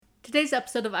Today's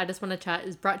episode of I Just Want to Chat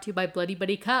is brought to you by Bloody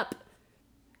Buddy Cup.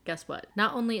 Guess what?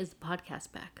 Not only is the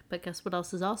podcast back, but guess what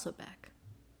else is also back?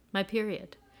 My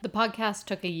period. The podcast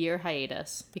took a year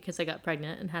hiatus because I got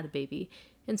pregnant and had a baby,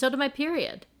 and so did my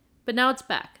period. But now it's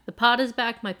back. The pod is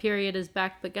back, my period is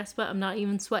back, but guess what? I'm not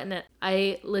even sweating it.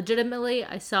 I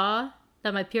saw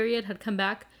that my period had come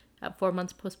back at 4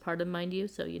 months postpartum, mind you,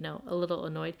 so, a little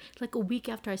annoyed. Like a week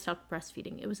after I stopped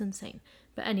breastfeeding. It was insane.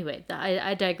 But anyway,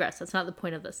 I digress. That's not the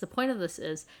point of this. The point of this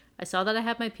is I saw that I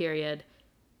had my period,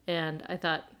 and I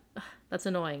thought, that's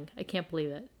annoying. I can't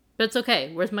believe it. But it's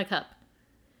okay. Where's my cup?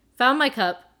 Found my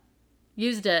cup,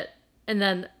 used it, and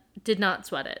then did not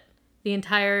sweat it the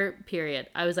entire period.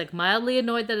 I was like mildly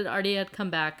annoyed that it already had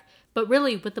come back, but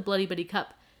really with the Bloody Buddy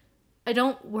Cup, I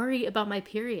don't worry about my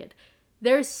period.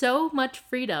 There's so much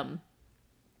freedom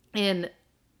in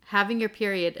having your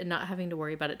period and not having to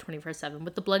worry about it 24/7.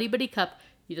 With the Bloody Buddy Cup,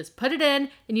 you just put it in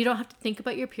and you don't have to think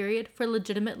about your period for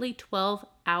legitimately 12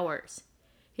 hours.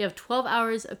 You have 12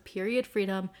 hours of period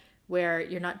freedom where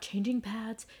you're not changing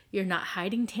pads, you're not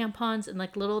hiding tampons in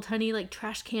like little tiny like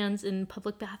trash cans in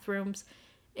public bathrooms,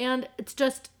 and it's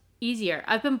just easier.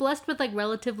 I've been blessed with like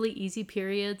relatively easy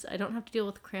periods. I don't have to deal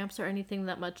with cramps or anything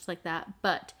that much like that,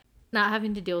 but not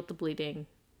having to deal with the bleeding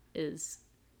is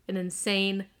an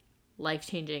insane,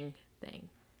 life-changing thing.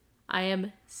 I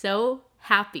am so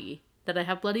happy that I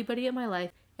have Bloody Buddy in my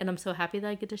life, and I'm so happy that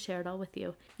I get to share it all with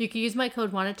you. You can use my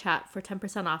code WANNACHAT for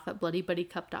 10% off at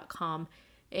bloodybuddycup.com,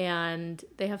 and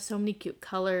they have so many cute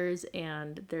colors,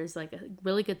 and there's like a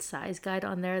really good size guide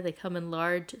on there. They come in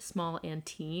large, small, and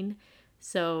teen,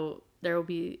 so there will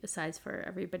be a size for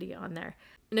everybody on there.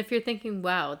 And if you're thinking,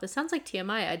 wow, this sounds like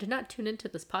TMI, I did not tune into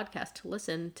this podcast to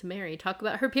listen to Mary talk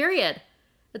about her period.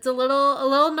 It's a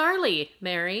little gnarly,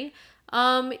 Mary.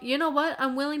 You know what?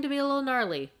 I'm willing to be a little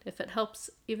gnarly if it helps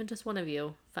even just one of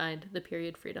you find the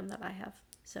period freedom that I have.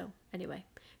 So anyway,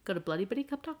 go to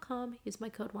bloodybuddycup.com, use my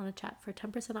code WANNACHAT for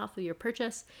 10% off of your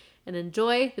purchase, and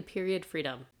enjoy the period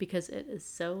freedom because it is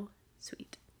so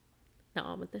sweet. Now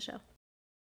on with the show.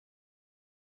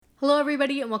 Hello,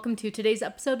 everybody, and welcome to today's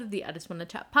episode of the I Just Want to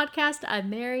Chat podcast.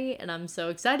 I'm Mary, and I'm so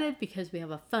excited because we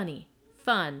have a funny,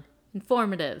 fun,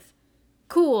 informative,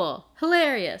 cool,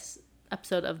 hilarious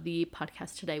episode of the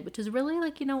podcast today, which is really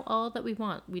like, all that we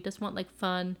want. We just want like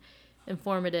fun,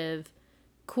 informative,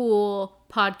 cool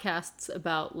podcasts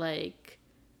about like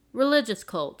religious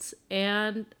cults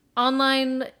and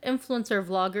online influencer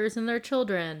vloggers and their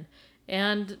children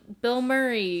and Bill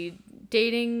Murray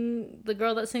dating the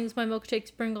girl that sings My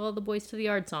Milkshakes Bring All the Boys to the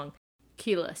Yard song.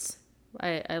 Kellis.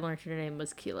 I learned her name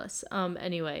was Kellis.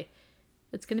 Anyway,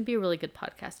 it's going to be a really good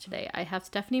podcast today. I have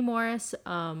Stephanie Morris.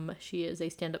 She is a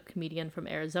stand-up comedian from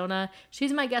Arizona.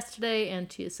 She's my guest today,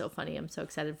 and she is so funny. I'm so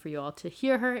excited for you all to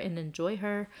hear her and enjoy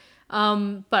her.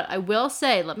 But I will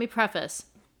say, let me preface,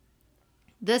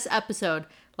 this episode,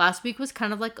 last week was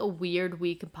kind of like a weird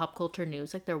week in pop culture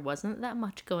news. Like there wasn't that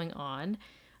much going on.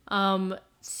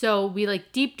 So we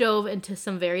like deep dove into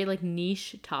some very like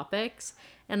niche topics,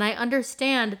 and I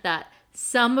understand that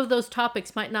some of those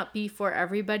topics might not be for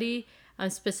everybody. I'm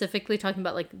specifically talking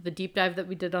about like the deep dive that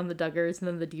we did on the Duggars and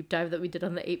then the deep dive that we did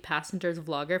on the 8 Passengers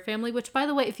vlogger family, which by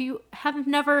the way, if you have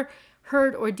never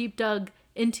heard or deep dug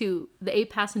into the 8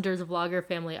 Passengers vlogger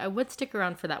family, I would stick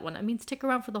around for that one. I mean, stick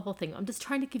around for the whole thing. I'm just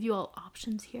trying to give you all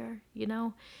options here,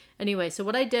 Anyway, so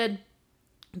what I did,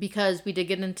 because we did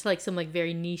get into like some like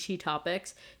very niche-y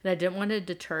topics and I didn't want to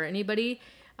deter anybody,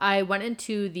 I went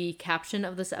into the caption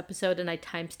of this episode and I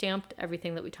timestamped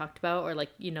everything that we talked about, or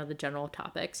like, the general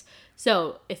topics.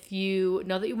 So if you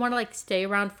know that you want to like stay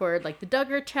around for like the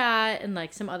Duggar chat and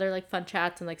like some other like fun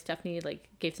chats, and like Stephanie like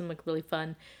gave some like really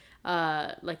fun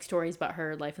like stories about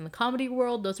her life in the comedy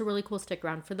world, those are really cool. Stick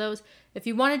around for those. If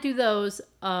you want to do those,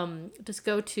 just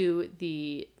go to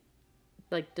the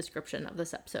like description of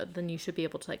this episode, then you should be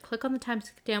able to like click on the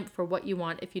timestamp for what you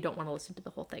want if you don't want to listen to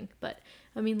the whole thing. But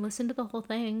I mean, listen to the whole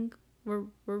thing.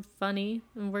 We're funny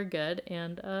and we're good,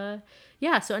 and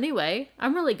yeah, so anyway,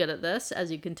 I'm really good at this, as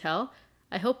you can tell.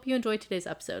 I hope you enjoyed today's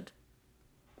episode.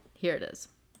 Here it is.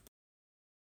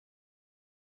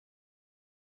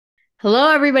 Hello,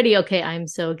 everybody. Okay, I'm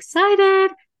so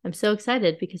excited. I'm so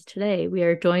excited because today we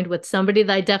are joined with somebody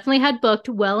that I definitely had booked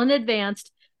well in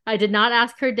advance. I did not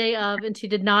ask her day of, and she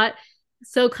did not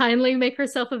so kindly make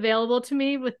herself available to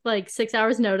me with like 6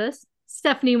 hours notice.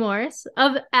 Stephanie Morris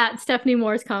of at Stephanie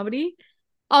Morris Comedy,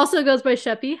 also goes by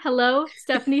Sheppy. Hello,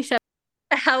 Stephanie.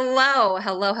 Hello.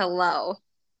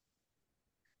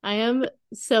 I am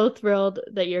so thrilled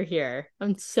that you're here.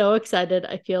 I'm so excited.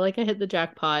 I feel like I hit the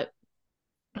jackpot.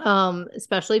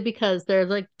 Especially because there's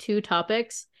like 2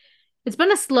 topics It's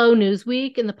been a slow news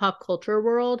week in the pop culture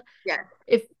world. Yeah.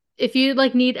 If if you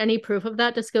like need any proof of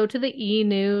that, just go to the E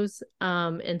News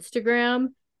Instagram.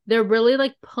 They're really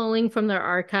like pulling from their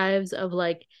archives of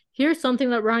like, here's something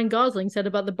that Ryan Gosling said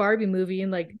about the Barbie movie in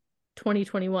like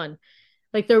 2021.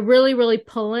 Like they're really, really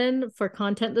pulling for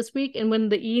content this week. And when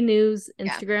the E News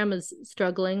Yeah. Instagram is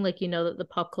struggling, like you know that the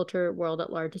pop culture world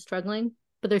at large is struggling.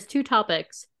 But there's two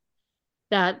topics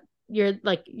that you're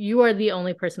like you are the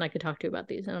only person I could talk to about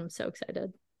these, and I'm so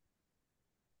excited.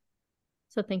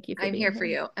 So thank you for I'm being here for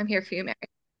here. you. I'm here for you, Mary.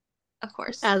 Of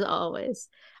course. As always.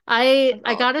 I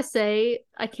Well, gotta say,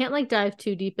 I can't like dive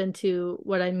too deep into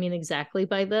what I mean exactly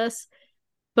by this,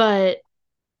 but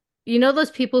you know those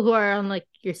people who are on like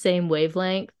your same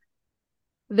wavelength?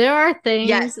 There are things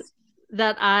yes.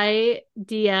 that I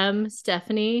DM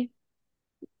Stephanie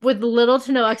with little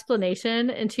to no explanation,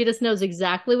 and she just knows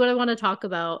exactly what I want to talk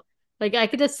about. Like I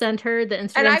could just send her the And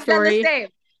Instagram I've done the story. same.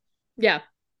 Yeah.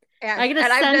 Yes. I could And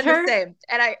just I've done the same.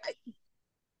 And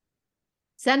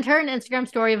send her an Instagram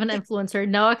story of an influencer,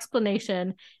 no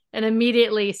explanation, and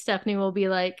immediately Stephanie will be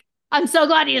like, "I'm so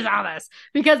glad you saw this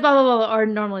because blah blah blah." Or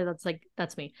normally that's like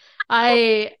that's me.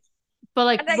 I but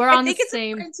like we're I on the think it's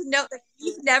same. important to note that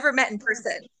we've never met in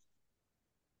person.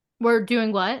 We're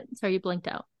doing what? Sorry, you blinked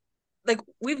out. Like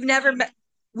we've never met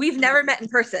in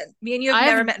person. Me and you have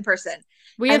never I've met in person.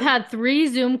 We have And had 3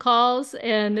 Zoom calls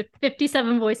and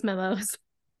 57 voice memos.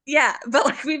 yeah, but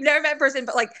like we've never met in person.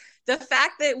 But like the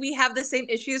fact that we have the same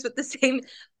issues with the same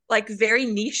like very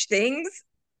niche things,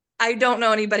 I don't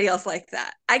know anybody else like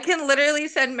that. I can literally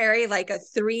send Mary like a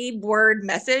 3 word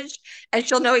message and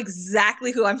she'll know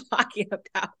exactly who I'm talking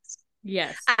about.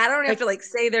 Yes. I don't have Like to like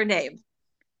say their name.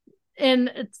 and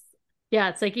it's yeah,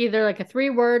 it's like either like a 3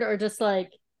 word or just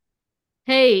like,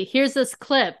 hey, here's this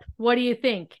clip. What do you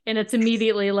think? And it's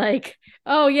immediately like,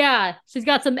 oh yeah, she's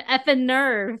got some effing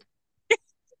nerve.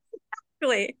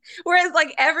 Exactly. Whereas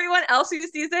like everyone else who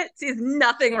sees it sees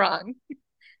nothing wrong.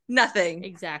 Nothing.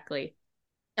 Exactly.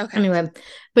 Okay. Anyway,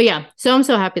 but yeah, so I'm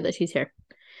so happy that she's here.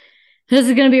 This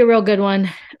is gonna be a real good one.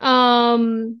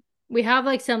 We have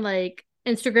like some like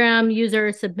Instagram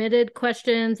user submitted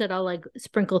questions that I'll like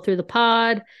sprinkle through the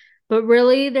pod, but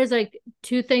really there's like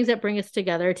two things that bring us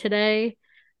together today.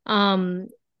 Um,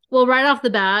 well, right off the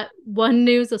bat, one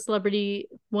piece of celebrity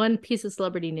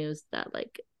news that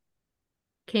like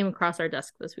came across our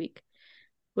desk this week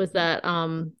was that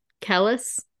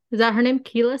Kellis, is that her name?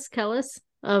 Kellis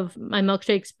of My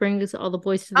Milkshake Brings All the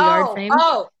Boys to the Yard Oh, fame.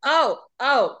 oh, oh,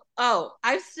 oh, oh.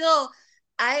 I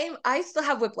still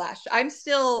have whiplash. I'm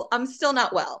still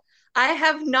not well. I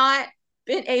have not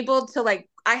been able to like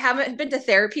I haven't been to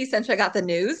therapy since I got the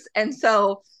news. And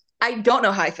so I don't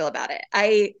know how I feel about it.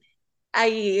 I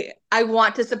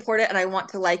want to support it and I want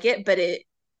to like it, but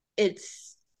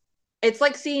it's it's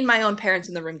like seeing my own parents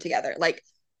in the room together. Like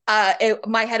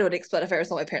my head would explode if I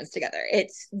saw my parents together.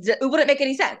 It wouldn't make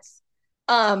any sense.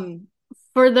 Um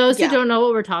For those who yeah. don't know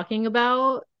what we're talking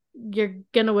about, you're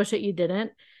gonna wish that you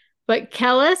didn't. But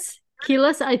Kellis,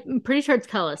 I'm pretty sure it's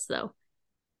Kellis though,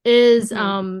 is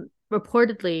Mhm.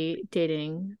 reportedly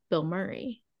dating Bill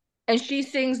Murray. And she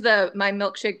sings the "My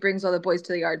milkshake brings all the boys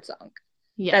to the yard" song.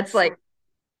 That's Yes. like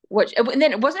what. And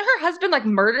then wasn't her husband like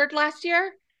murdered last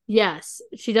year? Yes.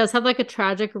 She does have like a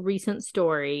tragic recent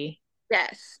story.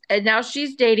 Yes. And now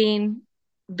she's dating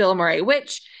Bill Murray,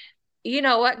 which you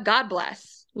know what? God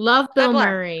bless. Love God Bill bless.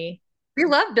 Murray. We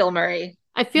love Bill Murray.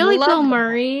 I feel like Love Bill Bill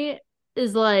Murray. Murray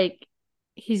is like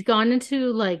he's gone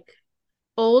into like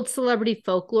old celebrity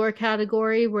folklore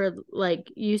category where like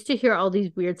you used to hear all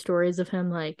these weird stories of him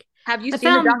like Have you I seen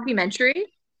the found documentary?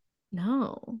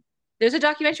 no. There's a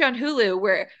documentary on Hulu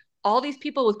where all these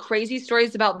people with crazy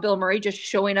stories about Bill Murray just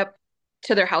showing up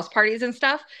to their house parties and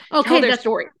stuff tell Okay, their that's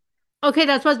story. okay,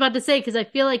 that's what I was about to say because I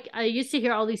feel like I used to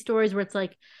hear all these stories where it's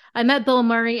like I met Bill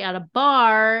Murray at a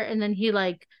bar and then he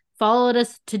like followed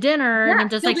us to dinner and Yeah. then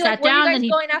just He'll like be like, sat "Where are you down guys then he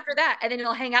going after that?" And then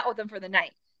he'll hang out with them for the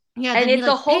night. yeah, And then he it's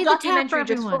a like whole paid the tab for documentary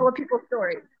just full everyone. of people's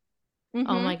stories.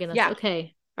 Oh my goodness. Yeah.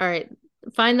 Okay. All right.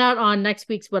 Find that on next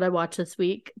week's What I Watched This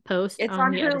Week post It's on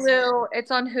on the Edison. Hulu. It's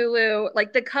on Hulu.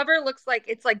 Like the cover looks like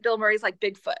it's like Bill Murray's like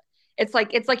Bigfoot. It's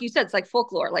like you said, it's like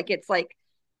folklore. Like it's like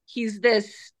he's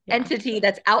this Yeah. entity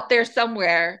that's out there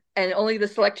somewhere and only the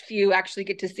select few actually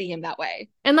get to see him that way.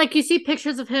 And like you see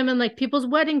pictures of him and like people's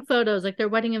wedding photos, like their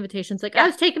wedding invitations. Like I Yeah.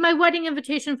 was taking my wedding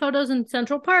invitation photos in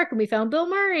Central Park and we found Bill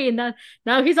Murray and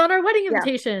now he's on our wedding Yeah.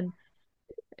 invitation.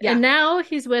 And Yeah. now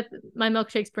he's with My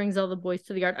Milkshake Brings All the Boys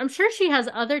to the Yard. I'm sure she has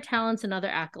other talents and other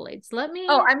accolades.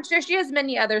 Oh, I'm sure she has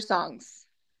many other songs.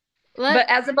 Let But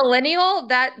as a millennial,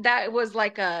 that was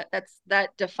like a that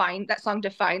song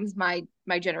defines my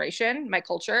generation, my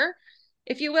culture.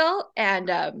 if you will.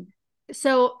 And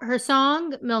So her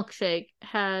song Milkshake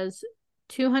has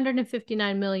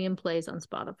 259 million plays on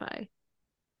Spotify.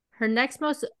 Her next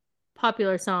most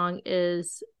popular song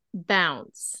is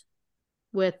Bounce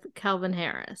with Calvin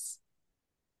Harris.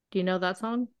 Do you know that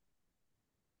song?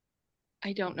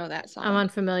 I don't know that I'm song.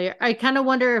 unfamiliar. I kind of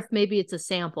wonder if maybe it's a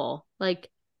sample, like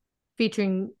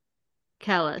featuring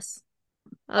Kellis.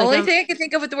 Like Only I'm thing I can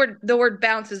think of with the word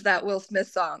bounce is that Will Smith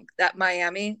song, that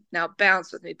Miami. Now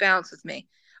bounce with me.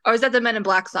 Or is that the Men in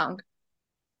Black song?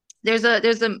 There's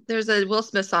a Will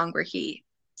Smith song where he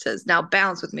says, "Now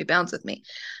bounce with me, bounce with me."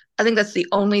 I think that's the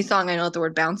only song I know with the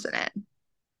word bounce in it.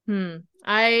 hmm.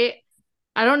 I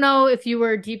don't know if you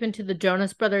were deep into the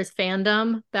Jonas Brothers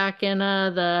fandom back in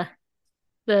the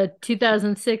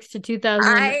 2006 to I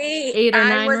 2008 or I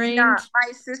 9 was not. range.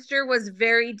 My sister was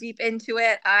very deep into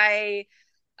it. I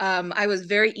was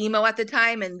very emo at the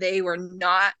time, and they were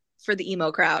not for the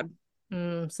emo crowd.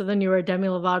 So then you were a Demi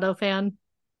Lovato fan.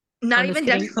 Not I'm just even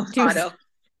Demi kidding. Lovato.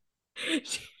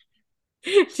 She,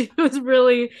 she was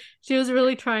really she was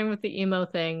really trying with the emo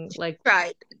thing. Like,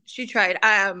 Tried. She tried.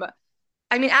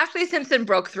 I mean, Ashley Simpson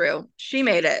broke through. She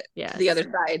made it to the yes,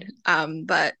 other side.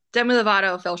 But Demi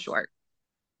Lovato fell short.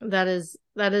 that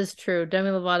is true. Demi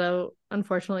Lovato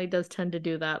unfortunately does tend to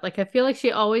do that. Like I feel like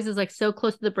she always is like so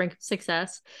close to the brink of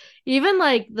success. Even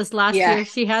like this last Yeah. year,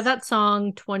 she had that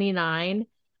song 29,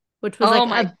 which was Oh like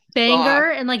my a God.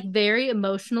 banger and like very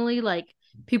emotionally like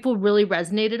people really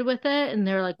resonated with it and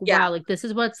they're like, Yeah. wow, like this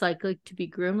is what it's like to be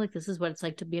groomed, like this is what it's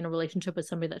like to be in a relationship with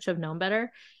somebody that should have known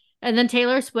better. And then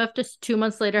Taylor Swift just 2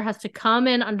 months later has to come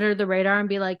in under the radar and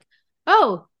be like,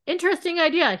 oh, interesting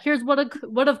idea, here's what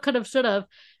have could have should have,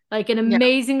 like an Yeah.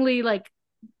 amazingly like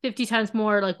 50 times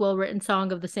more like well written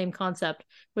song of the same concept,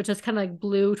 which is kind of like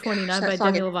Blue Gosh, 29 that by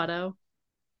song Demi is Lovato.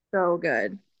 so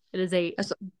good. It is a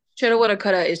That's shoulda, woulda,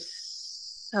 coulda is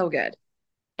so good.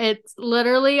 It's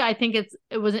literally, I think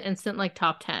it was an instant like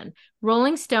top 10.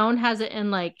 Rolling Stone has it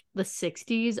in like the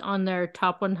 60s on their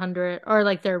top 100 or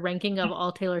like their ranking of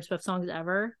all Taylor Swift songs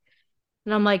ever.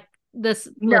 And I'm like, this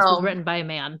list was No, written by a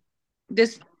man.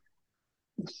 this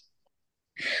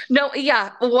no,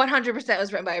 yeah, 100%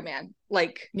 was written by a man.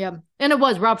 Like, Yeah. And it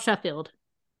was Rob Sheffield,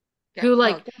 yeah, who well,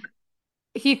 like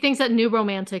he thinks that New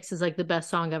Romantics is like the best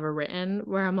song ever written,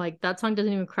 where I'm like, that song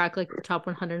doesn't even crack like the top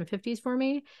 150s for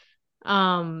me.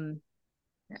 Um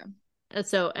yeah,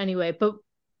 So anyway, but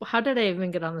how did I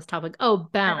even get on this topic? Oh,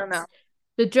 I don't know. Bounce.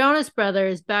 The Jonas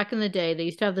Brothers back in the day, they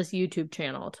used to have this YouTube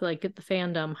channel to like get the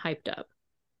fandom hyped up.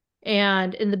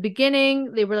 And in the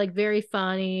beginning, they were like very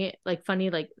funny like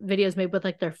videos made with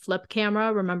like their flip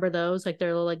camera. Remember those? Like their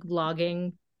little like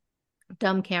vlogging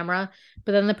dumb camera.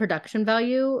 But then the production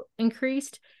value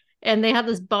increased. And they had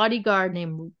this bodyguard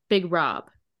named Big Rob,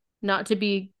 not to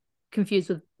be confused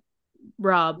with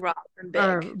Rob Rob and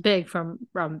or Big. Big from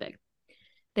Rob and Big.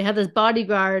 They had this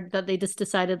bodyguard that they just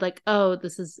decided like, oh,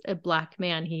 this is a black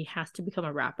man, he has to become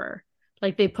a rapper.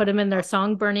 Like they put him in their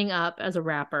song Burning Up as a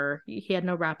rapper. He had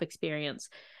no rap experience.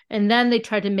 And then they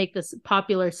tried to make this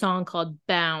popular song called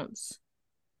Bounce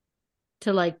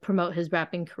to like promote his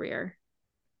rapping career.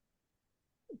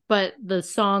 But the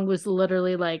song was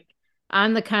literally like,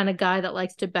 I'm the kind of guy that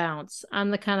likes to bounce.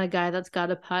 I'm the kind of guy that's got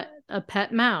a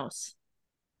pet mouse.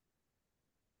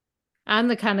 I'm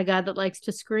the kind of guy that likes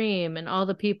to scream and all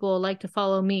the people like to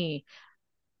follow me.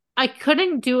 I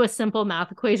couldn't do a simple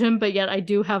math equation, but yet I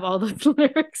do have all those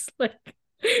lyrics like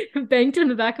banked in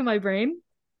the back of my brain.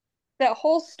 That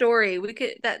whole story, we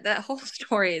could that whole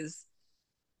story is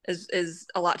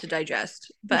a lot to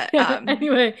digest. But Yeah.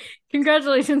 Anyway,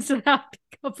 congratulations to that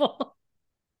couple.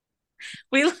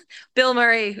 we Bill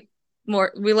Murray,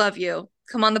 more we love you.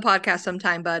 Come on the podcast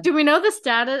sometime, bud. Do we know the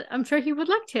status? I'm sure he would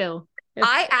like to. If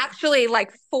I actually,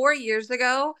 like 4 years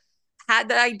ago, had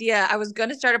the idea. I was going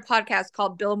to start a podcast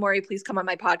called Bill Murray, Please Come on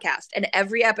My Podcast. And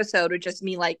every episode would just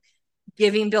me like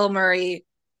giving Bill Murray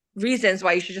reasons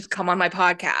why you should just come on my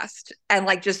podcast and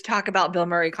like just talk about Bill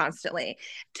Murray constantly,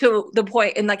 to the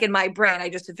point, and like in my brain, I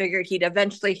just figured he'd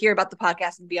eventually hear about the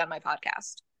podcast and be on my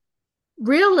podcast.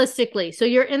 realistically, so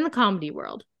you're in the comedy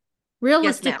world. Yes, ma'am.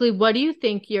 Realistically, what do you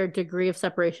think your degree of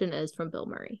separation is from Bill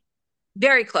Murray?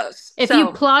 Very close. If you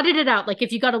So plotted it out, like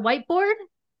if you got a whiteboard,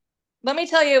 let me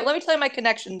tell you my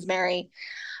connections, Mary.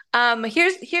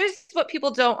 Here's what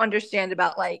people don't understand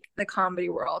about like the comedy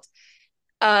world.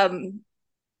 Um,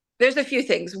 there's a few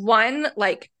things. One,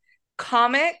 like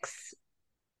comics,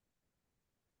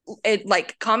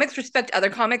 comics respect other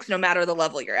comics no matter the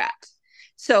level you're at.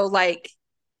 So like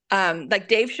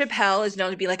Dave Chappelle is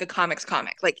known to be like a comics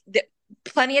comic.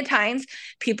 Plenty of times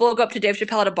people will go up to Dave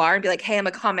Chappelle at a bar and be like, "Hey, I'm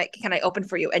a comic. Can I open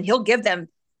for you?" And he'll give them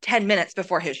 10 minutes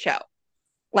before his show.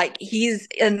 Like he's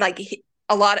in like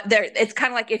a lot of there. It's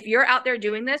kind of like, if you're out there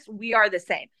doing this, we are the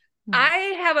same. Mm. I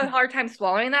have a hard time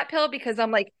swallowing that pill because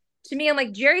I'm like, to me, I'm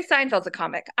like, Jerry Seinfeld's a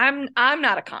comic. I'm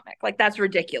not a comic. Like that's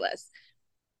ridiculous.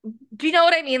 Do you know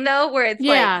what I mean though? Where it's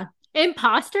like, Yeah.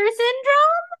 Imposter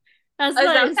syndrome? As the is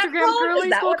that what that's Instagram called? Is girlies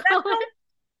that will what that's call called? it.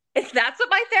 If that's what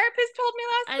my therapist told me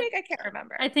last I week, I can't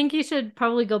remember. I think you should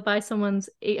probably go buy someone's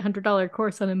 $800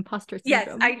 course on imposter Yes,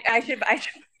 syndrome. I should I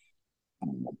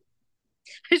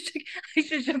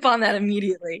should jump on that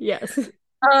immediately. Yes.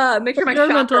 Make sure my Your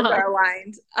mental chakras health.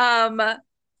 are aligned.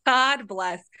 God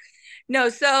bless. No,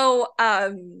 so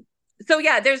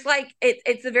yeah, there's like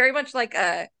it's a very much like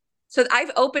a so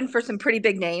I've opened for some pretty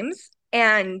big names,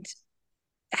 and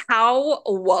how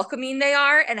welcoming they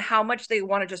are and how much they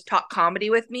want to just talk comedy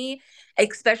with me,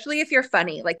 especially if you're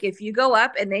funny. Like if you go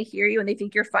up and they hear you and they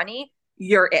think you're funny,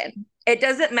 you're in. It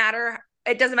doesn't matter.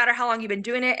 It doesn't matter how long you've been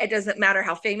doing it. It doesn't matter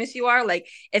how famous you are. Like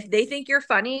if they think you're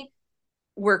funny,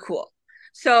 we're cool.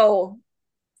 So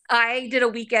I did a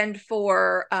weekend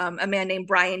for a man named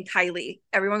Brian Kiley.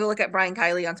 Everyone go look at Brian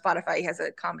Kiley on Spotify. He has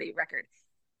a comedy record.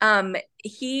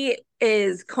 He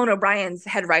is Conan O'Brien's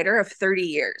head writer of 30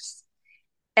 years.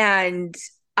 And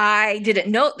I didn't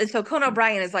know that. So Conan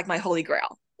O'Brien is like my holy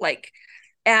grail. Like,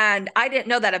 and I didn't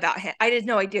know that about him. I had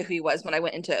no idea who he was when I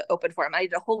went into open for him. I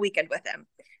did a whole weekend with him.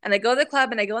 And I go to the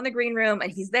club and I go in the green room and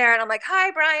he's there. And I'm like,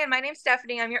 hi, Brian, my name's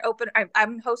Stephanie. I'm your opener.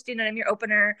 I'm hosting and I'm your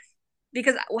opener.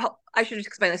 Because, well, I should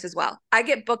explain this as well. I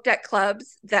get booked at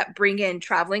clubs that bring in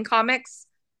traveling comics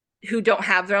who don't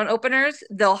have their own openers.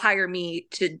 They'll hire me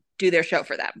to do their show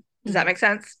for them. Does that make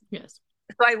sense? Yes.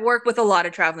 So I work with a lot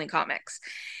of traveling comics.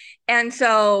 And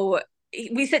so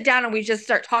we sit down and we just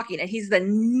start talking. And he's the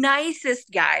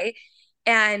nicest guy.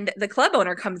 And the club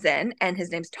owner comes in and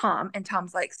his name's Tom. And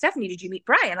Tom's like, Stephanie, did you meet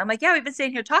Brian? I'm like, yeah, we've been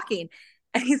sitting here talking.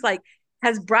 And he's like,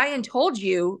 has Brian told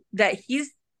you that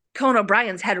he's Conan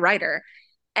O'Brien's head writer?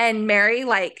 And Mary,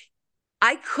 like,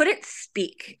 I couldn't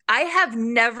speak. I have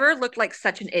never looked like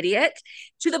such an idiot,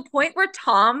 to the point where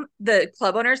Tom, the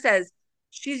club owner, says,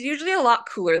 she's usually a lot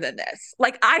cooler than this.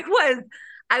 Like I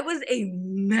was a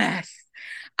mess.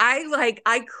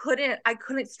 I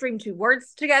couldn't string two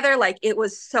words together. Like it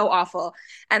was so awful.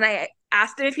 And I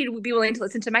asked him if he would be willing to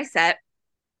listen to my set.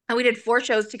 And we did 4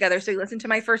 shows together. So he listened to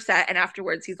my first set. And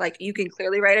afterwards he's like, you can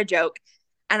clearly write a joke.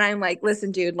 And I'm like,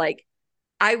 listen, dude, like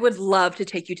I would love to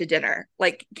take you to dinner.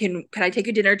 Like, can I take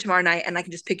you to dinner tomorrow night and I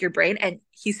can just pick your brain? And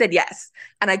he said yes.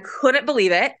 And I couldn't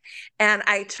believe it. And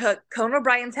I took Conan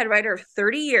O'Brien's head writer of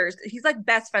 30 years. He's like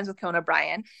best friends with Conan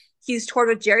O'Brien. He's toured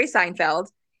with Jerry Seinfeld.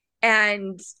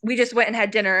 And we just went and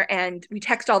had dinner and we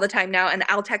text all the time now. And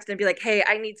I'll text him and be like, hey,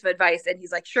 I need some advice. And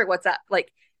he's like, sure, what's up?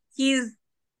 Like he's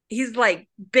like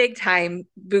big time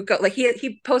buco. Like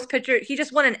he posts pictures. He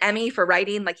just won an Emmy for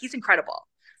writing. Like he's incredible.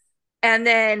 And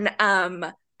then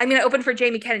I mean, I opened for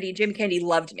Jamie Kennedy. Jamie Kennedy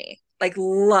loved me, like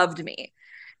loved me.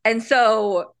 And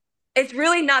so it's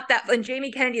really not that. And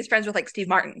Jamie Kennedy is friends with like Steve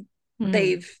Martin.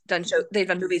 They've done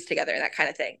movies together and that kind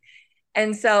of thing.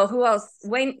 And so who else?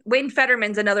 Wayne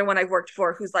Fetterman's another one I've worked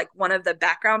for, who's like one of the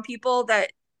background people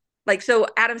that like, so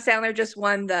Adam Sandler just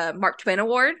won the Mark Twain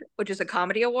Award, which is a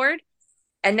comedy award.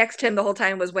 And next to him the whole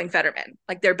time was Wayne Fetterman.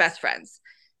 Like they're best friends.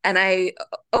 And I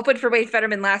opened for Wayne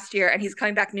Fetterman last year and he's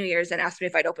coming back New Year's and asked me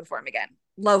if I'd open for him again.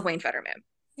 Love Wayne Fetterman.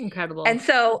 Incredible. And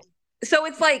so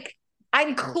it's like,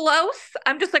 I'm close.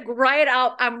 I'm just like right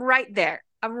out. I'm right there.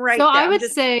 I'm right so there. I would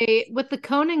say with the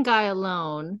Conan guy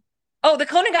alone. Oh, the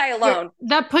Conan guy alone.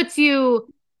 That puts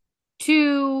you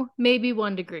 2, maybe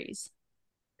 1 degrees.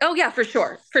 Oh yeah, for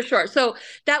sure. For sure. So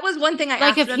that was one thing I like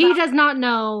asked if him he about. does not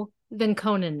know, then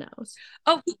Conan knows.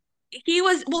 Oh, he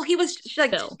was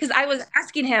like, because I was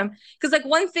asking him, because like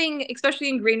one thing, especially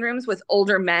in green rooms with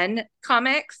older men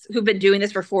comics who've been doing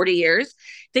this for 40 years,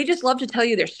 they just love to tell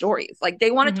you their stories. Like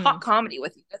they want to talk comedy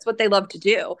with you. That's what they love to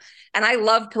do. And I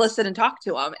love to listen and talk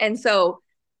to them. And so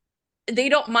they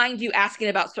don't mind you asking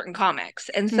about certain comics.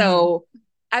 And so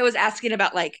I was asking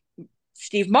about like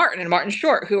Steve Martin and Martin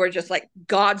Short, who are just like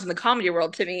gods in the comedy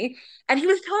world to me. And he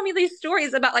was telling me these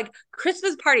stories about like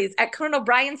Christmas parties at Conan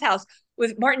O'Brien's house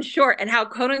with Martin Short and how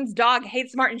Conan's dog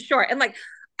hates Martin Short. And like,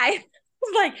 I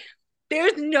was like,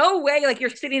 there's no way like you're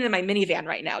sitting in my minivan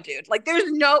right now, dude. Like there's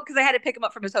no, because I had to pick him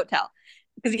up from his hotel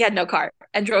because he had no car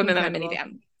and drove him in my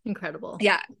minivan. Incredible.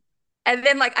 Yeah. And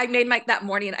then like that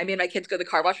morning, I made my kids go to the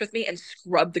car wash with me and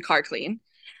scrub the car clean.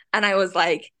 And I was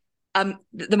like,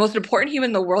 the most important human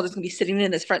in the world is going to be sitting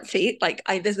in this front seat. Like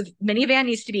this minivan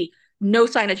needs to be no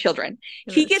sign of children.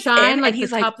 He gets shine in like and he's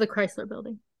the like, top of the Chrysler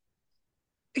building.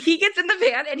 he gets in the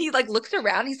van and he like looks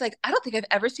around. He's like, I don't think I've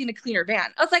ever seen a cleaner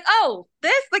van. I was like, oh,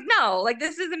 this like no, like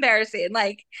this is embarrassing.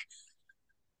 Like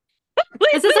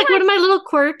This we is like one like of my little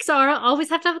quirks are always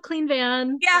have to have a clean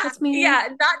van. yeah, That's me. yeah.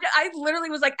 Not I literally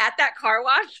was like at that car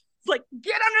wash, like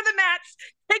get under the mats,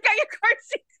 take out your car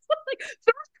seats, like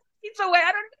throw seats away.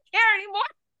 I don't care anymore.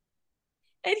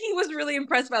 And he was really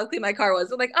impressed by how clean my car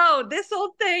was. I'm like, oh, this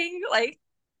old thing, like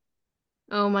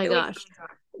Oh my it was gosh.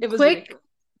 it was Quick, ridiculous.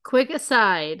 quick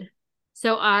aside.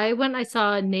 So I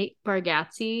saw Nate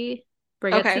Okay.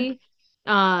 Bargatze,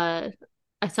 uh,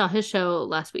 I saw his show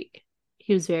last week.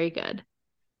 He was very good.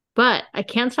 But I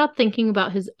can't stop thinking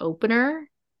about his opener,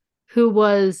 who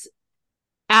was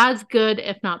as good,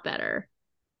 if not better.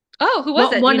 Oh, who was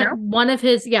What it? Do you know? one of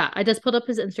his, yeah, I just pulled up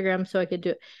his Instagram so I could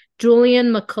do it.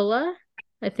 Julian McCullough.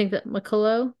 I think that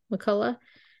McCullough. I'll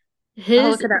His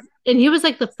look it up. and he was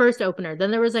like the first opener.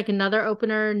 Then there was like another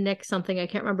opener, Nick something. I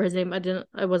can't remember his name.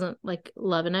 I wasn't like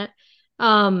loving it.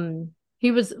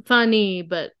 He was funny,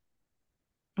 but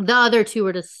the other two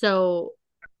were just so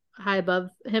high above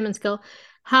him in skill.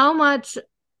 How much,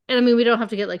 and I mean, we don't have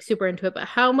to get like super into it, but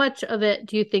how much of it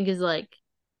do you think is like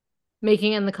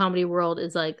making it in the comedy world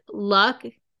is like luck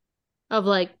of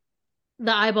like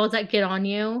the eyeballs that get on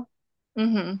you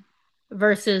Mm-hmm.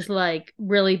 versus like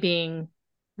really being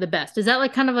the best? Is that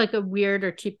like kind of like a weird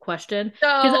or cheap question?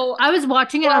 Because So, I was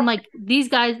watching it, I'm well,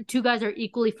 like, two guys are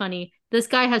equally funny. This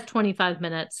guy has 25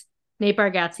 minutes. Nate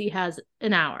Bargatze has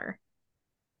an hour.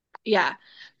 yeah.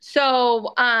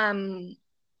 So,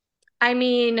 I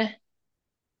mean,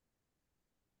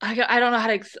 I don't know how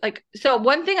to like. So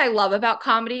one thing I love about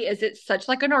comedy is it's such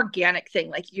like an organic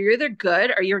thing. Like you're either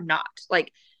good or you're not.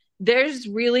 Like there's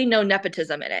really no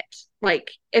nepotism in it. Like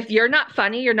if you're not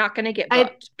funny, you're not going to get I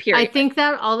booked. I Period. think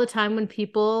that all the time when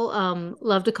people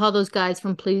love to call those guys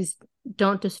from Please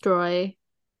Don't Destroy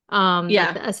like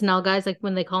Yeah. the SNL guys, like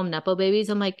when they call them Nepo babies,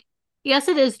 I'm like, yes,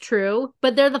 it is true,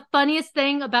 but they're the funniest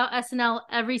thing about SNL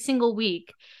every single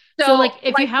week. So So like if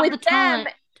you like have with the them, talent,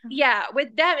 yeah,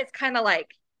 with them it's kind of like,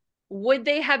 would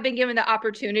they have been given the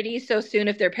opportunity so soon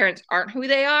if their parents aren't who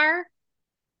they are?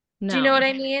 Do you know what no.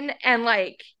 I mean? And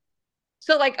like,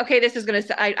 so like, okay, this is gonna.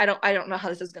 I don't know how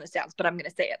this is gonna sound, but I'm gonna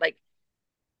say it. Like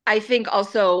I think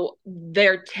also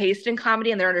their taste in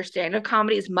comedy and their understanding of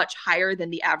comedy is much higher than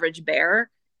the average bear,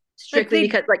 Like strictly they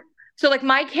because like so like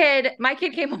my kid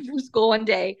came home from school one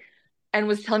day and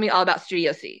was telling me all about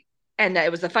Studio C. And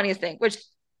it was the funniest thing, which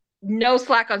no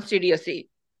slack on Studio C.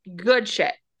 Good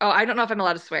shit. Oh, I don't know if I'm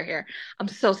allowed to swear here. I'm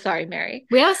so sorry, Mary.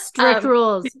 we have strict Um,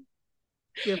 rules.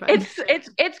 You're fine.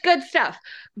 it's good stuff,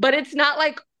 but it's not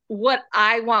like what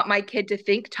I want my kid to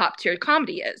think top tier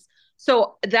comedy is.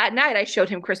 So that night I showed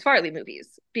him Chris Farley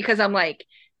movies because I'm like,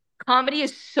 comedy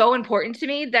is so important to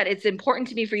me that it's important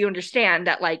to me for you to understand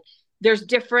that like there's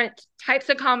different types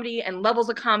of comedy and levels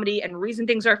of comedy and reason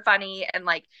things are funny and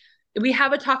like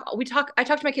I talk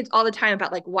to my kids all the time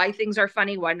about like why things are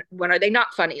funny, when are they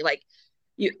not funny, like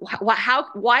you how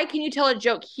why can you tell a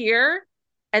joke here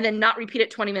and then not repeat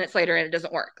it 20 minutes later and it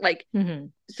doesn't work, like Mm-hmm.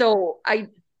 so I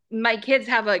my kids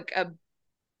have like a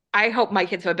I hope my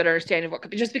kids have a better understanding of what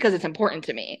just because it's important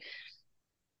to me,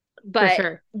 For but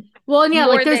sure. Well, and yeah,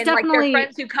 like more there's than like their definitely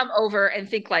friends who come over and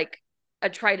think like a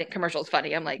Trident commercial is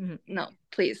funny. I'm like, mhm. no,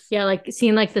 please. Yeah, like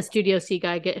seeing like the Studio C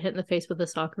guy get hit in the face with a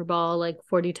soccer ball like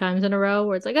 40 times in a row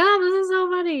where it's like, oh, this is so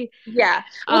funny. Yeah.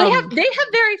 Well, Um, they have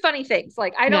very funny things.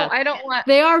 Like yeah. I don't want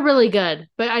They are really good,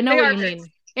 but I know they what are you mean.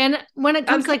 And when it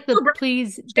comes to like the Kyle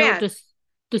please don't Chan.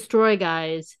 destroy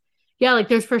guys, yeah, like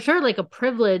there's for sure like a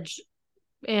privilege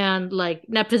and like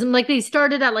nepotism. Like they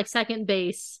started at like second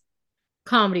base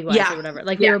comedy wise or Yeah. whatever.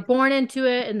 Like they Yeah. were born into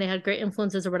it and they had great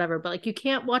influences or whatever. But like you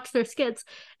can't watch their skits,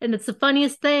 and it's the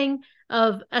funniest thing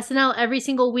of SNL every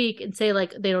single week and say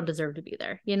like they don't deserve to be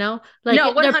there. You know, like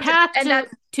No, their 100. path And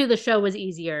that's to the show was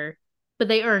easier, but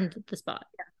they earned the spot.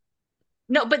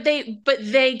 no, but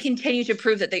they continue to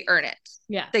prove that they earn it.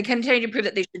 Yeah. They continue to prove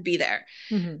that they should be there.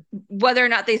 Mm-hmm. Whether or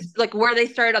not they like where they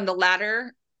started on the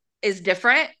ladder is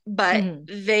different, but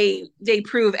Mm-hmm. they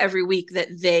prove every week that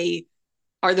they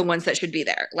are the ones that should be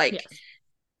there. Like Yes.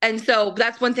 and so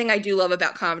that's one thing I do love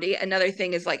about comedy. Another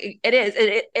thing is like it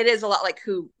is a lot like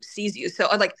who sees you. So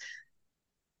like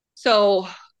so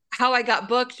how I got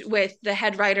booked with the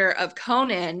head writer of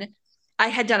Conan, I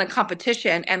had done a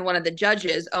competition and one of the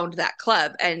judges owned that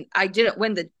club and I didn't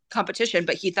win the competition,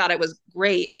 but he thought I was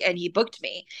great and he booked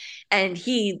me. And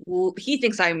he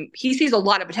thinks he sees a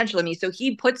lot of potential in me. So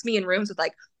he puts me in rooms with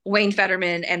like Wayne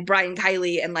Fetterman and Brian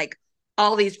Kiley and like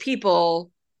all these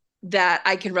people that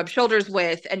I can rub shoulders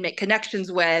with and make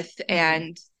connections with. Mm-hmm.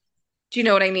 And do you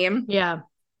know what I mean? Yeah.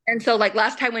 And so like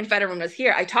last time when Fetterman was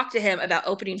here, I talked to him about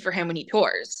opening for him when he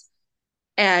tours.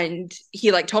 And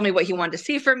he like told me what he wanted to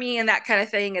see for me and that kind of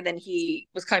thing. And then he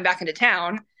was coming back into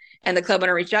town and the club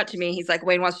owner reached out to me. He's like,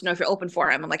 Wayne wants to know if you're open for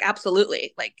him. I'm like,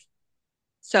 absolutely. Like,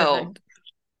 so Perfect.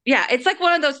 yeah, it's like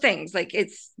one of those things. Like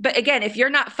it's, but again, if you're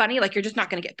not funny, like you're just not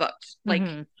going to get booked. Like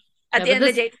Mm-hmm. at Yeah, the but end of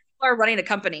the this. day, people are running a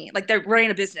company, like they're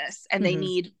running a business and they Mm-hmm.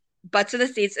 need butts in the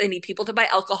seats. They need people to buy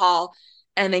alcohol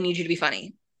and they need you to be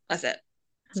funny. That's it.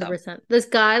 So 100%. This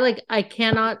guy, like, I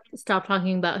cannot stop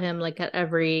talking about him, like, at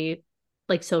every,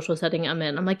 like, social setting I'm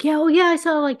in. I'm like, yeah, oh, yeah, I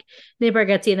saw, like, Nate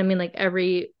Bargatze. And I mean, like,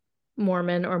 every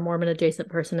Mormon or Mormon adjacent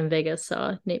person in Vegas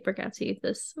saw Nate Bargatze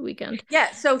this weekend.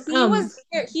 yeah, so he Um, was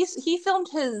he filmed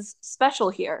his special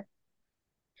here.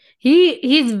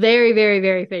 he's very, very,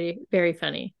 very, very, very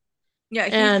funny. Yeah,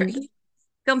 And he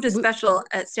filmed his special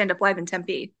at Stand Up Live in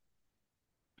Tempe.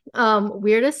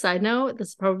 weirdest side note, this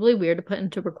is probably weird to put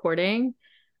into recording,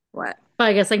 What? but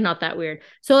I guess like not that weird.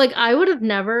 So like I would have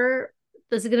never,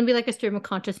 this is gonna be like a stream of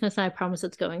consciousness, and I promise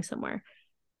it's going somewhere.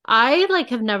 I like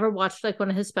have never watched like one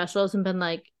of his specials and been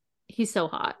like, he's so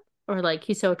hot or like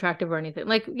he's so attractive or anything.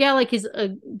 Like, yeah, like he's a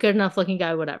good enough looking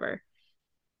guy, whatever.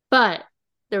 But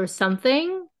there was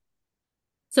something.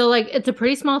 So like it's a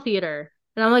pretty small theater.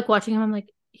 And I'm like watching him, I'm like,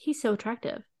 he's so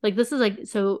attractive. Like this is like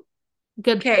so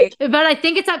good. Okay. But I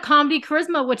think it's that comedy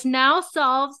charisma, which now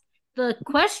solves the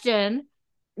question,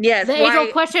 Yes, the age-old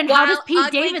why question, how does while Pete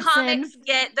ugly Davidson comics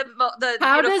get the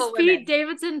how does beautiful Pete women?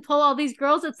 Davidson pull all these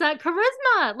girls? It's that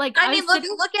charisma. Like I I mean, was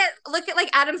sitting. look at like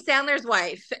Adam Sandler's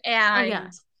wife, Oh yeah.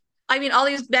 and I mean, all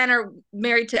these men are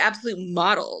married to absolute And they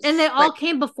models. all Like,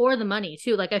 came before the money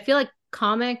too. Like I feel like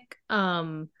comic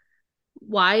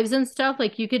wives and stuff,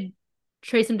 like you could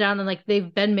trace them down and like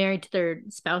they've been married to their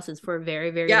spouses for a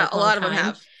very, very yeah, like a long lot of them time.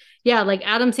 have. Yeah, like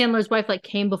Adam Sandler's wife like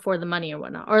came before the money or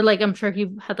whatnot. Or like I'm sure he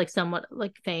had like somewhat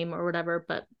like fame or whatever,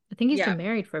 but I think he's Yeah, been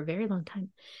married for a very long time.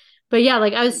 But yeah,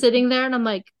 like I was sitting there and I'm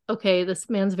like, okay, this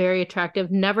man's very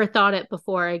attractive. Never thought it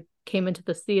before I came into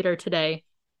this theater today.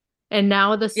 And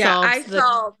now this yeah.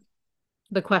 solves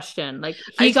the question. Like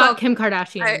I he got saw, Kim I,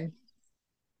 Kardashian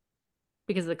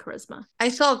because of the charisma. I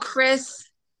saw Chris.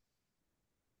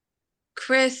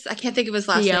 I can't think of his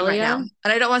last name right now, D'Elia?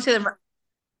 and I don't want to say the.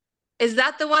 Is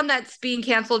that the one that's being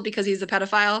canceled because he's a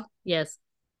pedophile? Yes.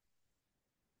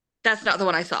 That's not the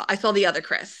one I saw. I saw the other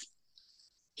Chris.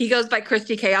 He goes by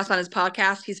Christy Chaos on his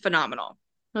podcast. He's phenomenal.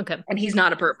 Okay. And he's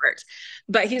not a pervert,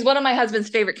 but he's one of my husband's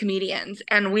favorite comedians.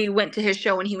 And we went to his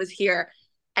show when he was here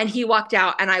and he walked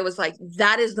out and I was like,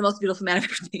 that is the most beautiful man I've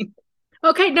ever seen.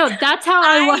 Okay, no, that's how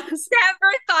I I was.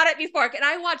 never thought it before. And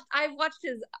I've watched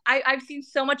I've seen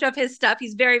so much of his stuff.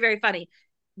 He's very, very funny.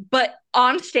 But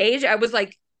on stage, I was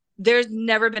like, there's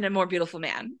never been a more beautiful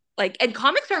man. Like, and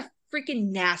comics are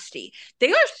freaking nasty.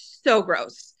 They are so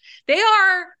gross. They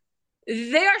are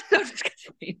so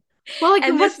disgusting. Well, like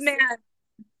And this man,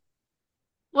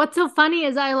 what's so funny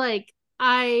is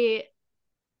I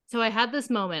so I had this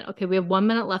moment. Okay, we have 1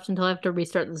 minute left until I have to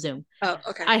restart the Zoom. oh,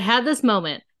 okay. I had this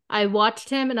moment. I watched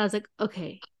him and I was like,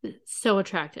 okay, so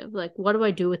attractive. Like, what do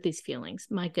I do with these feelings?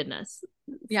 My goodness.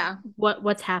 Yeah.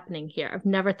 What's happening here? I've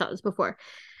never thought this before.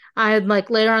 I had like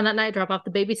later on that night drop off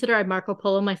the babysitter. I Marco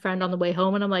Polo my friend on the way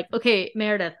home, and I'm like, okay,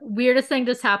 Meredith, weirdest thing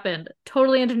just happened.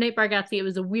 Totally into Nate Bargatze. It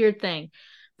was a weird thing.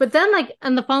 But then like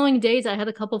in the following days, I had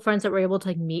a couple friends that were able to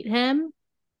like meet him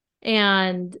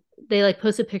and they like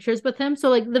posted pictures with him. So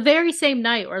like the very same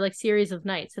night or like series of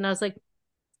nights. And I was like,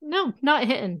 no, not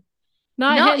hitting.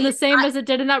 Not No, hitting the same as it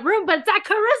did in that room, but it's that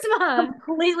charisma.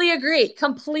 completely agree.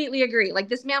 Completely agree. Like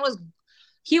this man was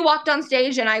he walked on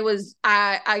stage and I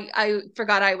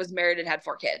forgot I was married and had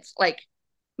 4 kids. Like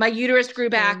my uterus grew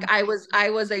back. Same. I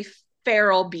was a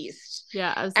feral beast.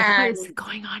 Yeah, I was like, what And is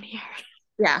going on here?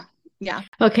 yeah. Yeah.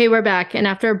 Okay, we're back. And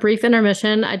after a brief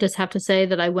intermission, I just have to say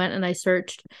that I went and I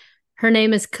searched. Her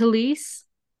name is Kellis.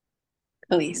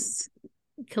 Elise.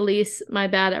 Kellis, my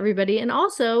bad, everybody. And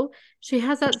also, she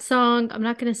has that song. I'm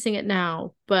not going to sing it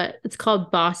now, but it's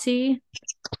called Bossy.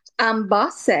 I'm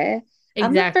bossy.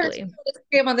 I'm the first Exactly. one to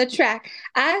scream on the track.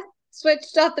 I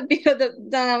switched off the beat of the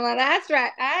that's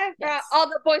right. I brought Yes. all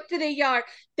the boys to the yard.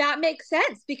 That makes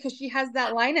sense because she has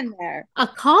that line in there. A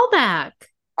callback.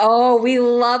 Oh, we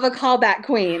love a callback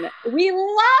queen. We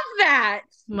love that.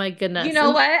 My You goodness. know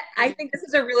And what? I think this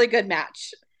is a really good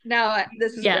match. Now,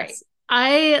 this is great. yes.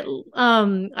 I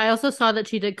also saw that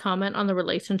she did comment on the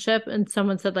relationship and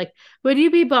someone said like, would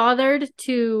you be bothered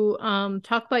to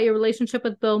talk about your relationship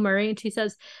with Bill Murray? And she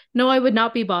says, no, I would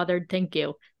not be bothered, thank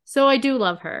you. So I do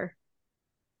love her.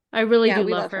 I really Yeah, do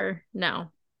we love love her. her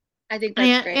now. I think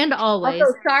that's great. And Also, always.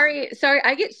 sorry,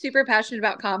 I get super passionate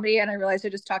about comedy, and I realized I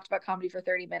just talked about comedy for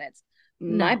 30 minutes.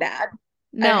 My No. bad.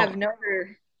 I have No. no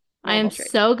other I am normal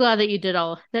traits. so glad that you did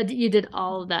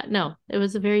all of that. No, it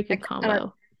was a very I good kind of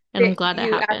combo. And I'm glad it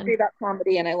you asked me happened. about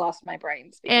comedy, and I lost my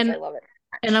brains because I And love it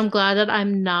so and much. I'm glad that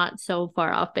I'm not so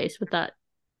far off base with that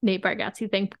Nate Bargatze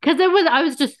thing because I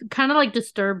was just kind of like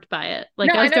disturbed by it. Like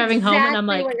No, I I was know driving home and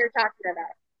exactly what you're talking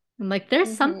about. I'm like, there's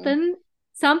Hmm.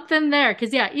 something there.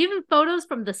 Cause yeah, even photos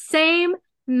from the same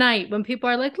night when people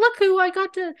are like, look who I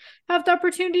got to have the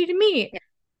opportunity to meet. Yeah.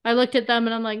 I looked at them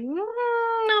and I'm like,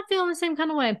 not feeling the same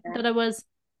kind of way that I was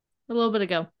a little bit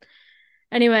ago.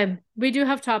 Anyway, we do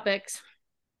have topics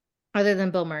other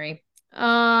than Bill Murray.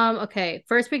 Okay.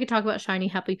 First we could talk about shiny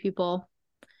happy people.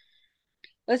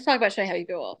 Let's talk about Shy Happy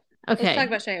People. Let's talk Okay.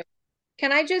 about Shy.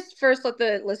 Can I just first let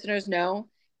the listeners know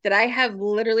that I have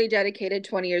literally dedicated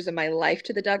 20 years of my life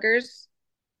to the Duggars?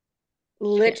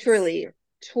 Yes. Literally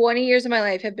 20 years of my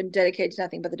life have been dedicated to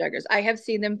nothing but the Duggars. I have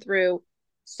seen them through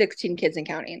 16 kids and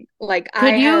counting. Like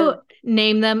I Could you have,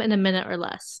 name them in a minute or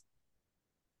less?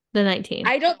 The 19.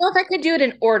 I don't know if I could do it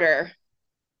in order.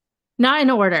 Not in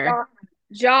order. Jo-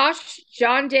 Josh,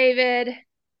 John David,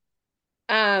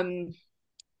 um,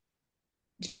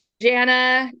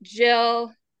 Jana,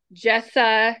 Jill,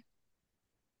 Jessa,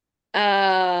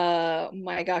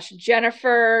 my gosh,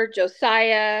 Jennifer,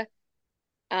 Josiah,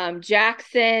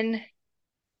 Jackson,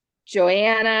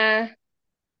 Joanna.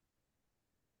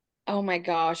 Oh my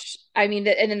gosh. I mean,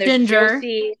 and then there's Ginger.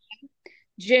 Josie,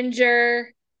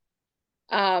 Ginger.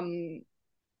 Um,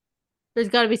 There's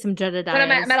got to be some but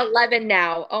I'm Jedediahs. at 11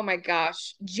 now. Oh my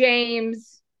gosh.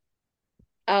 James.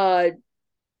 Uh,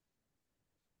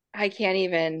 I can't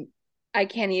even. I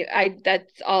can't even.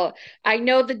 That's all. I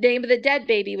know the name of the dead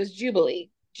baby was Jubilee.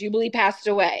 Jubilee passed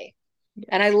away,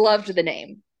 and I Yes. loved the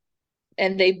name.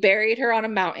 And they buried her on a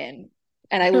mountain,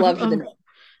 and I I'm, loved the I'm, name.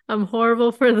 I'm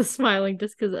horrible for the smiling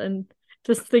just because I'm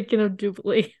just thinking of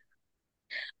Jubilee.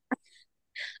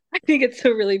 I think it's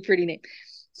a really pretty name.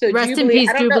 So Rest in Jubilee.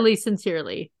 peace, Jubilee,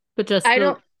 sincerely. But just I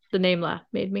don't. the name laugh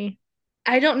made me.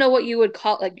 I don't know what you would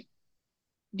call like.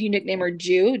 Do you nickname her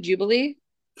Jubilee?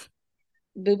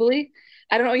 Boobily?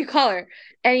 I don't know what you call her.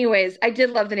 Anyways, I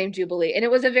did love the name Jubilee, and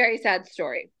it was a very sad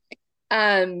story.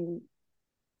 Um,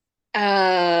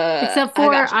 Except I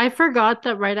for got I forgot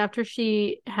that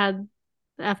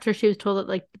after she was told that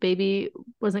like the baby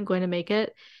wasn't going to make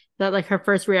it, that like her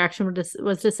first reaction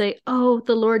was to say, "Oh,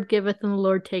 the Lord giveth and the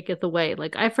Lord taketh away."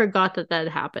 Like I forgot that that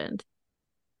happened.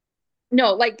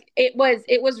 no, like it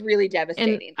was really And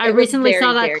devastating. I It was recently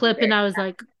saw very, that very, clip and very I was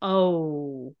like,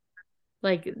 "Oh."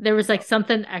 Like there was like no.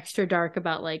 something extra dark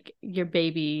about like your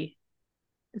baby.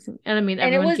 And I mean,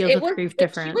 And it everyone was deals it with was grief she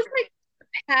different. was like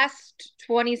past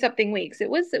 20 something weeks. It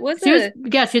was She was, a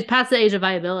yeah, she was past the age of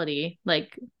viability.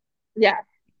 Like, yeah.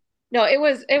 No, it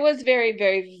was very,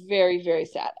 very, very, very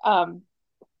sad.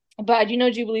 But I do know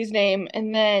Jubilee's name,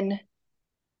 and then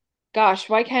gosh,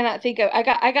 why can't I think of I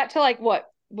got to like what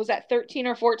was that 13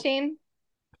 or 14?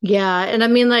 yeah. And I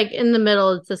mean, like in the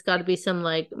middle, it's just got to be some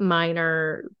like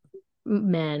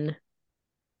men,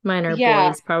 minor Yeah.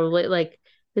 boys, probably. Like,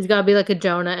 there's got to be like a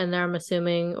Jonah in there, I'm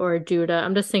assuming, or a Judah.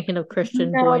 I'm just thinking of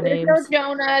Christian No, boy there's no names.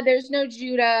 Jonah, there's no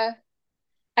Judah.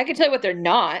 I can tell you what they're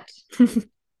not.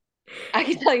 I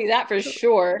can tell you that for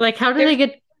sure. Like, how do they There's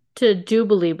get to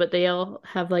Jubilee, but they all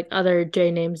have like other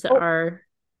J names that oh, are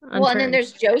well, and then unturned?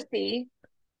 there's Josie.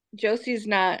 Josie's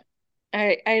not.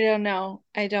 I don't know.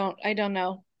 I don't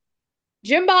know.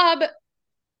 Jim Bob.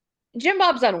 Jim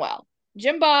Bob's unwell.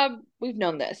 Jim Bob. We've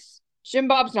known this. Jim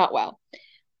Bob's not well.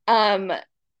 Um.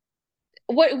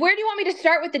 Where do you want me to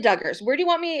start with the Duggars? Where do you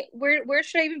want me? Where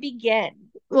should I even begin?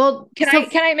 Well, Can so I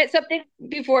can I admit something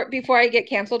before I get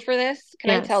canceled for this? yes. Can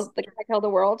I tell the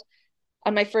world?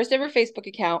 On my first ever Facebook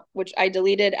account, which I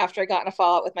deleted after I got in a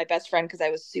fallout with my best friend because I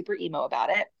was super emo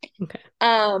about it. Okay.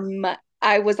 Um,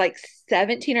 I was like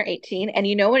 17 or 18, and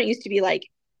you know when it used to be like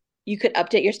you could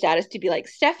update your status to be like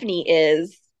Stephanie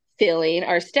is feeling,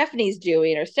 or Stephanie's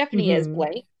doing, or Stephanie is Hmm.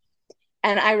 blank,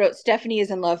 and I wrote Stephanie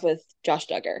is in love with Josh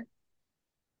Duggar.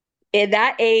 In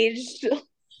that age,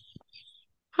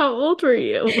 How old were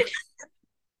you?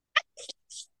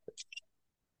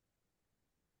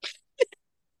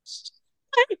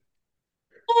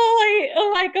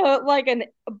 like an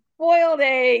boiled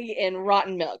egg in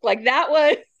rotten milk. Like that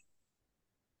was,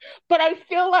 but I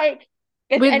feel like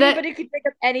if With that, anybody could pick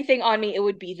up anything on me, it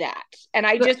would be that. And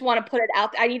I but just want to put it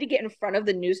out. I need to get in front of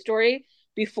the news story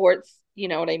before it's, you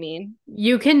know what I mean?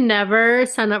 you can never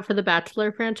sign up for the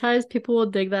Bachelor franchise. People will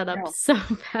dig that up No. so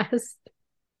fast.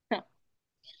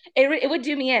 It would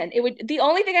do me in. It would, the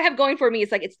only thing I have going for me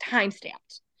is like it's time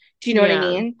stamped. Do you know what I Yeah.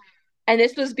 mean? And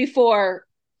this was before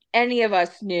any of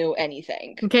us knew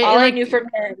anything. Okay, All and I like knew from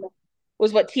him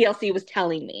was what TLC was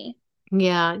telling me.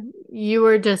 yeah, you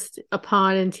were just a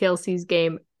pawn in TLC's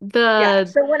game. Yeah. The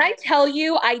So when I tell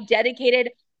you I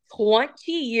dedicated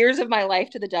 20 years of my life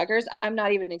to the Duggars, I'm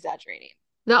not even exaggerating.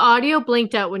 the audio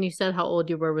blinked out when you said how old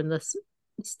you were when this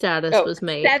status Oh, was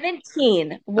made.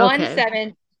 17, 1 Okay.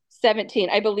 7, 17.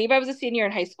 I believe I was a senior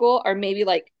in high school, or maybe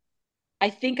like, I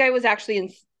think I was actually in,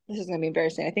 this is going to be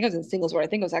embarrassing. I think I was in singles where I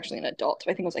think I was actually an adult.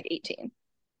 I think I was like 18.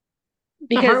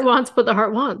 The Because, heart wants what the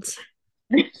heart wants.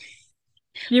 and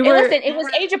You were listen, it was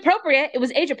age appropriate. It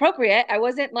was age appropriate. I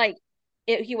wasn't like,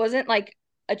 he wasn't like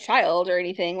a child or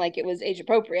anything. Like it was age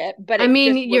appropriate, but I it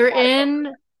mean, just was not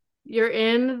appropriate. you're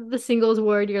in the singles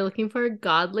ward, you're looking for a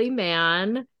godly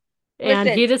man, and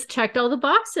Listen, he just checked all the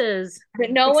boxes,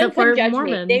 no one except can for judge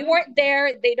me. Mormon. They weren't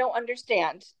there. They don't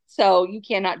understand. So you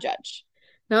cannot judge.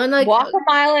 No, and like Walk a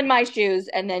mile in my shoes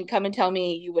and then come and tell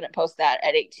me you wouldn't post that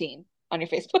at 18 on your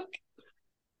Facebook.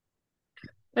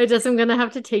 I just am gonna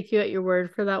have to take you at your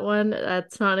word for that one.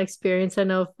 That's not an experience I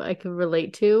know if I could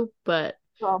relate to, but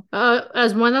Well,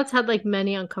 as one that's had like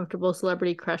many uncomfortable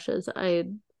celebrity crushes,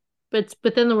 it's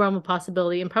within the realm of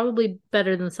possibility and probably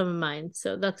better than some of mine.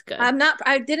 So that's good.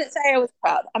 I didn't say I was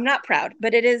proud. I'm not proud,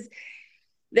 but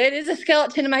there is a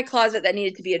skeleton in my closet that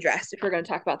needed to be addressed if we're going to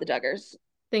talk about the Duggars.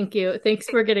 Thank you. Thanks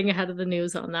for getting ahead of the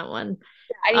news on that one.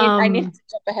 I need Um, to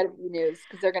jump ahead of the news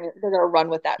because they're gonna run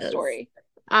with that yes. story.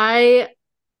 I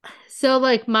so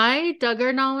like my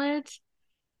Duggar knowledge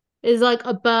is like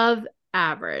above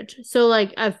average. So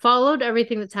like I've followed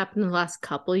everything that's happened in the last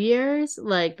couple years,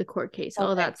 like the court case,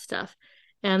 all Okay. that stuff,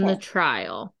 and the Okay.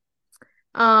 trial.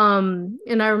 And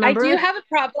I I remember do like have a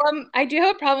problem. I do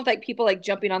have a problem with like people like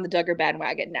jumping on the Duggar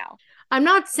bandwagon now. I'm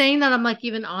not saying that I'm like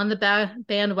even on the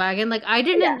bandwagon. Like I Yeah.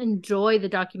 didn't enjoy the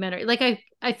documentary. Like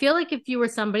I feel like if you were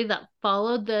somebody that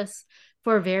followed this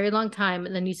for a very long time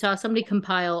and then you saw somebody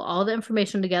compile all the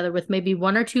information together with maybe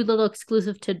one or two little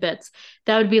exclusive tidbits,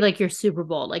 that would be like your Super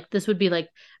Bowl. Like this would be like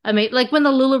I mean like when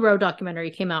the LuLaRoe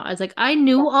documentary came out, I was like I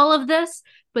knew all of this,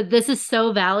 but this is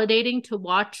so validating to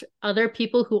watch other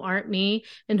people who aren't me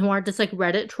and who aren't just like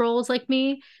Reddit trolls like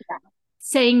me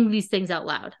saying these things out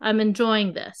loud. I'm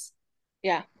enjoying this.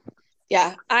 Yeah.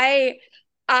 Yeah. I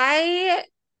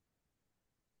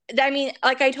I mean,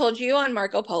 like I told you on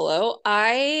Marco Polo,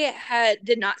 I had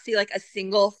did not see like a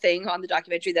single thing on the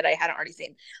documentary that I hadn't already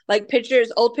seen. Like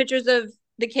pictures, old pictures of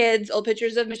the kids, old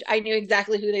pictures of I knew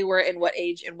exactly who they were and what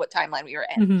age and what timeline we were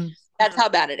in. Mm-hmm. That's how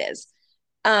bad it is.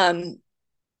 Um,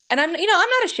 and I'm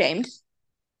not ashamed.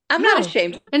 I'm not No,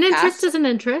 ashamed of an the interest past. is an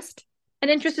interest. An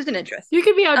interest is an interest. You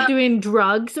could be out Um, doing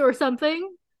drugs or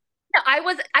something.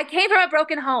 I came from a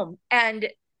broken home, and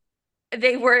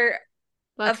they were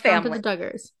a Latched onto the family.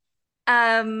 Duggars.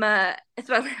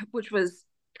 Which was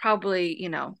probably,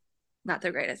 not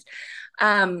the greatest.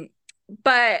 Um,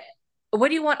 but what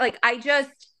do you want? Like, I just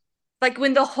like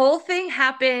when the whole thing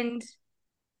happened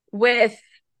with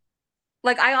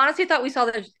like I honestly thought we saw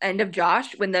the end of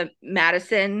Josh when the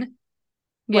Madison,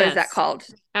 what is that Yes, called?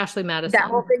 Ashley That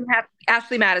whole Madison. thing happened,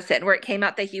 Ashley Madison, where it came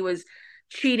out that he was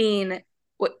cheating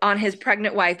on his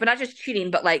pregnant wife, but not just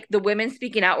cheating, but like the women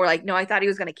speaking out were like, no, I thought he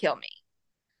was going to kill me.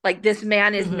 Like this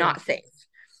man is Mm-hmm. not safe.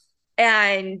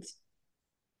 And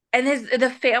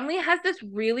the family has this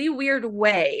really weird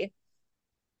way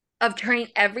of turning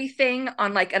everything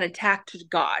on like an attack to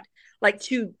God. Like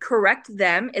to correct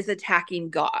them is attacking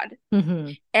God.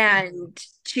 Mm-hmm. And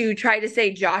to try to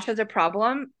say Josh has a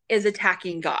problem is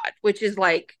attacking God, which is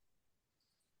like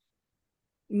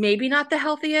maybe not the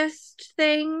healthiest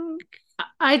thing.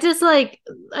 I just like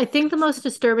I think the most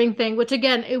disturbing thing, which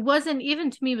again, it wasn't even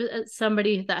to me as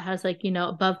somebody that has like,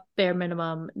 above bare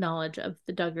minimum knowledge of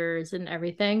the Duggars and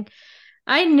everything.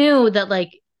 I knew that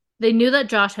like they knew that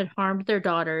Josh had harmed their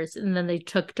daughters and then they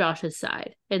took Josh's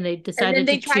side and they And then decided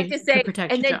they tried to to say,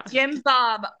 protect and then Josh. Jim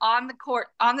Bob on the court,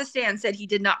 on the stand, said he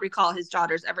did not recall his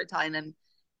daughters ever telling them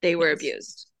they were Yes.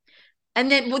 abused. And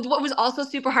then what was also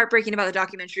super heartbreaking about the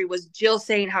documentary was Jill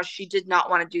saying how she did not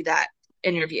want to do that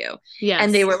interview.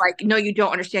 And they Yes. were like, no, you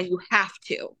don't understand. You have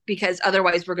to, because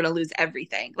otherwise we're going to lose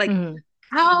everything. Like, Mhm.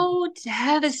 how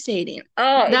devastating.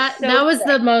 Oh, it's so That was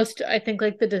the sick. most I think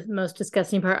like the most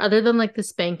disgusting part other than like the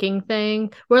spanking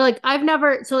thing where like I've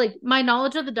never so like my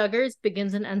knowledge of the Duggars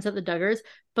begins and ends at the Duggars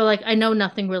but like I know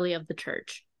nothing really of the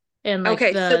church and like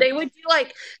Okay, so the they would do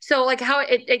like how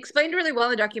it explained really well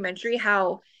in the documentary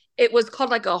how it was called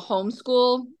like a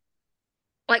homeschool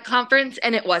like conference,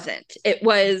 and it wasn't. It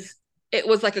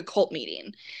was like a cult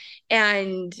meeting.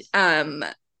 And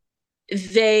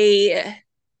they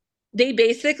they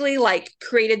basically like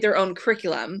created their own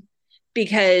curriculum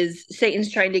because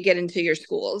Satan's trying to get into your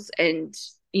schools, and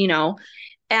you know,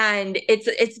 and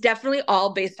it's definitely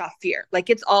all based off fear. Like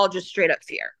it's all just straight up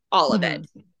fear, all of it.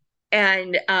 Mm-hmm.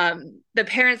 And the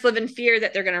parents live in fear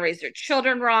that they're going to raise their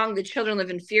children wrong. The children live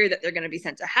in fear that they're going to be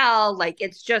sent to hell. Like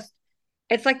it's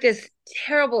like this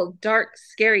terrible, dark,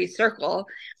 scary circle.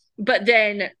 But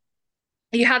then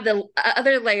you have the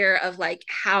other layer of like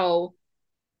how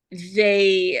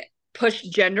they push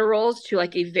gender roles to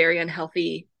like a very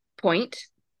unhealthy point.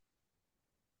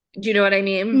 Do you know what I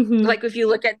mean? Mm-hmm. Like if you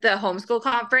look at the homeschool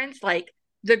conference, like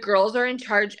the girls are in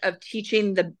charge of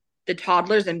teaching the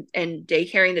toddlers and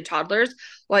daycaring the toddlers,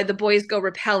 while the boys go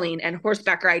rappelling and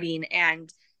horseback riding and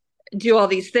do all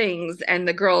these things, and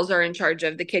the girls are in charge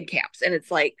of the kid camps. And it's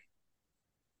like,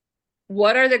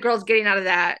 what are the girls getting out of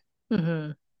that?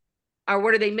 Mm-hmm. Or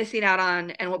what are they missing out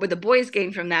on? And what would the boys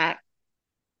gain from that?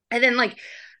 And then like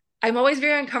I'm always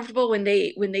very uncomfortable when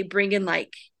they bring in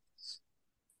like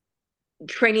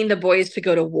training the boys to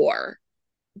go to war.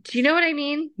 Do you know what I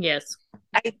mean? Yes.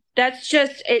 That's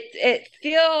just it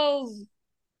feels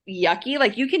yucky.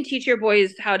 Like you can teach your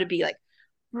boys how to be like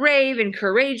brave and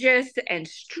courageous and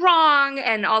strong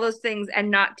and all those things,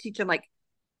 and not teach them like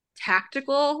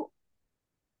tactical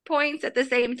points at the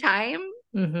same time,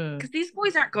 Mm-hmm. because these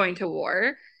boys aren't going to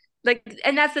war. Like,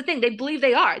 and that's the thing, they believe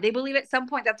they are, they believe at some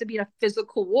point they have to be in a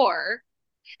physical war.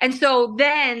 And so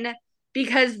then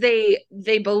because they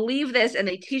believe this and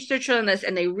they teach their children this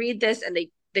and they read this and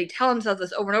they tell themselves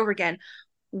this over and over again,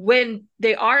 when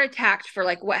they are attacked for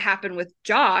like what happened with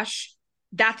Josh,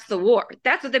 that's the war.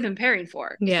 That's what they've been preparing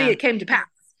for. See, Yeah. it came to pass.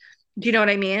 Do you know what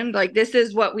I mean? Like this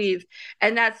is what we've,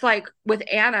 and that's like with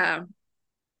Anna,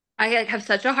 I like, have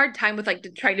such a hard time with like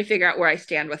trying to figure out where I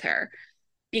stand with her,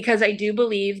 because I do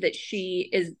believe that she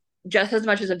is just as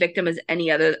much as a victim as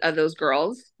any other of those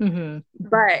girls. Mm-hmm.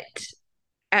 But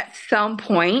at some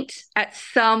point,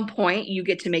 you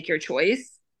get to make your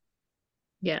choice.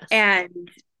 Yes. And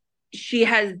she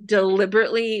has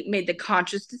deliberately made the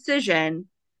conscious decision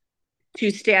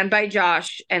to stand by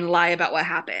Josh and lie about what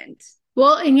happened.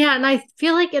 Well, and yeah, and I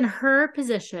feel like in her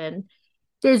position,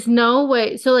 there's no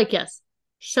way. So, like, yes,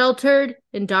 sheltered,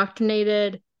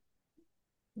 indoctrinated,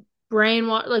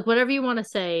 brainwashed, like whatever you want to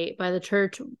say by the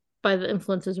church, by the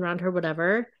influences around her,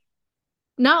 whatever.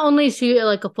 Not only is she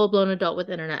like a full blown adult with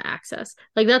internet access,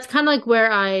 like that's kind of like where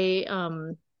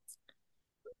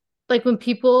like when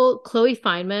people, Chloe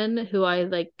Fineman, who I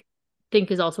like think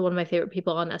is also one of my favorite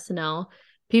people on SNL,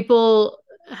 people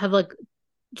have like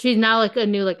she's now like a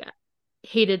new like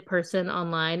hated person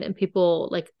online, and people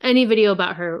like any video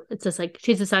about her, it's just like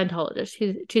she's a Scientologist,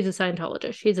 she's a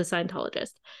Scientologist, she's a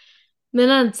Scientologist. And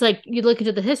then it's like you look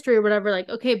into the history or whatever, like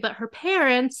okay, but her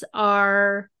parents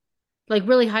are like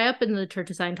really high up in the Church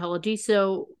of Scientology,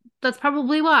 so that's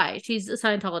probably why she's a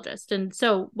Scientologist. And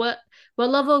so what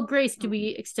level of grace do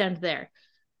we extend there?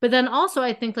 But then also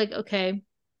I think like okay,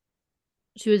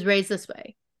 she was raised this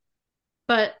way,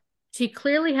 but she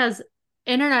clearly has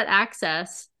internet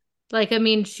access. Like I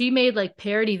mean, she made like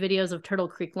parody videos of Turtle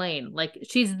Creek Lane. Like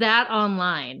she's that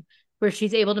online where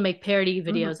she's able to make parody Mhm.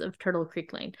 videos of Turtle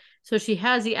Creek Lane. So she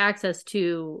has the access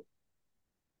to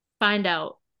find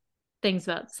out things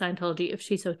about Scientology if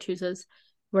she so chooses,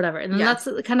 whatever. And then that's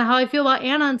Yes. kind of how I feel about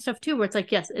Anna and stuff too, where it's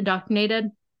like, yes, indoctrinated,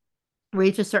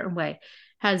 raised a certain way,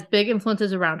 has big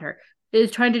influences around her, is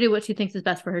trying to do what she thinks is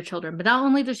best for her children. But not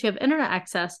only does she have internet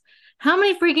access, how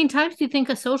many freaking times do you think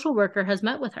a social worker has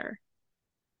met with her?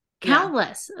 Yeah.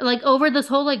 Countless. Like over this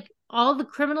whole, like all the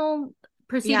criminal Yeah.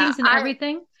 proceedings and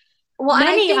everything. Well, and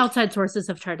Many outside sources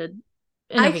have tried to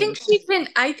intervene.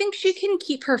 I think she can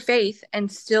keep her faith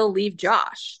and still leave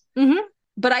Josh. Mm-hmm.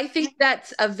 But I think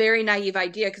that's a very naive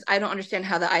idea, because I don't understand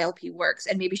how the ILP works.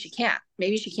 And maybe she can't.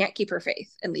 Maybe she can't keep her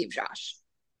faith and leave Josh.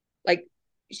 Like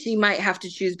she might have to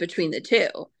choose between the two.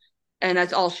 And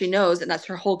that's all she knows. And that's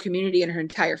her whole community and her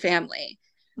entire family.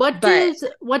 But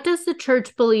What does the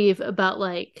church believe about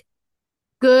like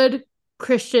good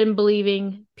Christian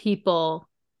believing people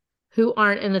who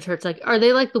aren't in the church? Like, are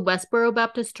they like the Westboro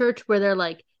Baptist Church where they're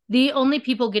like, the only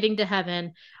people getting to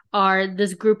heaven are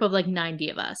this group of like 90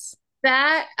 of us?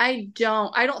 that I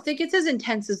don't think it's as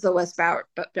intense as the West Bow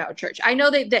Church. I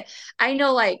know I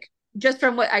know like just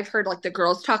from what I've heard like the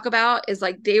girls talk about is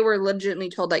like they were legitimately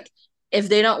told like if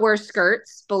they don't wear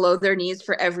skirts below their knees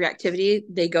for every activity,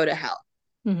 they go to hell.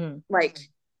 Mm-hmm. Like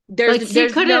Like, she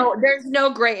couldn't. there's no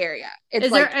gray area. It's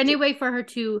Is there like any way for her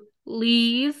to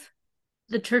leave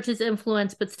the church's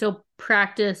influence but still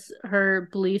practice her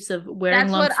beliefs of wearing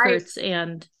that's long what I skirts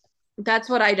and that's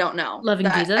what I don't know. loving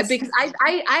That Jesus? because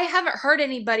I haven't heard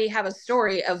anybody have a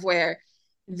story of where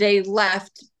they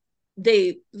left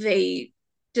they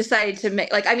decided to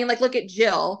make, like, I mean, like, look at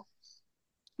Jill,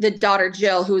 the daughter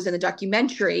Jill, who was in the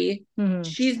documentary. Mm-hmm.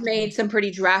 She's made some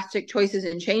pretty drastic choices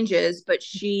and changes, but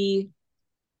she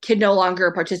can no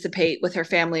longer participate with her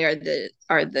family or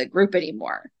the group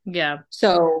anymore. Yeah.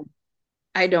 So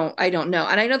I don't know.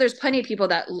 And I know there's plenty of people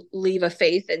that leave a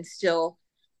faith and still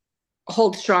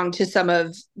hold strong to some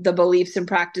of the beliefs and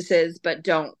practices, but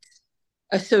don't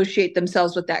associate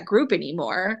themselves with that group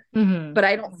anymore. Mm-hmm. But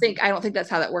I don't think that's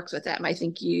how that works with them. I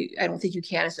don't think you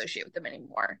can associate with them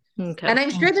anymore. Okay. And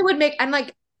I'm sure they would make, I'm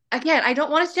like, again, I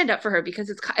don't want to stand up for her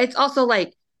because it's also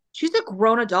like she's a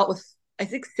grown adult with, I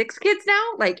think, 6 kids now.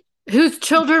 Like, Whose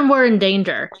children were in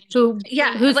danger.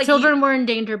 yeah, Whose like, children were in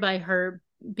danger by her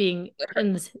being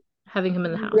in this, having him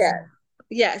in the house. yeah,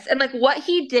 yes. And like what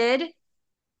he did,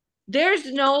 there's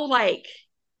no like,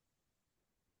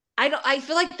 I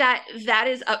feel like that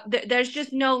is up, there's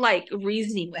just no like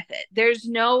reasoning with it. There's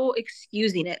no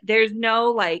excusing it. There's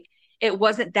no like, it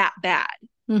wasn't that bad.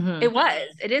 Mm-hmm.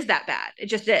 It is that bad. It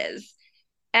just is.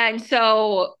 And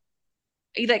so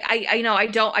like, I know I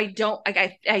don't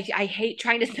like, I hate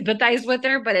trying to sympathize with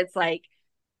her, but it's like,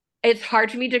 it's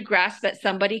hard for me to grasp that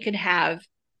somebody could have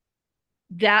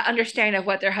that understanding of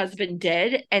what their husband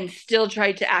did and still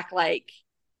try to act like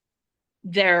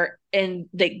they're and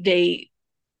they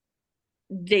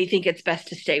think it's best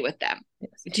to stay with them.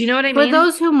 Yes. Do you know what I For mean?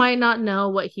 those who might not know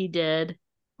what he did,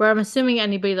 where I'm assuming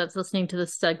anybody that's listening to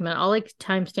this segment, I'll like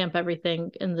timestamp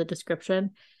everything in the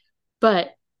description.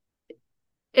 But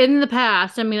in the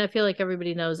past, I mean, I feel like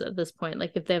everybody knows at this point,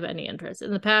 like if they have any interest.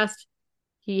 In the past,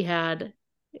 he had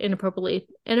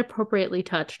inappropriately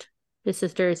touched his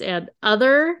sisters and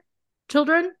other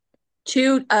children.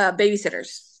 2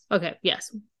 babysitters. Okay,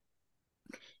 yes.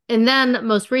 And then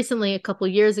most recently, a couple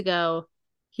years ago,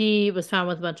 he was found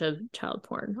with a bunch of child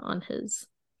porn on his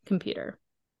computer.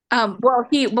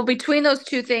 Well, between those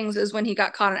 2 things is when he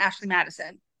got caught on Ashley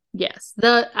Madison. Yes.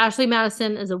 The Ashley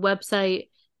Madison is a website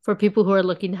for people who are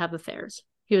looking to have affairs.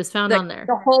 He was found on there.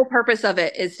 The whole purpose of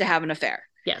it is to have an affair.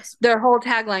 Yes. Their whole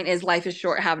tagline is life is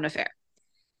short, have an affair.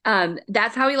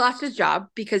 That's how he lost his job,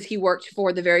 because he worked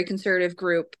for the very conservative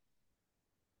group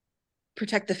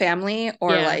Protect the Family,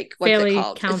 or like, what's Family it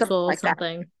called? Council, Like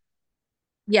something. that.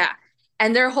 Yeah.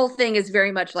 And their whole thing is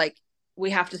very much like, we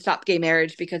have to stop gay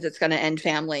marriage because it's going to end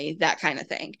family, that kind of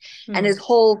thing. And his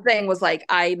whole thing was like,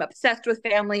 I'm obsessed with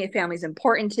family. Family's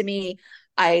important to me.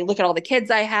 I look at all the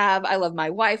kids I have. I love my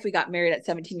wife. We got married at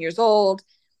 17 years old.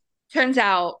 Turns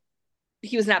out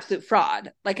he was an absolute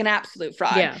fraud, like an absolute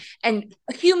fraud. Yeah. And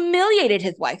humiliated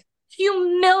his wife,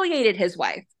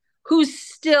 who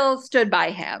still stood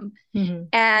by him. Mm-hmm.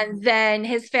 And then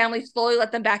his family slowly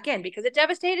let them back in because it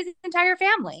devastated his entire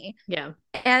family. Yeah.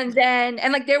 And then,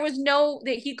 and like, there was no,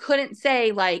 that he couldn't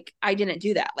say like, I didn't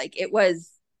do that. Like, it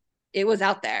was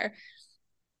out there.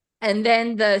 And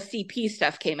then the CP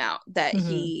stuff came out that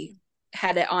he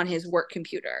had it on his work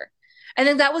computer. And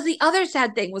then that was the other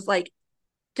sad thing, was like,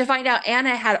 to find out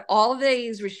Anna had all of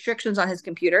these restrictions on his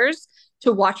computers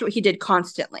to watch what he did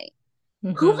constantly.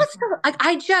 Who was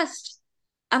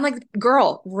I'm like,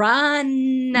 girl,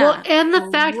 run. Well, and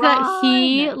the fact that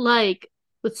he, like,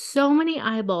 with so many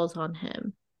eyeballs on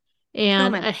him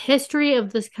and a history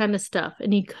of this kind of stuff,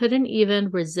 and he couldn't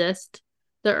even resist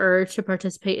the urge to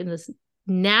participate in this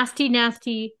nasty,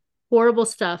 nasty, horrible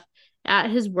stuff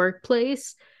at his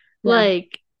workplace. Yeah.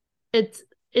 Like,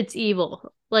 it's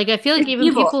evil. Like, I feel like even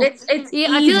evil. People, it's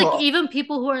evil. I feel like even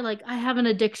people who are like, I have an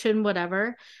addiction,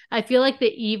 whatever, I feel like the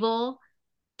evil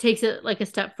takes it like a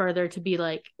step further to be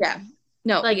like, yeah,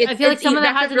 no, like, I feel like someone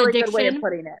that has an really addiction, good way of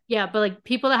putting it. Yeah, but like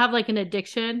people that have like an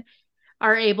addiction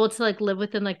are able to like live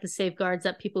within like the safeguards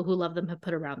that people who love them have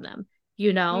put around them,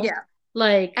 you know? Yeah.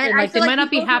 Like, and like they might not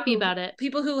be happy about it.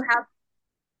 People who have,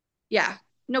 yeah,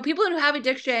 no, people who have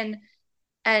addiction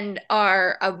and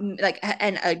are like,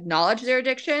 and acknowledge their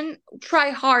addiction,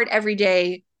 try hard every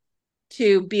day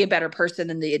to be a better person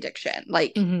than the addiction.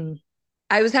 Like,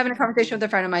 I was having a conversation with a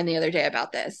friend of mine the other day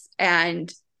about this,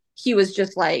 and he was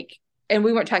just like, and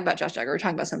we weren't talking about Josh Duggar, we were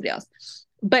talking about somebody else,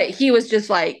 but he was just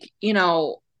like, you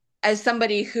know, as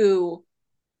somebody who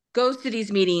goes to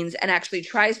these meetings and actually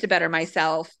tries to better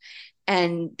myself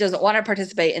and doesn't want to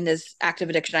participate in this active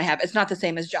addiction I have, it's not the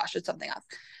same as Josh, it's something else.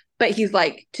 But he's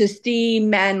like, to see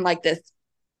men like this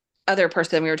other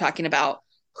person we were talking about,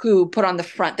 who put on the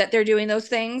front that they're doing those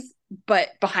things, but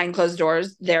behind closed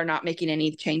doors, they're not making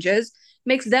any changes,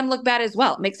 makes them look bad as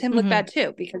well. It makes him look bad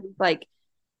too, because like,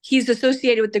 he's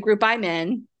associated with the group I'm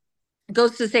in,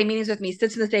 goes to the same meetings with me,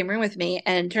 sits in the same room with me,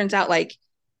 and turns out like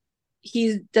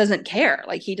he doesn't care.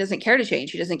 Like, he doesn't care to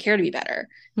change. He doesn't care to be better.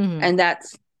 And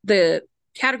that's the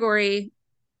category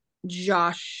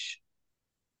Josh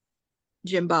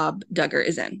Jim Bob Duggar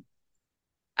is in.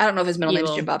 I don't know if his middle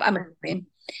name's Jim Evil. Bob. I'm assuming.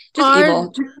 Just Are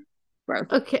evil. Just gross.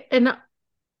 okay, and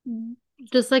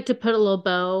just like to put a little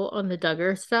bow on the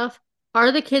Duggar stuff.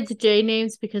 Are the kids J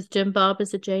names because Jim Bob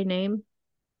is a J name?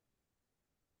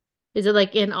 Is it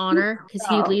like in honor because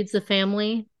he So, leads the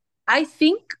family? I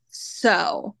think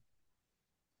so.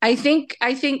 I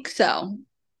think so.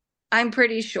 I'm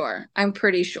pretty sure. I'm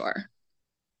pretty sure.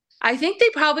 I think they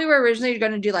probably were originally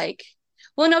going to do like,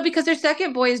 well, no, because their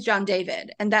second boy is John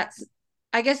David, and that's,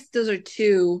 I guess those are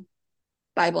two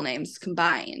Bible names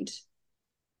combined.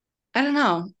 I don't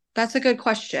know. That's a good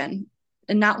question,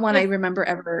 and not one I If remember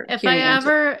ever hearing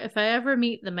answered. if I ever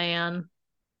meet the man,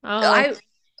 I'll I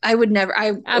I would never.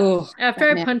 Oh, after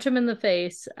that I man. punch him in the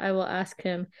face, I will ask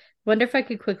him. Wonder if I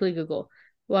could quickly Google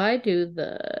why do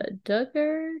the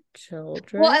Duggar Well,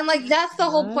 children and like that's the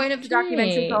whole have point of the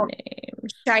documentary J called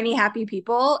names? Shiny Happy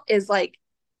People is like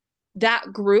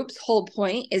that group's whole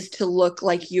point is to look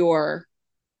like you're,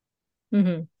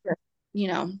 Mm-hmm. you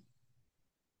know,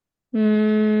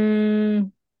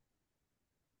 Mm,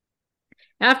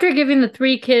 after giving the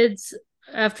three kids,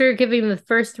 after giving the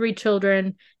first three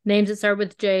children names that start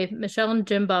with J, Michelle and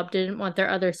Jim Bob didn't want their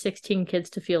other 16 kids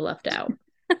to feel left out.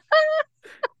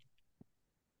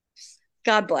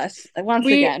 God bless. Once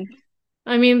We, again,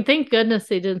 I mean, thank goodness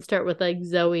they didn't start with like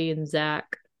Zoe and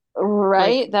Zach. Like,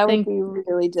 right? That would thank, be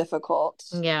really difficult.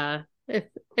 yeah.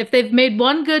 If they've made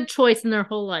one good choice in their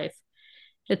whole life,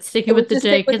 it's sticking It with was the to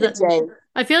stick J with because the J.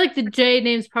 I feel like the J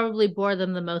names probably bore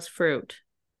them the most fruit.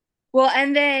 Well,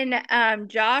 and then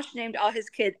Josh named all his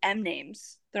kids M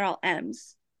names. They're all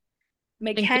M's.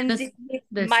 Thank goodness Mackenzie,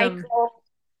 there's some Michael,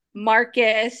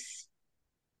 Marcus,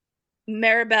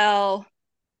 Maribel,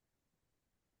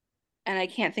 and I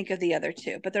can't think of the other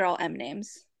two, but they're all M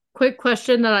names. quick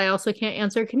question that I also can't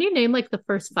answer. Can you name like the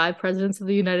first five presidents of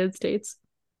the United States?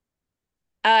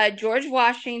 George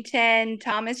Washington,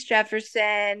 Thomas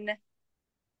Jefferson.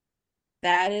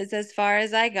 That is as far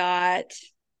as I got.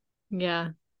 Yeah.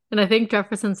 And I think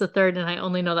Jefferson's the third, and I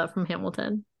only know that from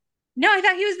Hamilton. No, I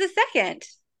thought he was the second.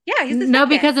 Yeah, he's the No, second.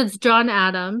 because it's John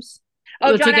Adams,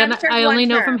 Oh, which John again, Adams served I one only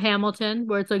know from term. Hamilton,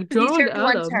 where it's like He John served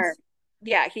one term. Adams.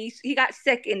 Yeah, he got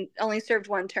sick and only served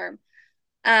one term.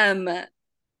 Um,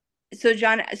 so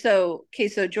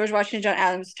George Washington, John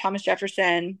Adams, Thomas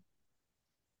Jefferson,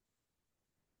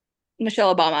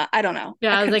 Michelle Obama. I don't know.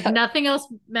 Yeah, I I was couldn't like, tell. nothing else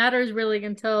matters really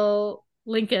until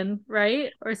Lincoln,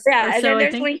 right? Or Yeah, and so then I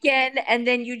there's think. Lincoln, and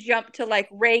then you jump to like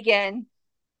Reagan.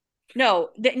 No,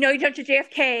 you jump to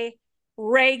JFK,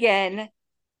 Reagan,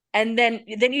 and then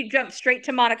you jump straight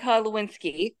to Monica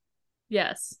Lewinsky,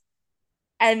 Yes.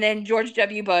 and then George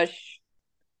W. Bush,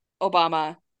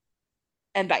 Obama,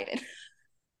 and Biden.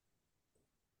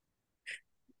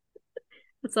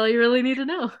 That's all you really need to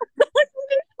know.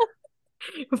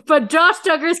 But Josh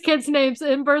Duggar's kids' names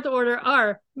in birth order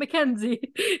are Mackenzie.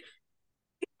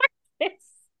 It's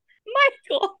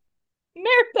Michael,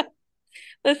 Maribel.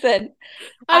 Listen,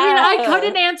 I mean, I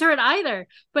couldn't answer it either.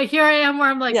 But here I am where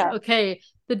I'm like, yeah, okay,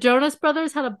 the Jonas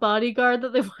Brothers had a bodyguard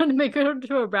that they wanted to make her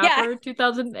into a yeah. rapper in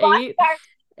 2008. Bodyguard,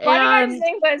 bodyguard's And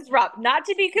name was Rob, not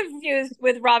to be confused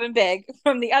with Robin Big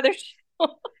from the other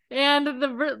show. and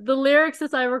the lyrics,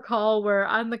 as I recall, were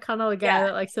I'm the kind of guy Yeah.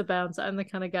 that likes to bounce. I'm the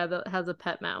kind of guy that has a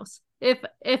pet mouse.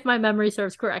 If my memory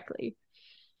serves correctly.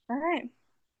 All right.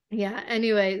 Yeah,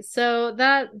 anyway, so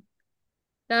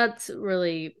that's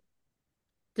really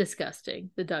disgusting,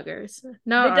 the Duggars. The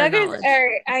Not our Duggars knowledge. are,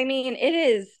 I mean, it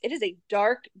is a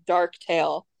dark, dark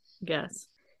tale. Yes.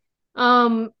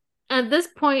 Um, at this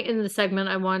point in the segment,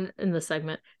 I wanted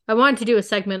to do a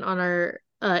segment on our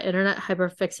internet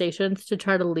hyperfixations to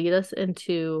try to lead us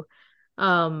into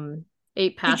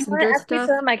eight Did you want passenger to ask me stuff.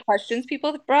 some of my questions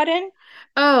people brought in?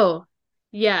 Oh,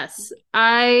 yes.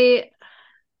 I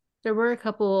there were a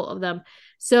couple of them.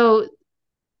 So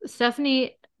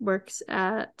Stephanie works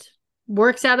at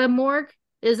a morgue,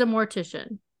 is a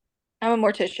mortician. I'm a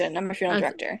mortician. I'm a funeral I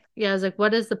was, director. yeah, I was like,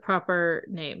 what is the proper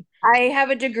name? I have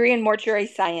a degree in mortuary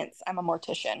science. I'm a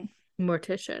mortician.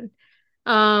 Mortician.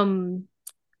 Um,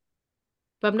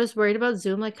 but I'm just worried about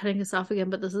Zoom like cutting us off again,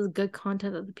 but this is good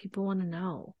content that the people want to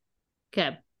know.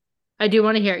 Okay. I do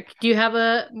want to hear it. Do you have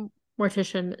a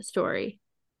mortician story?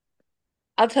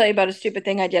 I'll tell you about a stupid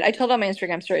thing I did. I told on my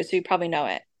Instagram story, so you probably know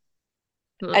it.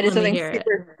 I did Let me something hear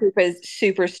it.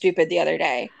 super stupid the other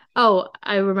day. Oh,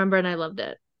 I remember and I loved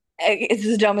it. It's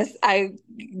the dumbest,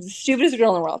 stupidest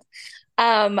girl in the world.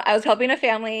 I was helping a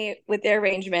family with their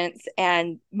arrangements,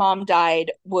 and mom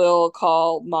died. We'll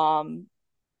call mom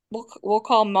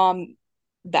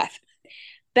Beth.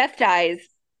 Beth dies.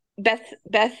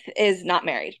 Beth is not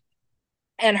married.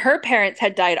 And her parents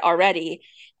had died already,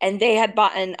 and they had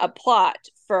bought a plot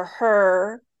for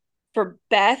her, for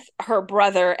Beth, her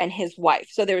brother, and his wife.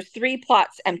 So there was 3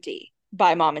 plots empty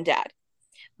by mom and dad.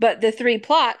 But the 3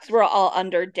 plots were all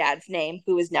under dad's name,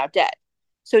 who is now dead.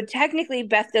 So technically,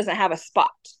 Beth doesn't have a spot.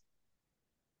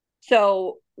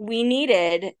 So we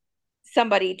needed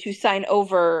somebody to sign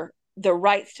over the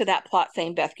rights to that plot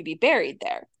saying Beth could be buried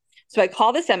there. So I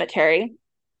call the cemetery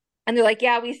and they're like,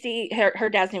 yeah, we see her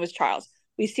dad's name was Charles.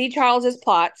 We see Charles's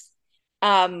plots,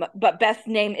 but Beth's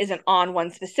name isn't on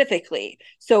one specifically.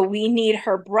 So we need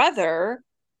her brother,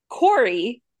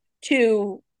 Corey,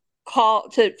 to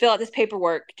fill out this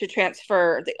paperwork to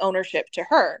transfer the ownership to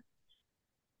her.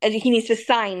 And he needs to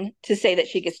sign to say that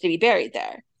she gets to be buried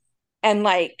there. And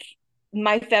like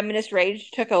my feminist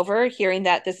rage took over hearing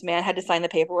that this man had to sign the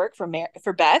paperwork for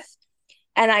Beth.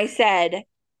 And I said,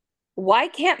 why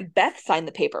can't Beth sign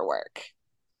the paperwork?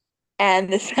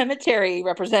 And the cemetery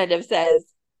representative says,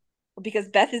 because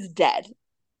Beth is dead.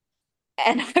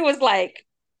 And I was like,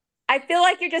 I feel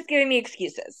like you're just giving me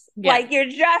excuses. Yeah. Like you're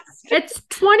just. It's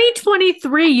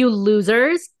 2023, you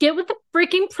losers. Get with the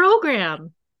freaking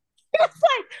program.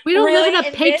 Like, we don't live in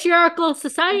a patriarchal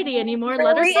society anymore.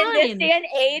 Let her sign. In this day and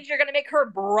age, you're going to make her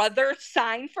brother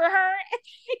sign for her? And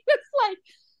she was like,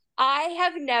 I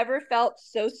have never felt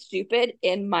so stupid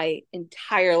in my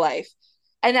entire life.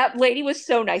 And that lady was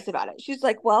so nice about it. She's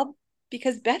like, well,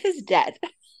 because Beth is dead.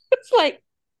 It's like,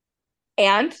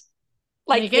 and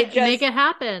like make it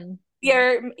happen.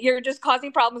 You're just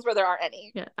causing problems where there aren't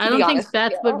any. Yeah, I don't think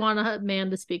Beth would want a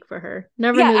man to speak for her.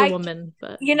 Never knew the woman,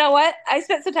 but you know what? I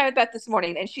spent some time with Beth this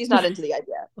morning, and she's not into the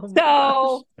idea.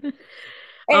 So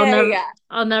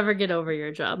I'll never get over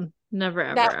your job. Never,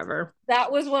 ever.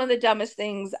 That was one of the dumbest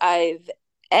things I've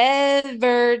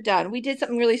ever done. We did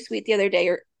something really sweet the other day.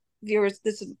 Or viewers,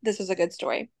 this is a good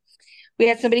story. We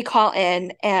had somebody call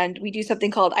in, and we do something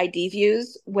called ID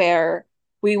views, where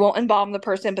we won't embalm the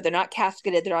person, but they're not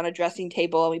casketed. They're on a dressing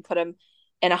table, and we put them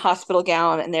in a hospital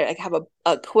gown, and they like have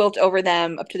a quilt over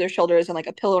them up to their shoulders and like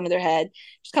a pillow under their head,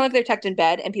 just kind of like they're tucked in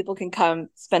bed, and people can come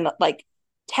spend like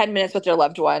 10 minutes with their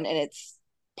loved one, and it's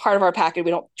part of our package.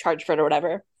 We don't charge for it or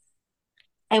whatever.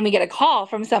 And we get a call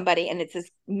from somebody, and it's this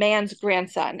man's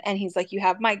grandson, and he's like, you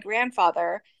have my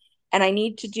grandfather, and I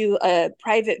need to do a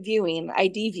private viewing,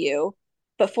 ID view,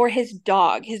 but for his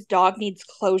dog needs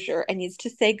closure and needs to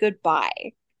say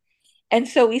goodbye. And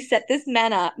so we set this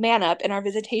man up in our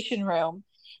visitation room,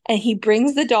 and he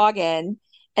brings the dog in,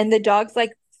 and the dog's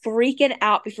like freaking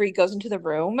out before he goes into the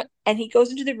room. And he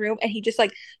goes into the room, and he just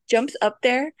like jumps up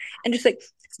there and just like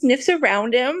sniffs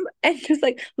around him and just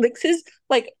like licks his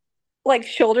like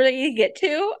shoulder that you get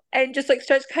to, and just like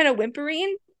starts kind of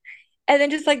whimpering, and then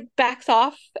just like backs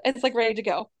off and it's like ready to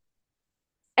go.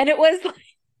 And it was like,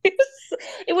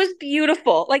 it was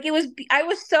beautiful. Like I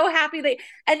was so happy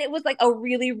and it was like a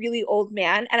really, really old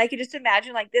man. And I could just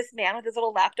imagine like this man with his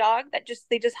little lap dog that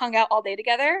they just hung out all day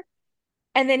together.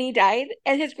 And then he died.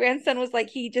 And his grandson was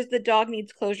like, the dog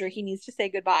needs closure. He needs to say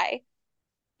goodbye.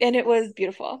 And it was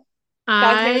beautiful.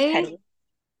 Dog's name was Penny.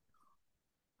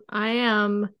 I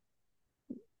am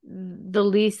the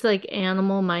least like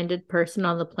animal minded person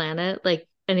on the planet. Like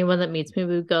anyone that meets me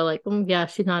would go like, yeah,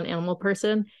 she's not an animal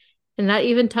person. And that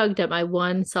even tugged at my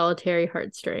one solitary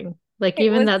heartstring. Like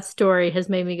that story has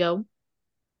made me go.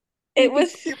 It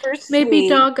was super sweet. Maybe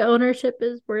dog ownership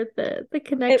is worth it. The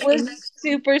connection. It was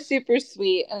super, super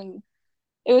sweet. And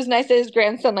it was nice that his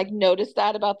grandson like noticed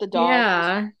that about the dog.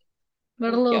 Yeah.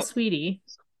 What a little sweetie.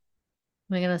 Oh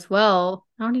my goodness. Well,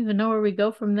 I don't even know where we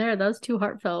go from there. That was too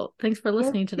heartfelt. Thanks for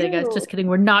listening today, guys. Just kidding.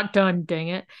 We're not done. Dang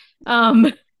it.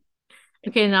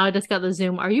 Okay, now I just got the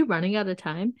Zoom. Are you running out of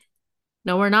time?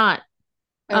 No, we're not.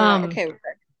 Okay.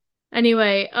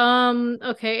 Anyway,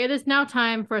 okay, it is now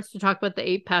time for us to talk about the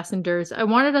 8 passengers. I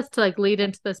wanted us to like lead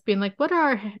into this being like, what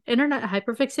are our internet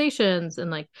hyperfixations?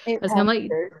 And like, I was kind of like,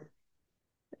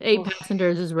 8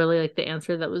 passengers is really like the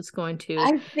answer that was going to.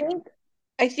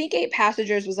 I think 8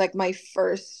 passengers was like my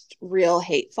first real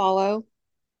hate follow.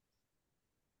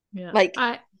 Yeah, like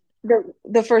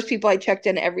the first people I checked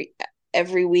in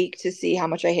every week to see how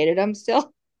much I hated them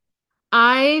still.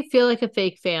 I feel like a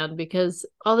fake fan because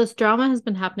all this drama has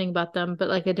been happening about them, but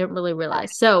like I didn't really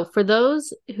realize. So for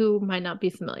those who might not be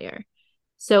familiar,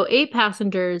 so 8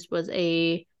 Passengers was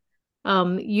a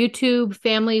YouTube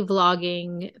family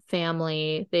vlogging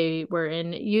family. They were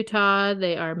in Utah.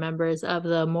 They are members of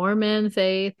the Mormon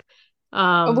faith.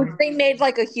 Which they made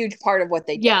like a huge part of what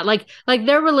they did. Yeah, like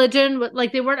their religion,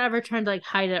 like they weren't ever trying to like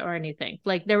hide it or anything.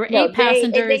 Like there were 8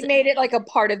 passengers. They made it like a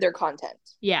part of their content.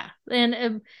 Yeah,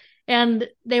 and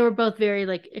they were both very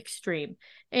like extreme.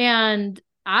 And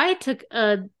I took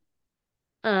a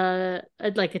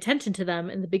like attention to them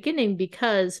in the beginning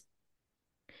because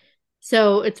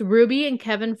so it's Ruby and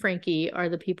Kevin Frankie are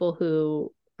the people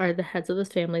who are the heads of this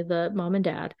family, the mom and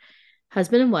dad,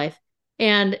 husband and wife.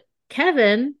 And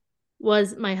Kevin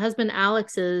was my husband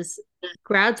Alex's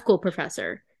grad school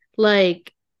professor.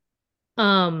 Like,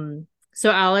 so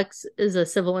Alex is a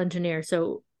civil engineer.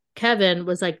 So Kevin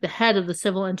was like the head of the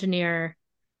civil engineering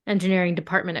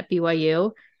department at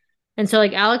BYU. And so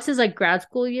like Alex's like grad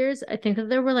school years, I think that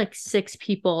there were like 6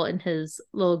 people in his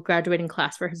little graduating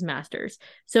class for his master's.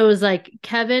 So it was like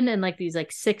Kevin and like these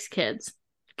like 6 kids.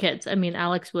 Kids. I mean,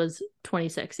 Alex was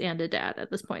 26 and a dad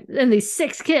at this point. And these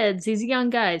 6 kids, these young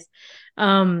guys.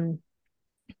 Um,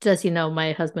 just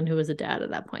my husband who was a dad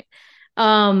at that point.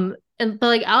 But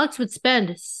like Alex would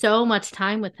spend so much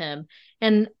time with him.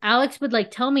 And Alex would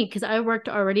like tell me because I worked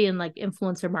already in like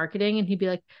influencer marketing, and he'd be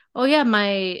like, "Oh yeah,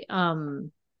 my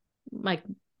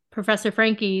Professor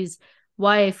Frankie's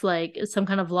wife like is some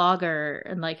kind of vlogger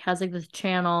and like has like this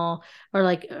channel, or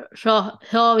like he'll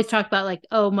always talk about like,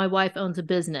 oh, my wife owns a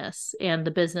business and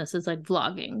the business is like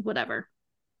vlogging, whatever.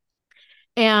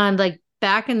 And like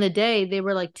back in the day, they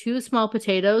were like too small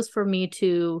potatoes for me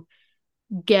to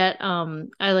get.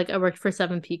 I worked for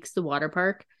Seven Peaks, the water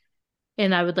park,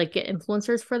 and I would like get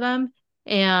influencers for them.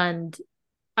 And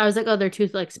I was like, oh, they're too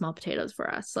like small potatoes for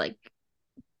us. Like,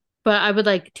 but I would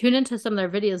like tune into some of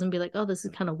their videos and be like, oh, this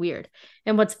is kind of weird.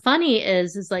 And what's funny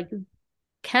is like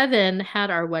Kevin had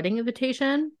our wedding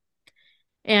invitation.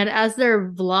 And as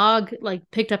their vlog like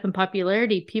picked up in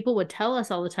popularity, people would tell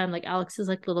us all the time, like Alex's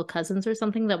like little cousins or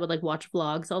something that would like watch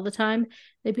vlogs all the time.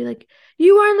 They'd be like,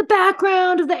 "You are in the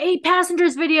background of the 8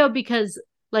 passengers video," because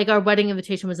like our wedding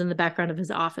invitation was in the background of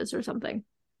his office or something.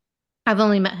 I've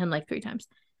only met him like 3 times.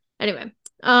 Anyway,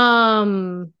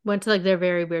 went to like their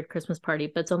very weird Christmas party,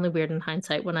 but it's only weird in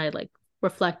hindsight when I like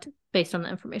reflect based on the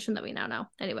information that we now know.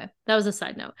 Anyway, that was a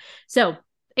side note. So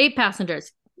 8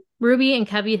 passengers. Ruby and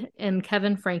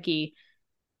Kevin Frankie.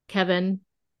 Kevin,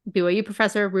 BYU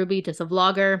professor, Ruby, just a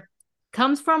vlogger.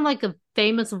 Comes from like a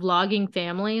famous vlogging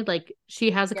family. Like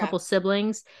she has a couple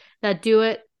siblings that do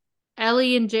it.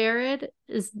 Ellie and Jared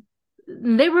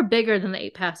they were bigger than the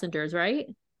 8 passengers, right?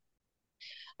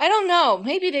 I don't know.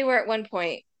 Maybe they were at one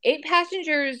point. 8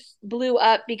 passengers blew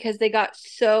up because they got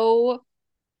so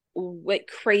like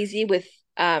crazy with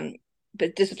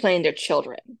but disciplining their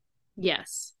children.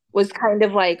 Yes. Was kind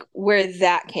of like where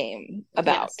that came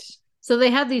about. Yes. So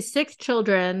they had these 6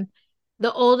 children.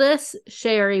 The oldest,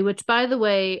 Sherry, which by the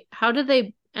way, how did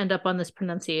they end up on this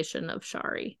pronunciation of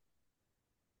Shari?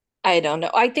 I don't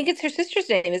know. I think it's her sister's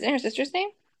name. Isn't it her sister's name?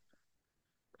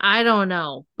 I don't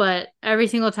know, but every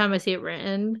single time I see it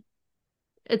written,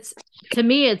 it's to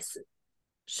me it's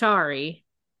Shari,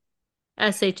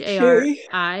 Shari.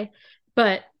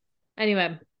 But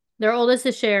anyway, their oldest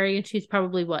is Sherry, and she's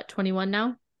probably what, 21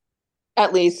 now?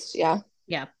 At least, yeah.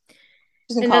 Yeah.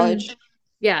 She's in And college.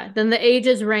 then the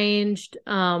ages ranged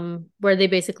where they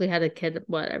basically had a kid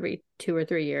every 2 or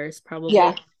 3 years probably.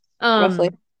 Yeah,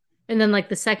 roughly. And then like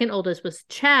the second oldest was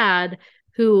Chad,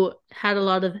 who had a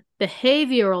lot of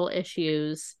behavioral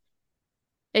issues,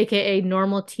 aka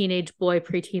normal teenage boy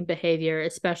preteen behavior,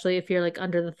 especially if you're like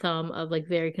under the thumb of like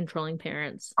very controlling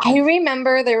parents. I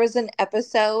remember there was an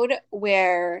episode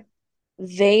where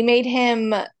they made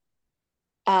him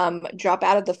drop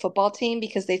out of the football team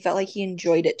because they felt like he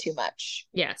enjoyed it too much.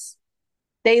 Yes.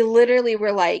 They literally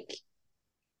were like,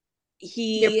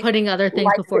 you're putting other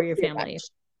things before your family.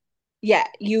 Yeah,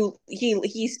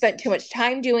 he spent too much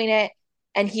time doing it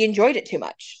and he enjoyed it too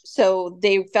much. So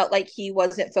they felt like he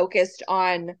wasn't focused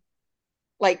on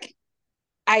like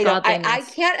I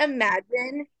can't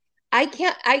imagine.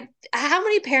 How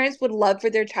many parents would love for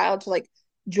their child to like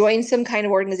join some kind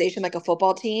of organization like a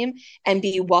football team and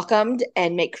be welcomed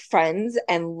and make friends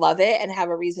and love it and have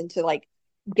a reason to like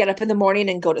get up in the morning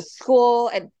and go to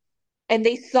school, and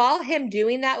they saw him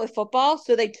doing that with football,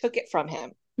 so they took it from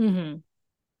him. Mm-hmm.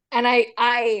 And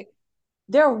I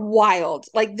they're wild.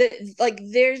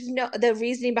 There's no, the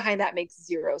reasoning behind that makes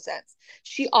zero sense.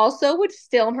 She also would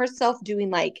film herself doing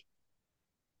like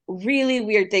really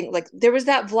weird thing. Like there was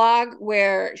that vlog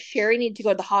where Sherry needed to go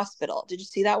to the hospital. Did you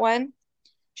see that one?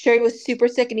 Sherry was super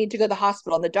sick and needed to go to the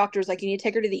hospital, and the doctor was like, "You need to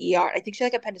take her to the ER." I think she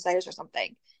had like appendicitis or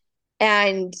something.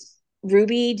 And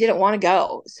Ruby didn't want to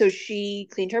go, so she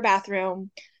cleaned her bathroom.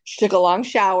 She took a long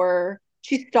shower.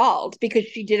 She stalled because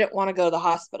she didn't want to go to the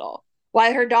hospital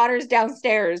while her daughter's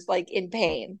downstairs, like in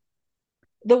pain.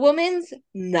 The woman's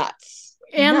nuts.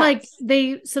 And like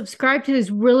they subscribe to this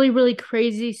really, really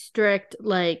crazy, strict,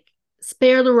 like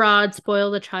spare the rod, spoil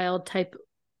the child type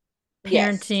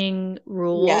Yes. parenting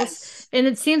rules. Yes. And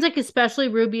it seems like especially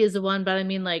Ruby is the one, but I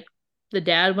mean, like, the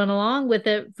dad went along with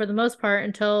it for the most part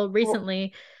until Well,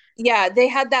 recently. yeah, they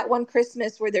had that one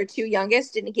Christmas where their two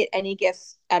youngest didn't get any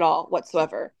gifts at all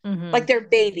whatsoever. Like Hmm. they're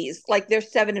babies, like they're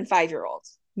 7 and 5 year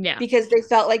olds, Yeah. because they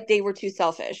felt like they were too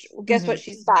selfish. Well, guess Hmm. what?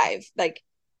 She's 5. Like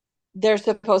they're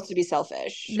supposed to be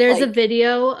selfish. There's a Like,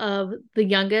 video of the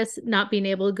youngest not being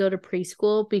able to go to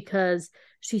preschool because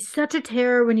she's such a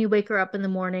terror when you wake her up in the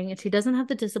morning and she doesn't have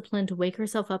the discipline to wake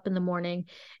herself up in the morning.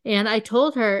 And I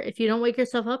told her, if you don't wake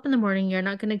yourself up in the morning, you're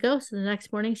not going to go. So the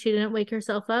next morning, she didn't wake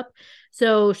herself up.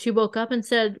 So she woke up and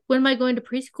said, when am I going to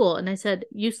preschool? And I said,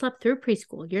 you slept through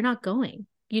preschool. You're not going.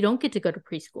 You don't get to go to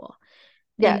preschool.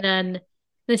 yeah, And then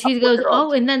a she goes, 4 year oh,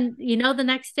 old. and then the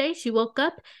next day she woke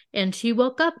up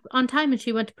on time and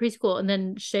she went to preschool. And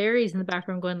then Sherry's in the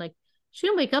background going like, she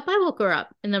didn't wake up, I woke her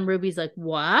up. And then Ruby's like,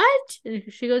 what? And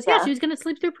she goes, yeah, Yeah. she was gonna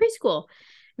sleep through preschool.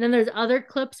 And then there's other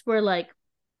clips where like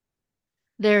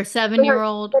their So 7 year her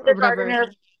old or whatever.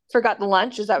 kindergartner forgot the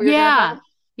lunch. Is that what you're talking Yeah. about?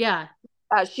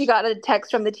 Yeah. She got a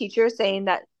text from the teacher saying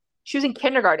that she was in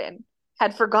kindergarten,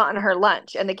 had forgotten her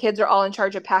lunch, and the kids are all in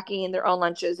charge of packing their own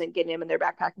lunches and getting them in their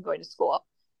backpack and going to school.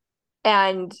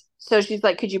 And so she's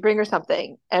like, "Could you bring her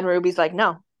something?" And Ruby's like,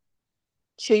 "No."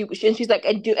 And she's like,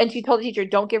 and she told the teacher,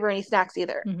 "Don't give her any snacks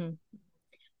either." Mm-hmm.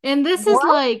 And this is What?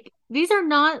 like, these are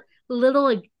not little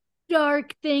like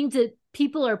dark things that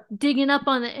people are digging up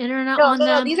on the internet No, on no,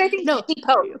 no. them. These are things No, she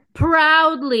posts.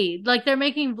 proudly. Like they're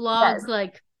making Yes. vlogs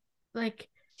like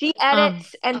She um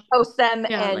edits and posts them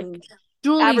yeah, like and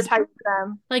Julie's advertises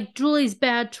them. Julie's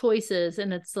bad choices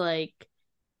and it's like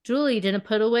Julie didn't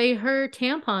put away her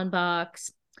tampon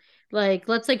box. Like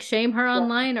let's like shame her Yeah.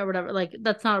 online or whatever. Like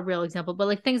that's not a real example, but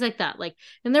like things like that. Like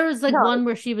and there was like No. one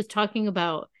where she was talking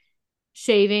about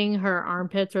shaving her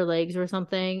armpits or legs or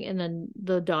something. And then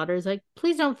the daughter's like,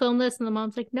 please don't film this. And the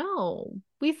mom's like, no,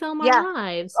 we film our Yeah.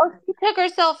 lives. Oh, she took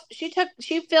herself.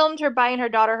 She filmed her buying her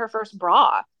daughter her first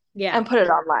bra Yeah. and put it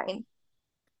online.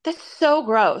 That's so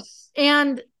gross.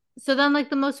 And so then, like,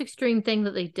 the most extreme thing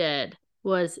that they did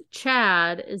was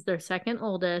Chad is their second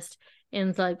oldest and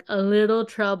is like a little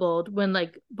troubled when,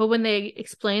 like, but when they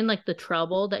explain like the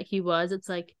trouble that he was, it's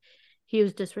like he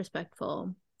was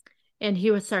disrespectful and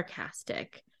he was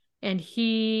sarcastic and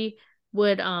he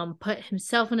would put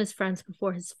himself and his friends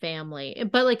before his family.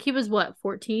 But like he was what,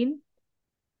 14 He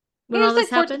when all was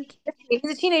this like 14, happened? 15.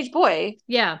 He's a teenage boy.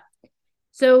 Yeah.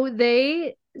 So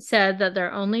they said that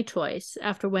their only choice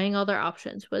after weighing all their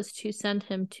options was to send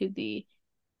him to the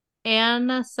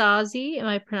Anasazi. Am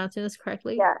I pronouncing this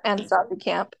correctly? Yeah, and Saudi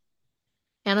camp.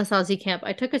 Anasazi camp.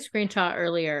 I took a screenshot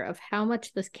earlier of how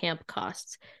much this camp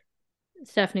costs.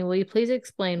 Stephanie, will you please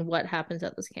explain what happens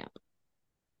at this camp?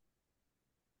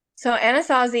 So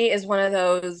Anasazi is one of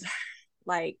those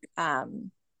like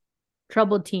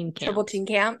Troubled teen troubled camps. teen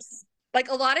camps. Like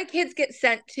a lot of kids get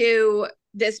sent to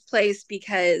this place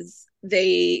because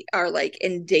they are like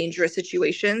in dangerous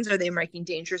situations or they're making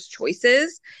dangerous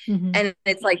choices. Mm-hmm. And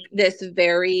it's like this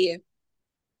very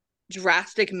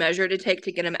drastic measure to take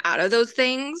to get them out of those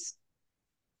things.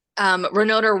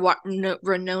 Renona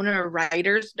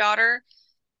Ryder's daughter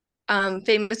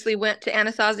famously went to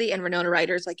Anasazi, and Renona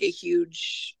Ryder's like a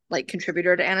huge like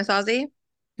contributor to Anasazi.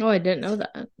 Oh, I didn't know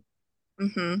that.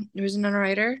 Who's Renona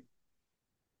Ryder?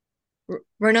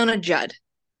 Renona Judd.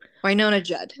 Winona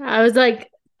Judd. I was like,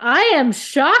 I am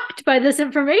shocked by this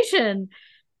information.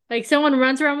 Like someone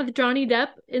runs around with Johnny Depp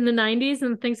in the 90s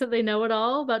and thinks that they know it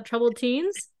all about troubled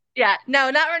teens. Yeah, no,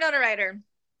 not Renona Ryder.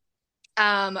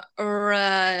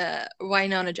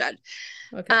 Winona Judd.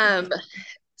 Okay.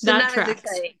 So That not as tracks.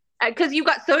 exciting because you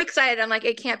got so excited. I'm like,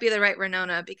 it can't be the right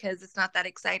Renona because it's not that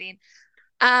exciting.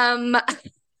 Um,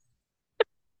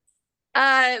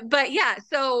 but yeah,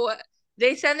 so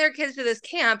they send their kids to this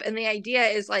camp, and the idea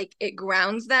is like it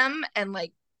grounds them and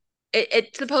like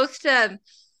it's supposed to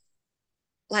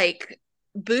like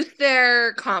boost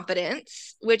their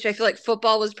confidence, which I feel like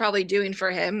football was probably doing for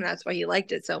him. That's why he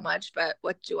liked it so much. But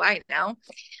what do I know?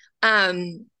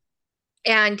 Um,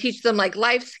 and teach them like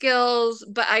life skills,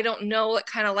 but I don't know what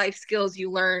kind of life skills you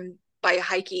learn by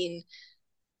hiking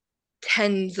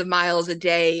tens of miles a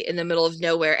day in the middle of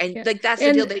nowhere. And Yeah. like that's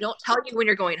the deal. And They don't tell you when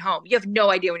you're going home. You have no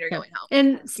idea when you're yeah. going home.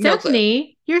 And No clue.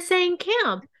 Stephanie, you're saying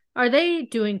camp. Are they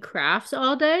doing crafts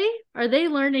all day? Are they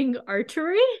learning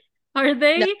archery? Are No,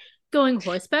 they going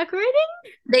horseback riding?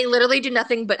 they literally do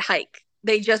nothing but hike.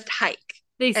 They just hike.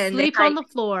 They And they sleep on hike.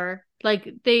 the floor.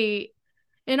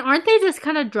 And aren't they just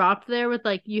kind of dropped there with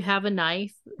like, you have a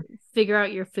knife, figure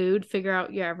out your food, figure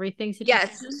out your everything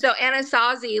Yes. situation? So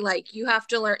Anasazi, like you have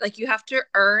to learn, like you have to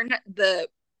earn the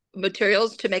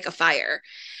materials to make a fire.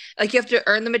 Like you have to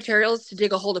earn the materials to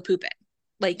dig a hole to poop in.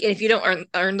 Like if you don't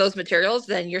earn those materials,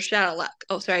 then you're shit out of luck.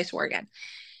 Oh, sorry, I swore again.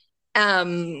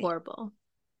 Um, Horrible.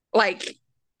 like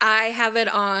I have it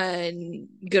on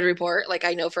Good Report. Like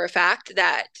I know for a fact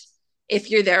that if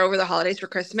you're there over the holidays for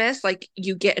Christmas, like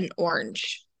you get an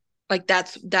orange. Like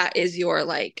that is your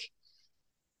like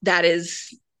that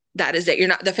is that is it. You're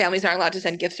not the families aren't allowed to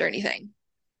send gifts or anything.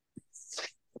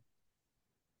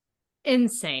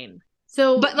 Insane.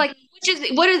 So, But like, which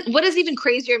is what is even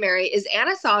crazier, Mary, is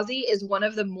Anasazi is one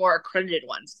of the more accredited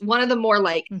ones, one of the more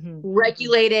like mhm.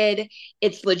 regulated.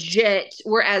 It's legit.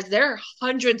 Whereas there are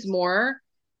hundreds more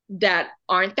that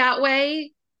aren't that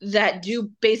way that do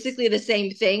basically the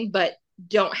same thing, but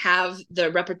don't have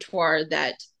the repertoire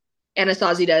that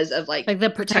Anasazi does of like the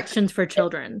protect. protections for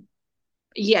children.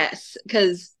 Yes,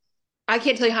 because I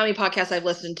can't tell you how many podcasts I've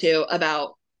listened to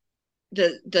about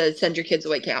the send your kids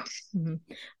away camps. Mm-hmm.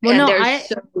 Well, And no, they're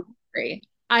so great.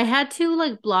 I had to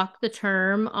like block the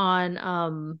term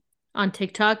on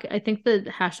TikTok. I think the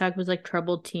hashtag was like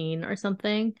troubled teen or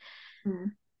something.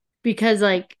 Mm. Because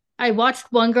like I watched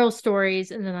one girl's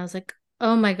stories and then I was like,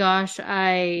 oh my gosh,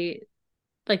 I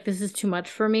like this is too much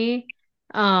for me.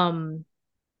 Um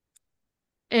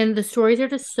and the stories are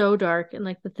just so dark and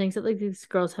like the things that like these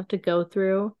girls have to go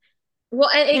through. Well,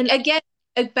 and And again,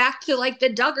 back to like the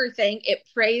Duggar thing, it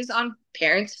preys on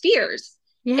parents' fears.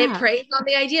 It yeah, preys on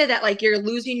the idea that like you're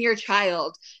losing your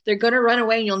child, they're gonna run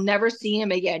away and you'll never see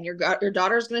him again. Your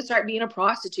daughter's gonna start being a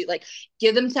prostitute. Like,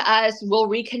 give them to us, we'll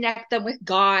reconnect them with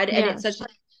God. And yeah. it's such like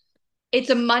it's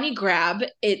a money grab.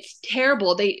 It's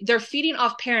terrible. They're feeding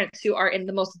off parents who are in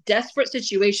the most desperate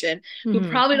situation, who Mm-hmm.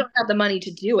 probably don't have the money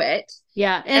to do it.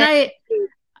 Yeah. And And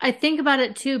I think about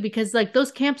it too because like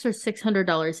those camps are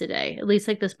 $600 a day. At least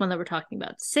like this one that we're talking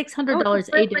about. oh, $600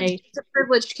 a day. it's a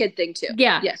privileged kid thing too.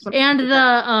 Yeah. Yes, And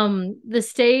 100%. the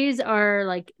stays are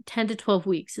like 10 to 12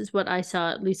 weeks is what I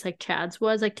saw, at least like Chad's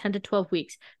was like 10 to 12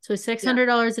 weeks. So Yeah.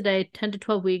 $600 a day, 10 to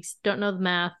 12 weeks. Don't know the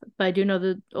math, but I do know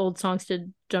the old songs to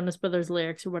Jonas Brothers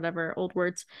lyrics or whatever, old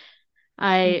words.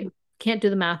 I Mhm. can't do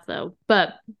the math though.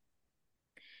 But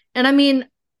and I mean,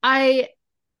 I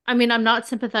I'm not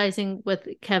sympathizing with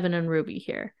Kevin and Ruby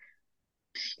here.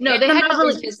 No, And they I'm had not no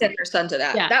really reason to send their son to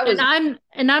that. yeah, That was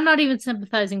and I'm not even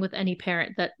sympathizing with any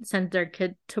parent that sends their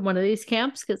kid to one of these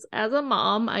camps because as a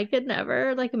mom, I could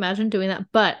never like imagine doing that.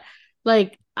 But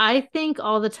like I think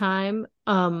all the time,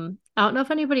 I don't know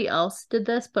if anybody else did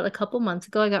this, but a couple months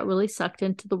ago I got really sucked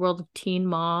into the world of Teen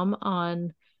Mom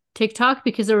on TikTok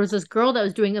because there was this girl that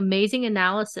was doing amazing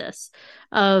analysis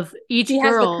of each she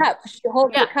has the girl. cup. She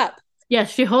holds Yeah, the cup. yes,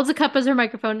 she holds a cup as her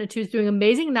microphone and she was doing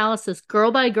amazing analysis,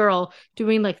 girl by girl,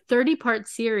 doing like 30-part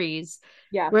series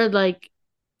Yeah. where like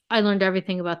I learned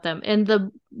everything about them. And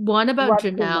the one about Love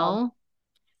Teen Mom.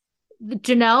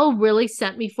 Janelle really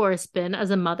sent me for a spin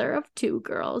as a mother of two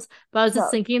girls. But I was just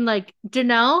No. thinking like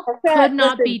Janelle Kesha, could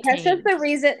not listen, be tamed.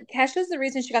 Kesha's the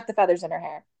reason she got the feathers in her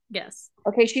hair. Yes.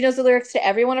 Okay, she knows the lyrics to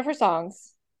every one of her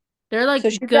songs. They're So like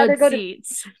she'd rather good go to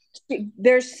seats.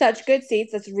 there's such good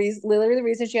seats. That's literally the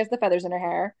reason she has the feathers in her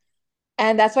hair.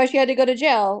 And that's why she had to go to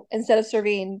jail instead of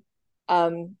serving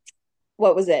um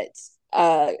what was it?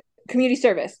 Community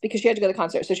service because she had to go to the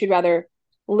concert. So she'd rather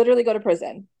literally go to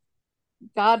prison.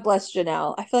 God bless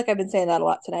Janelle. I feel like I've been saying that a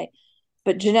lot tonight.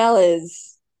 But Janelle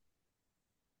is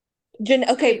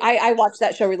okay, Wait. I watched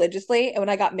that show religiously, and when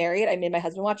I got married, I made my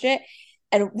husband watch it.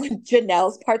 And when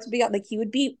Janelle's parts would be on, like he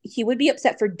would be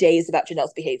upset for days about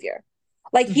Janelle's behavior.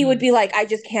 Like he would Mm-hmm. be like, I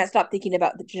just can't stop thinking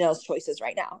about Janelle's choices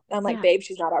right now. And I'm like, Yeah. babe,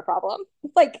 she's not our problem.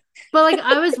 Like, But like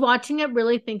I was watching it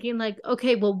really thinking like,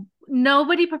 okay, well,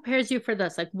 nobody prepares you for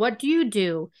this. Like, what do you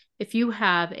do if you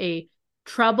have a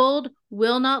troubled,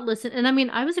 will not listen? And I mean,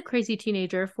 I was a crazy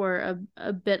teenager for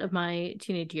a bit of my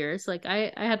teenage years. Like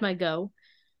I had my go.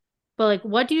 But like,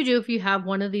 what do you do if you have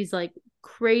one of these like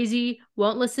crazy,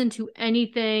 won't listen to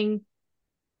anything,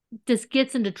 just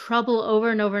gets into trouble over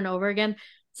and over and over again?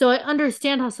 So I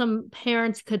understand how some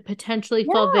parents could potentially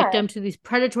fall yeah. victim to these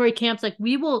predatory camps. Like,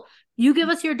 you give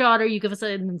us your daughter, you give us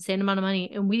an insane amount of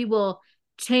money, and we will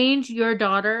change your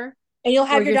daughter And you'll or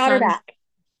have your your daughter son. back.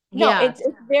 No, Yeah, it's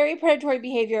very predatory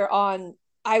behavior on,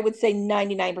 I would say,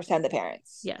 99% of the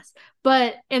parents. yes.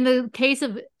 But in the case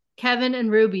of Kevin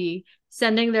and Ruby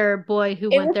sending their boy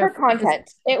who It went was there for for this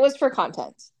content. It was for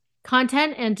content.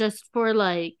 content and just for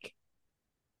like,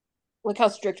 Look how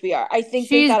strict we are. I think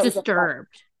they she's thought it was a fun.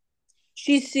 disturbed.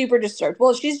 She's super disturbed.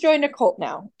 Well, she's joined a cult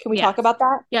now. Can we talk Yes. about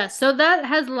that? Yeah. So that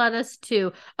has led us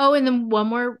to, oh, and then one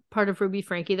more part of Ruby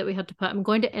Frankie that we have to put. I'm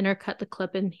going to intercut the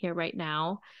clip in here right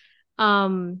now.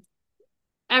 Um,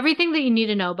 everything that you need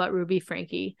to know about Ruby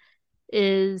Frankie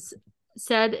is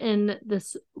said in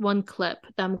this one clip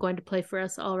that I'm going to play for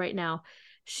us all right now.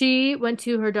 She went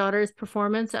to her daughter's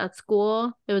performance at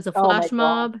school. It was a Oh my flash God.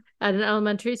 mob at an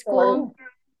elementary Story. school,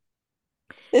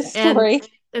 This and story.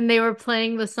 they were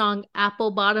playing the song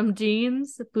 "Apple Bottom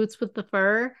Jeans," "Boots with the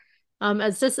Fur,"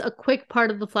 as just a quick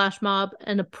part of the flash mob,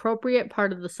 an appropriate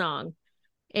part of the song,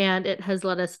 and it has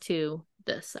led us to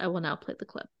this. I will now play the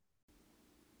clip.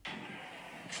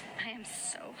 I am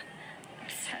so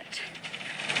upset.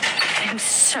 I am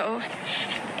so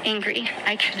angry.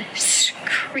 I could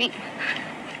scream.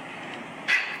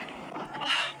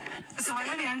 So I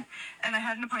went in and I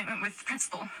had an appointment with the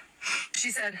principal.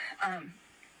 She said,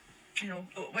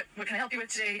 what can I help you with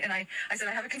today? And I said,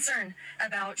 I have a concern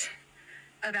about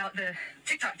the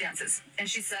TikTok dances. And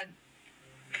she said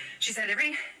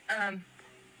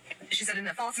in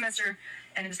the fall semester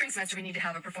and in the spring semester, we need to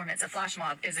have a performance. A flash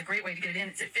mob is a great way to get it in.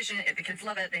 It's efficient. The kids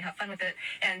love it. They have fun with it.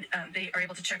 And they are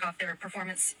able to check off their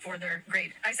performance for their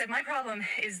grade. I said, my problem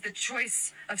is the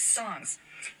choice of songs.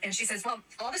 And she says, well,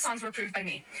 all the songs were approved by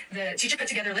me. The teacher put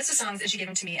together a list of songs and she gave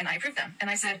them to me and I approved them. And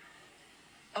I said,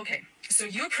 okay, so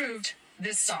you approved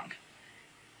this song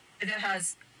that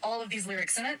has all of these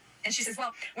lyrics in it. And she says,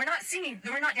 well, we're not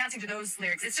dancing to those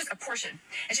lyrics. It's just a portion.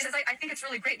 And she says, I think it's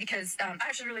really great because I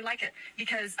actually really like it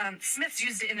because Smiths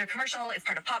used it in their commercial. It's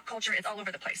part of pop culture. It's all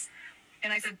over the place.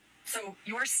 And I said, so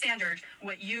your standard,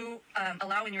 what you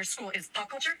allow in your school is pop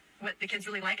culture, what the kids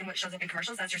really like and what shows up in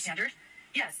commercials. That's your standard.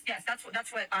 Yes, that's what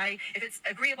if it's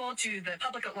agreeable to the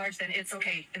public at large, then it's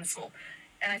okay in the school.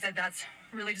 And I said, that's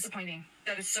really disappointing.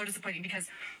 That is so disappointing because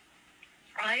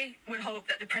I would hope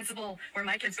that the principal where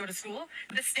my kids go to school,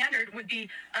 the standard would be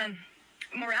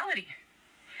morality.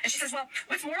 And she says, well,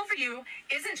 what's moral for you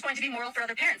isn't going to be moral for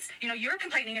other parents. You're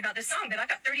complaining about this song, but I've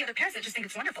got 30 other parents that just think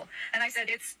it's wonderful. And I said,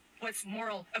 it's what's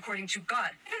moral according to God.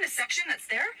 Even the section that's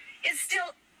there is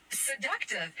still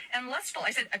seductive and lustful.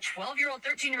 I said, a 12-year-old,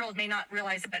 13-year-old may not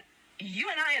realize it, but you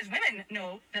and I as women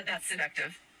know that that's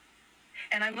seductive.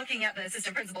 And I'm looking at the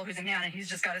assistant principal who's a man, and he's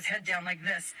just got his head down like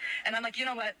this. And I'm like, you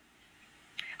know what?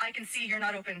 I can see you're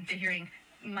not open to hearing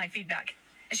my feedback.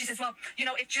 And she says, well,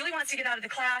 if Julie wants to get out of the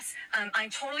class, I'm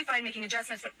totally fine making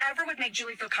adjustments. Whatever would make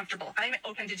Julie feel comfortable, I'm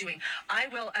open to doing. I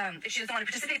will, if she doesn't want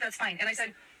to participate, that's fine. And I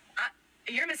said,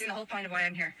 you're missing the whole point of why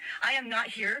I'm here. I am not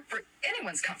here for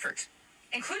anyone's comfort,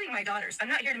 including my daughter's. I'm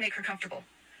not here to make her comfortable.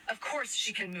 Of course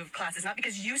she can move classes, not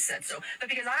because you said so, but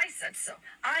because I said so.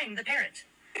 I'm the parent.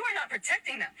 You are not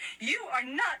protecting them. You are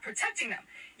not protecting them.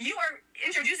 You are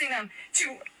introducing them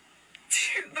to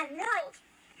the world.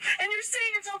 And you're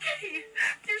saying it's okay.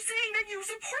 You're saying that you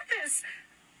support this.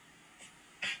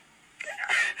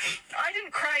 I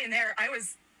didn't cry in there. I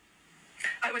was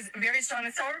very strong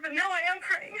and sour, but now I am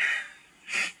crying.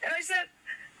 And I said,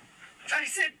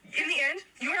 in the end,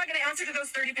 you're not going to answer to those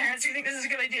 30 parents who think this is a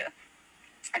good idea.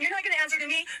 And you're not going to answer to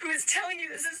me who is telling you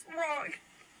this is wrong.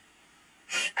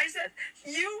 I said,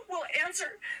 you will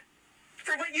answer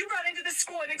for what you brought into the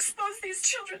school and exposed these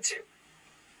children to.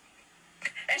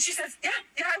 And she says, yeah,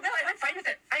 I will. I'm fine with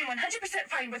it. I am 100%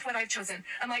 fine with what I've chosen.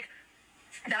 I'm like,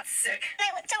 that's sick. I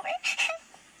looked over at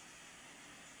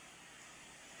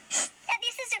the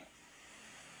assistant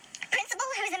principal,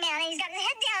 who's a man, and he's got his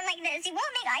head down like this. He won't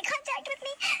make eye contact with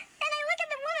me. And I look at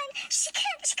the woman. She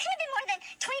couldn't have been more than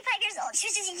 25 years old. She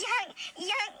was just a young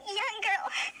girl.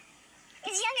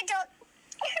 This young adult.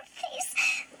 Her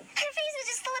face was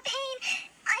just full of pain.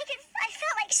 I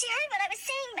felt like she heard what I was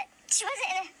saying, but she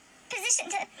wasn't in a position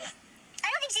to. I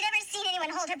don't think she'd ever seen anyone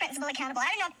hold her principal accountable.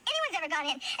 I don't know if anyone's ever gone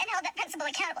in and held that principal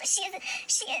accountable. She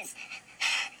is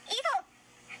evil.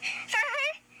 For her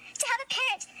to have a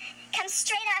parent come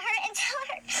straight at her and tell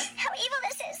her how evil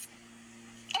this is.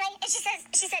 And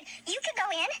she said, you could go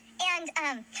in and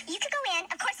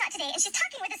of course not today. And she's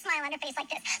talking with a smile on her face like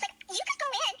this. Like, you could go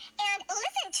in and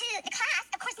listen to the class.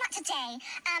 Of course not today.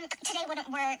 Today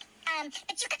wouldn't work.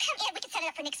 But you could come in. We could set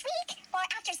it up for next week or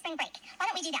after spring break.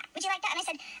 Why don't we do that? Would you like that? And I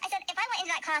said, if I went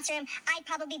into that classroom, I'd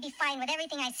probably be fine with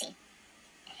everything I see.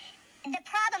 The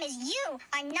problem is you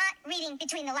are not reading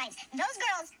between the lines. Those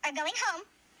girls are going home.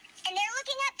 And they're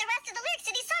looking up the rest of the lyrics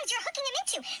to these songs you're hooking them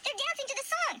into. They're dancing to the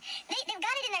song. They've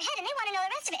got it in their head and they want to know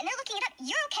the rest of it. And they're looking it up.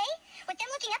 You're okay with them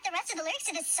looking up the rest of the lyrics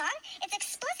to this song? It's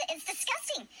explicit. It's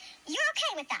disgusting. You're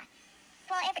okay with that?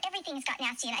 Well, everything's got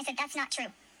nasty. And I said, that's not true.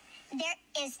 There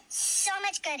is so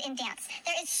much good in dance.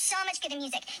 There is so much good in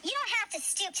music. You don't have to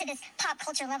stoop to this pop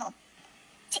culture level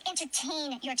to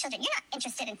entertain your children. You're not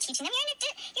interested in teaching them.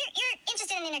 You're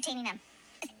interested in entertaining them.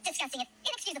 It's disgusting. It's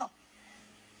inexcusable.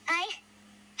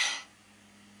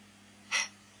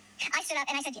 I stood up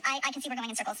and I said, I can see we're going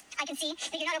in circles. I can see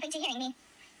that you're not open to hearing me.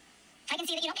 I can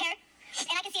see that you don't care. And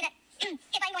I can see that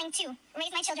if I'm going to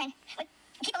raise my children with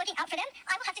people looking out for them,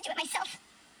 I will have to do it myself.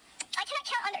 I cannot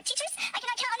count on their teachers. I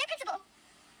cannot count on their principal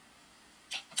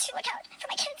to look out for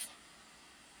my kids.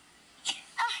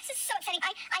 Oh, this is so upsetting.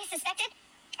 I suspected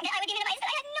that I would be minimized, but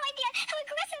I had no idea how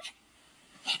aggressive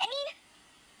and mean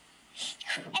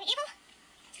and evil.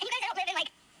 And you guys don't live in,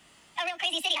 like, a real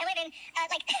crazy city. I live in,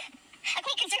 like, a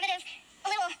quaint conservative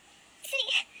little city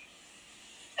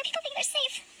where people think they're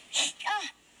safe. Oh.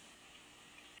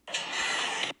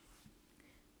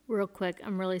 Real quick,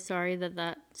 I'm really sorry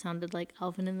that sounded like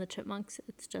Alvin and the Chipmunks.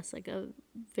 It's just like a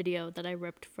video that I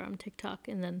ripped from TikTok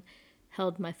and then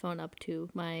held my phone up to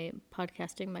my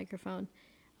podcasting microphone.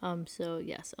 So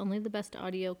yes, only the best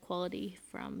audio quality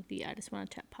from the I Just Want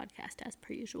to Chat podcast as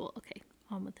per usual. Okay,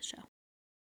 on with the show.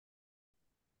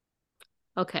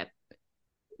 Okay.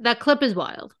 That clip is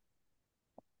wild.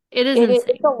 It is insane.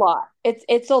 It's a lot.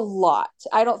 It's a lot.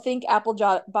 I don't think apple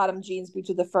bottom jeans boots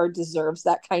with the fur deserves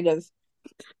that kind of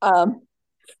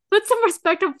Put some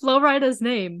respect on Flo Rida's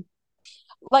name.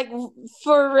 like,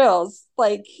 for reals.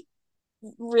 Like,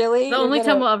 really? The only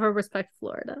time we'll ever respect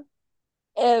Florida.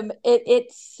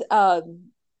 It's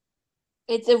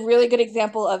a really good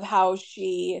example of how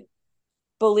she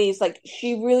believes, like,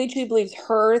 she really truly believes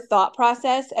her thought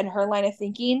process and her line of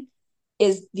thinking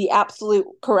is the absolute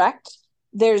correct.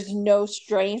 There's no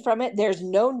straying from it. There's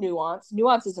no nuance.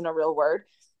 Nuance isn't a real word.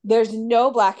 There's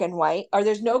no black and white, or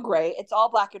there's no gray. It's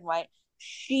all black and white.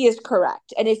 She is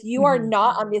correct. And if you are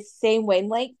not on the same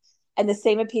wavelength and the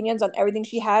same opinions on everything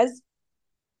she has,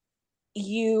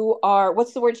 you are,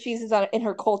 what's the word she uses in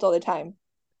her cult all the time?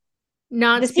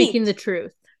 Not Deceived. Speaking the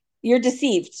truth. You're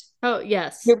deceived. Oh,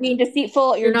 yes. You're being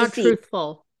deceitful. You're not deceived.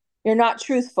 truthful. You're not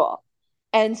truthful.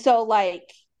 And so,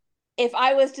 like, if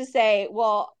I was to say,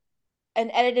 well, an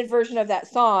edited version of that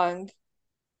song,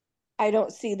 I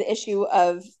don't see the issue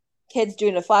of kids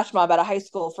doing a flash mob at a high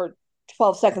school for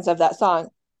 12 seconds of that song.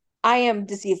 I am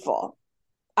deceitful.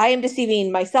 I am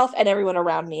deceiving myself and everyone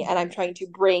around me, and I'm trying to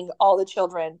bring all the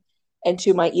children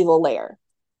into my evil lair.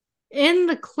 In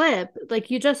the clip, like,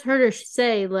 you just heard her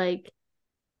say, like,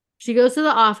 she goes to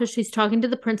the office, she's talking to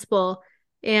the principal,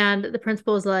 and the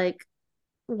principal is like,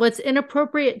 what's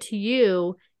inappropriate to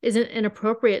you isn't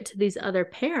inappropriate to these other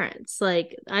parents.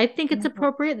 Like, I think it's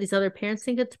appropriate. These other parents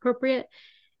think it's appropriate.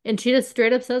 And she just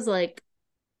straight up says, like,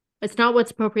 it's not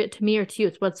what's appropriate to me or to you.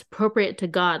 It's what's appropriate to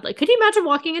God. Like, could you imagine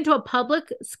walking into a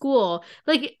public school,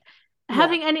 like,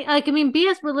 having any, like, I mean, be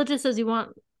as religious as you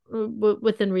want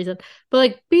within reason, but,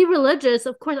 like, be religious.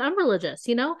 Of course, I'm religious,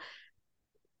 you know?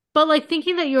 But, like,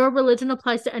 thinking that your religion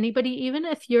applies to anybody, even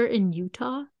if you're in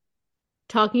Utah,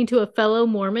 talking to a fellow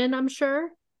Mormon, I'm sure.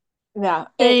 Yeah.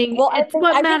 It's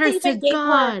what matters to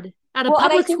God at a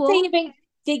public school.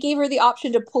 They gave her the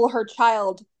option to pull her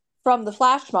child from the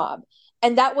flash mob,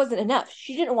 and that wasn't enough.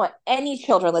 She didn't want any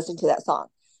children listening to that song.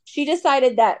 She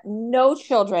decided that no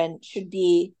children should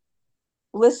be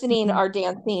listening or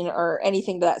dancing or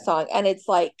anything to that song. And it's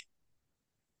like,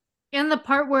 and the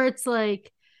part where it's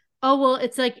like, oh, well,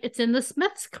 it's like, it's in the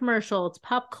Smiths commercial, it's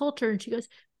pop culture, and she goes,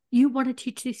 you want to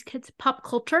teach these kids pop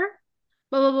culture?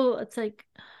 Blah, blah, blah. It's like,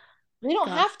 we don't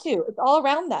have to. It's all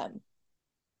around them.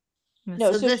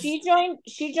 No, so this... she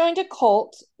joined a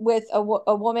cult with a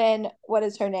woman. What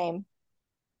is her name?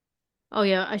 Oh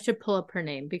yeah, I should pull up her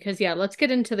name, because let's get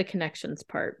into the connections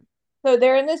part. So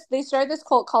they started this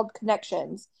cult called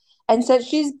Connections, and since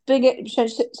she's joined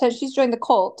the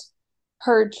cult,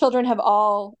 her children have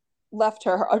all left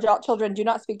her. Her adult children do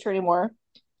not speak to her anymore.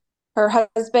 Her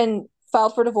husband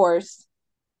filed for divorce.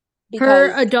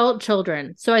 Her adult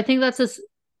children. So I think that's a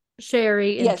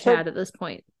Sherry and Chad at this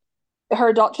point. Her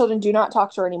adult children do not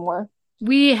talk to her anymore.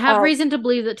 We have reason to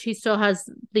believe that she still has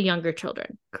the younger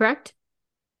children, correct?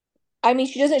 I mean,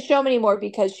 she doesn't show them anymore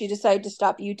because she decided to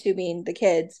stop YouTubing the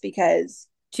kids because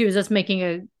she was just making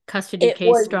a custody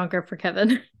case stronger for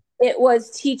Kevin. It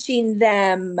was teaching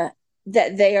them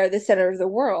that they are the center of the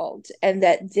world and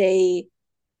that they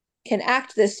can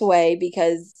act this way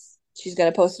because she's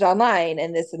going to post it online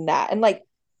and this and that. And, like,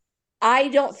 I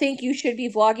don't think you should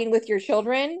be vlogging with your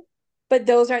children, but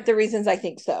those aren't the reasons I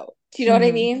think so. Do you know what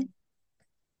I mean?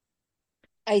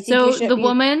 I think so the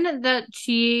woman that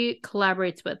she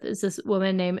collaborates with is this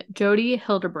woman named Jody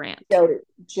Hildebrandt.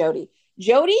 Jody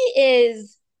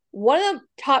is one of the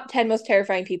top 10 most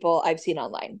terrifying people I've seen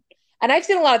online. And I've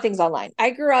seen a lot of things online. I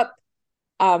grew up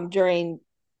during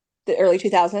the early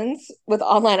 2000s with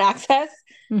online access.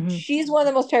 She's one of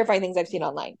the most terrifying things I've seen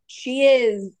online. She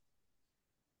is,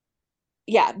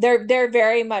 they're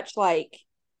very much like,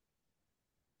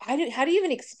 how do you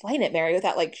even explain it, Mary,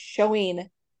 without, like, showing?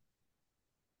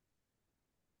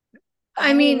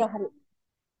 I mean,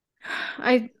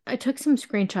 I took some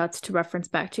screenshots to reference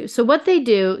back to. So what they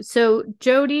do, so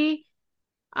Jody,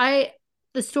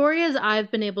 the story as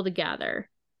I've been able to gather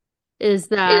is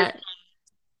that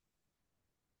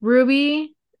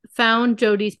Ruby found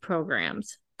Jody's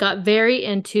programs, got very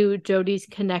into Jody's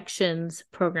connections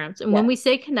programs. And when we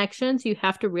say connections, you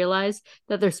have to realize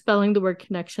that they're spelling the word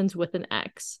connections with an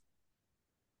X.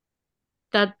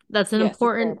 That's an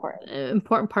important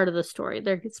part of the story.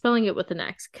 They're spelling it with an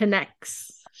X.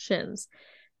 Connections.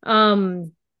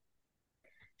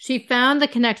 She found the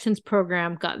connections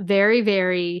program, got very,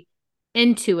 very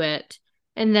into it.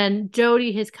 And then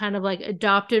Jody has kind of like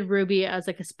adopted Ruby as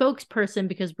like a spokesperson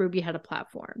because Ruby had a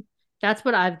platform. That's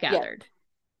what I've gathered.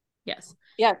 Yes.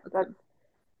 Yes,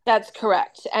 that's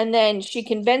correct. And then she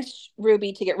convinced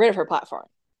Ruby to get rid of her platform.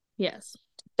 Yes.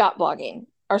 Stop blogging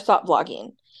or stop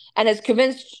vlogging. And has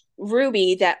convinced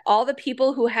Ruby that all the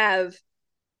people who have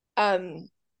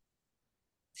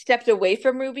stepped away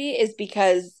from Ruby is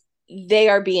because they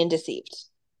are being deceived.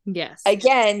 Yes.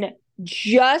 Again,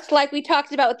 just like we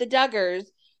talked about with the Duggars,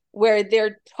 where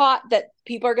they're taught that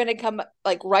people are going to come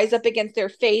like rise up against their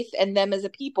faith and them as a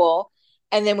people.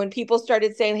 And then when people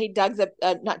started saying, hey,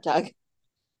 not Doug,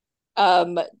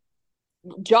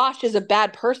 Josh is a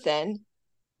bad person,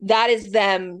 that is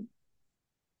them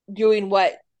doing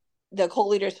what the cult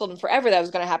leaders told them forever that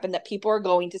was going to happen, that people are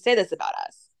going to say this about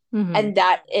us. Mm-hmm. And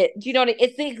that do you know what I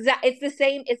mean?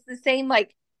 It's the same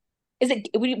like,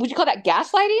 would you call that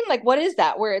gaslighting? Like, what is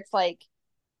that? Where it's like,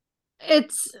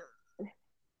 it's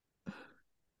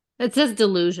just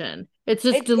delusion. It's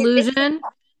just delusion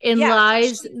and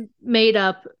lies made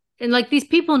up. And like, these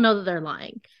people know that they're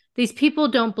lying. These people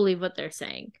don't believe what they're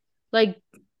saying. Like,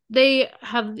 they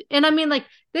have, and I mean, like,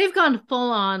 they've gone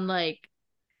full on, like,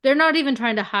 they're not even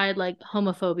trying to hide like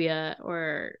homophobia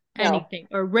or anything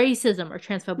or racism or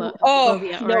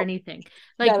transphobia or anything.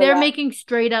 Like, they're making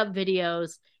straight up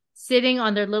videos sitting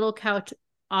on their little couch,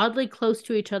 oddly close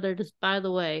to each other, just by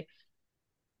the way,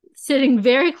 sitting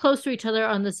very close to each other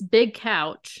on this big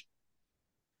couch.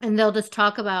 And they'll just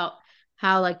talk about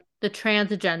how like the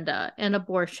trans agenda and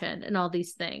abortion and all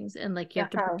these things. And like, you have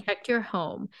to protect your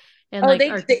home. And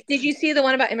did you see the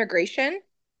one about immigration?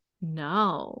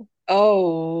 No.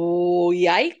 Oh,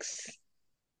 yikes.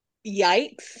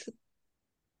 Yikesers.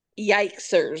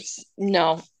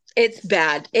 No, it's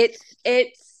bad. It's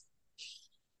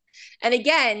and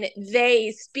again,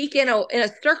 they speak in a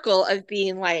circle of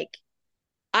being like,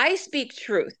 I speak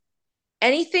truth.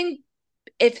 Anything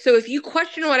if you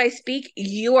question what I speak,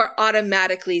 you are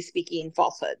automatically speaking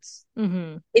falsehoods.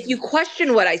 Mm-hmm. If you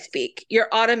question what I speak, you're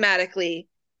automatically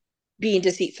being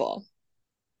deceitful.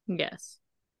 Yes.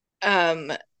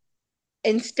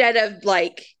 Instead of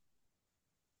like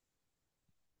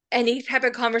any type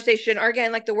of conversation, or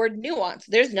again, like the word nuance,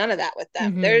 there's none of that with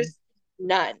them. Mm-hmm. There's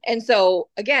none. And so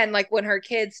again, like when her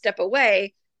kids step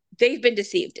away, they've been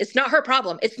deceived. It's not her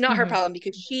problem. It's not her problem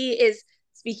because she is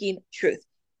speaking truth.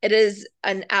 It is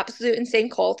an absolute insane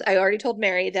cult. I already told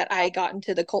Mary that I got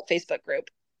into the cult Facebook group.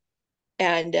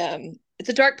 And it's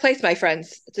a dark place, my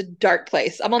friends. It's a dark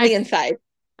place. I'm on the inside.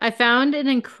 I found an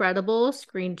incredible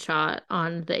screenshot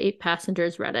on the 8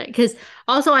 Passengers Reddit. Because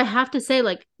also I have to say,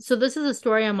 like, so this is a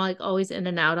story I'm like always in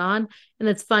and out on. And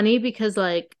it's funny because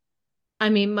like, I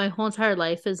mean, my whole entire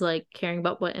life is like caring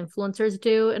about what influencers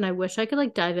do. And I wish I could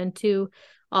like dive into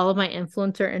all of my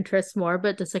influencer interests more,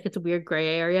 but just like it's a weird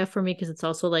gray area for me because it's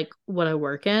also like what I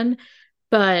work in.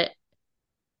 But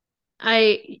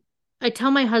I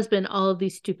tell my husband all of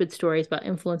these stupid stories about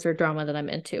influencer drama that I'm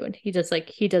into, and he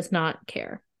does not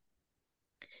care.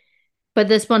 But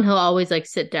this one, he'll always like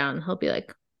sit down. He'll be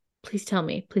like, please tell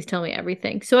me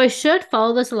everything. So I should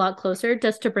follow this a lot closer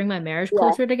just to bring my marriage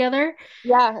closer together.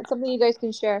 Yeah, it's something you guys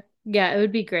can share. Yeah, it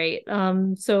would be great.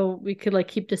 So we could like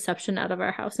keep deception out of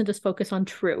our house and just focus on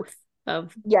truth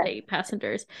of the 8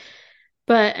 Passengers.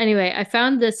 But anyway, I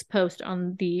found this post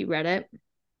on the Reddit,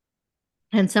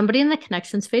 and somebody in the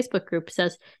Connections Facebook group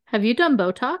says, have you done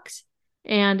Botox?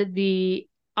 And the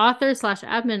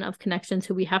author/admin of Connections,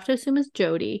 who we have to assume is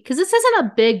Jody, because this isn't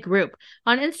a big group.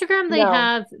 On Instagram, they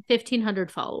have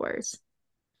 1,500 followers.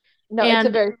 No, it's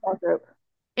a very small group.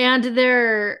 And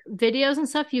their videos and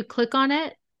stuff, you click on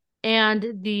it,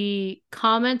 and the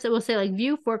comments, it will say like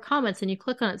view 4 comments, and you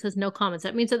click on it, it says no comments.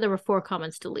 That means that there were 4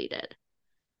 comments deleted.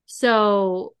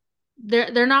 So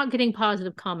they're not getting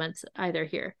positive comments either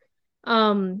here.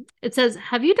 It says,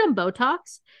 have you done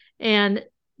Botox? And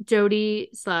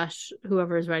Jody /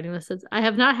 whoever is writing this says, I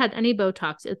have not had any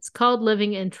Botox. It's called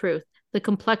living in truth, the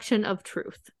complexion of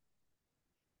truth.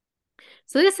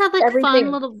 So they just had like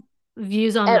fun little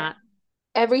views on that.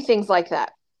 Everything's like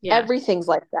that. Yeah. Everything's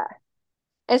like that.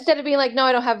 instead of being like, no,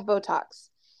 I don't have Botox.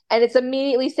 And it's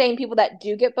immediately saying people that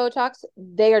do get Botox,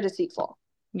 they are deceitful.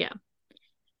 Yeah.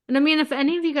 And I mean, if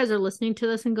any of you guys are listening to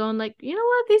this and going like, you know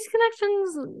what, these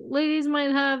connections ladies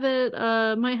might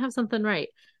have something right.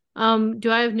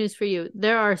 Do I have news for you?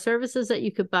 There are services that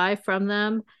you could buy from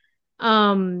them.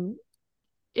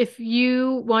 If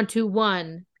you want to,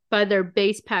 one, buy their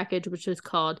base package, which is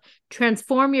called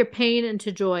Transform Your Pain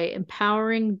into Joy,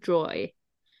 Empowering Joy.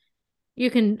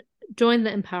 You can join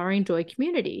the Empowering Joy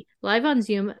community live on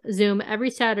Zoom every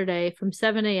Saturday from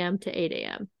 7 a.m. to 8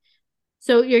 a.m.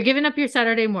 So you're giving up your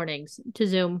Saturday mornings to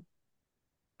Zoom.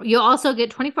 You'll also get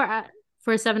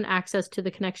 24/7 access to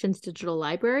the Connections digital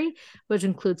library, which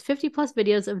includes 50 plus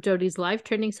videos of Jodi's live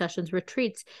training sessions,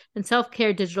 retreats, and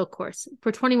self-care digital course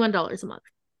for $21 a month.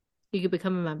 You could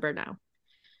become a member now.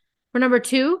 For number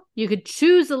 2, you could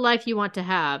choose the life you want to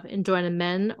have and join a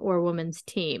men or women's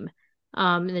team.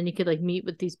 And then you could like meet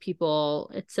with these people.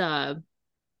 It's $75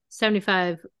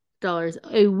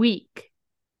 a week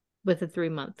with a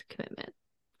 3-month commitment.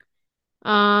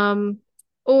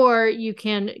 Or you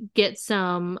can get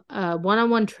some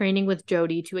one-on-one training with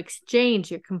Jodi to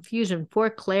exchange your confusion for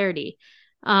clarity.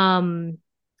 And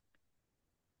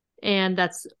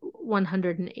that's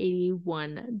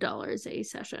 $181 a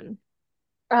session.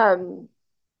 What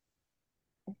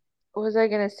was I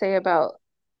gonna say about,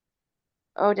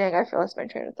 oh dang, I lost my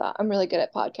train of thought. I'm really good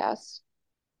at podcasts.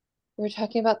 We were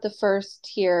talking about the first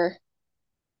tier.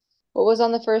 What was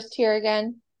on the first tier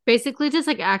again? Basically just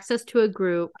like access to a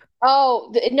group.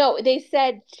 Oh, no, they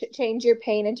said change your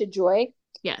pain into joy.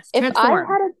 Yes,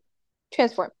 transform.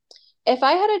 If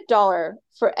I had $1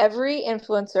 for every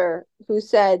influencer who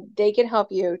said they can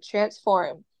help you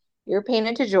transform your pain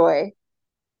into joy,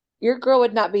 your girl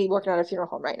would not be working at a funeral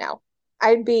home right now.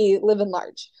 I'd be living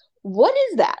large. What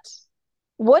is that?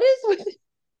 What is with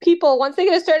people, once they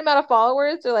get a certain amount of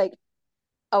followers, they're like,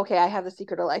 okay, I have the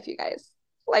secret of life, you guys.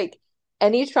 Like,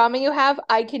 any trauma you have,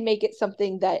 I can make it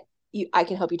something that I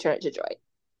can help you turn it to joy.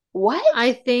 What?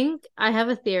 I think I have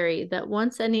a theory that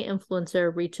once any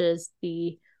influencer reaches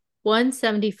the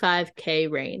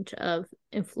 175K range of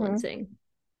influencing,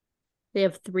 they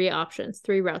have 3 options,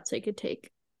 3 routes they could take.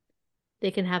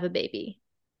 They can have a baby.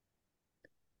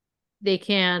 They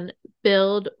can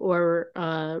build or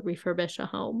refurbish a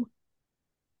home.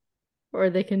 Or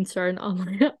they can start an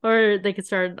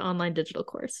online digital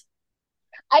course.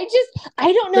 I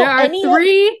don't know. There are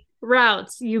 3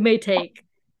 routes you may take.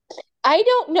 I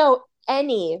don't know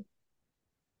any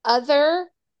other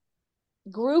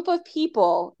group of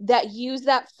people that use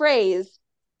that phrase,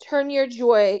 turn your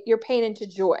pain into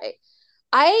joy.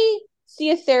 I see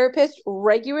a therapist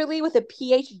regularly with a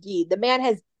PhD. The man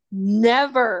has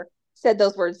never said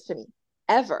those words to me,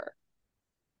 ever.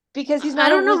 Because he's not I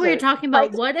don't know what you're talking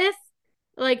about. Like, what if,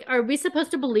 like, are we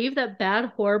supposed to believe that bad,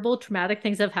 horrible, traumatic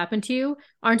things have happened to you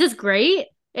aren't just great?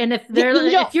 And if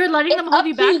if you're letting them hold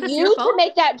you back, that's your fault. To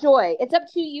make that joy. It's up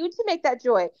to you to make that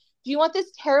joy. Do you want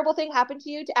this terrible thing happen to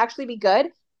you to actually be good?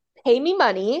 Pay me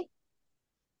money.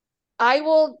 I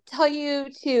will tell you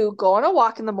to go on a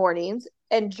walk in the mornings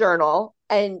and journal.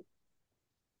 And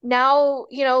now,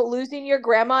 losing your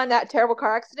grandma in that terrible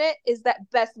car accident is that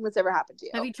best thing that's ever happened to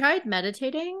you. Have you tried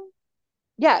meditating?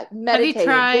 Yeah, meditating.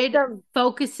 Have you tried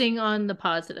focusing on the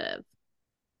positive?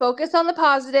 Focus on the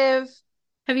positive.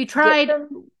 Have you tried Have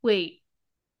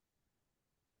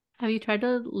you tried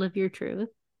to live your truth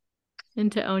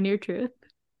and to own your truth?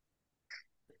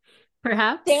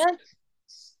 Perhaps?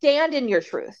 Stand in your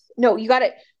truth. No, you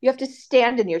have to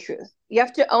stand in your truth. You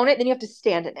have to own it, then you have to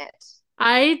stand in it.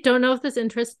 I don't know if this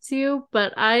interests you,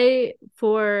 but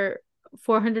for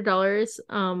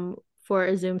 $400 for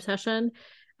a Zoom session,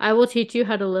 I will teach you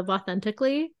how to live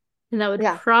authentically. And that would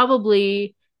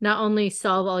probably not only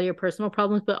solve all your personal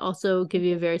problems, but also give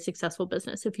you a very successful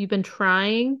business. If you've been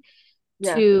trying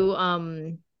to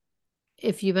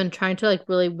like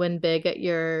really win big at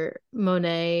your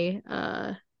Monet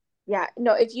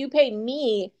if you pay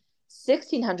me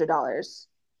 $1,600,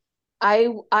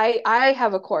 I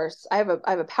have a course. I have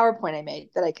a PowerPoint I made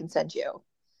that I can send you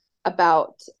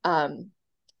about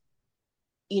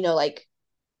like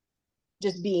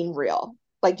just being real,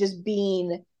 like just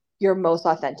being your most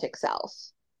authentic self.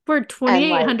 For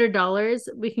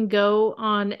 $2,800, we can go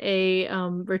on a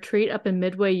retreat up in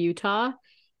Midway, Utah,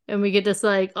 and we get this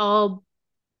like all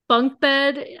bunk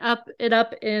bed up in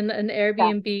an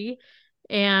Airbnb,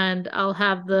 and I'll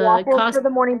have the waffles for the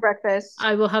morning breakfast.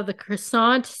 I will have the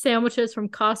croissant sandwiches from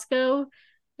Costco,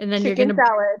 and then chicken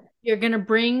salad. You're gonna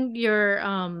bring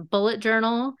your bullet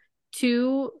journal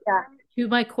to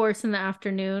my course in the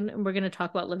afternoon, and we're gonna talk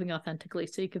about living authentically,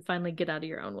 so you can finally get out of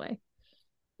your own way.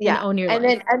 Yeah. own your and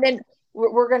life. then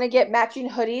we're gonna get matching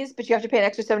hoodies, but you have to pay an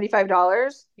extra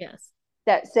 $75 Yes.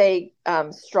 that say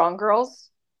strong girls.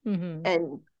 Mm-hmm.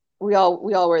 And we all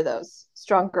wear those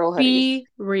strong girl hoodies. Be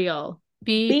real.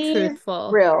 Be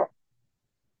truthful. Real.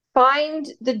 Find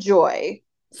the joy.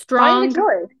 Find the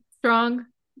joy. Strong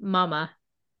mama.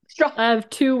 Strong. I have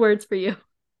 2 words for you.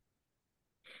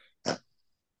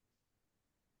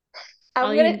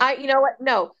 You know what?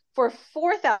 No, for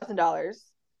 $4,000,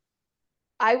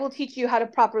 I will teach you how to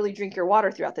properly drink your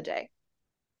water throughout the day.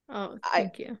 Oh,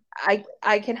 thank you.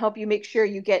 I can help you make sure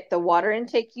you get the water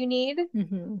intake you need,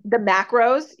 mm-hmm. the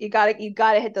macros. You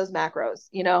gotta hit those macros.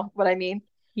 You know what I mean?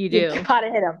 You do. You gotta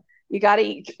hit them. You gotta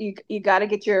eat. You gotta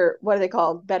get your, what are they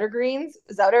called? Better greens.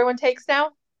 Is that what everyone takes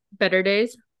now? Better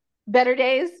days. Better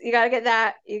days. You gotta get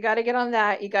that. You gotta get on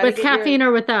that. You gotta with get caffeine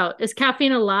or without. Is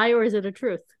caffeine a lie or is it a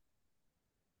truth?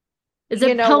 Is You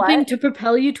it know helping what? to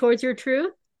propel you towards your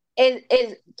truth?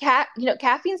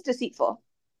 Caffeine's deceitful.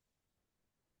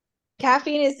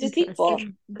 Caffeine is deceitful.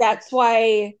 Interesting. That's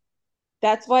why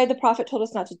the prophet told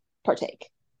us not to partake.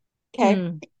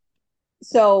 Okay.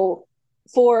 So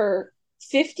for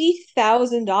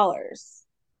 $50,000,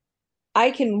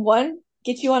 I can, one,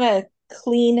 get you on a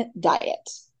clean diet.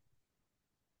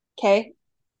 Okay.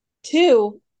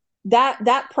 2,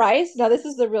 that price, now this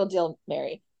is the real deal,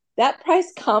 Mary. That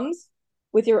price comes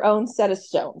with your own set of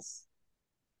stones.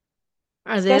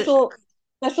 Are special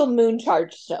moon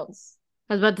charge stones.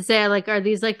 I was about to say, are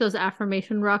these like those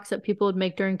affirmation rocks that people would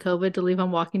make during COVID to leave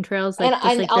on walking trails? They're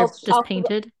just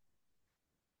painted.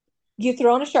 You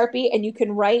throw in a Sharpie and you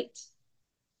can write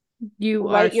your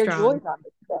joys on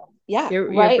it. So, yeah.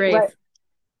 You're brave. Right.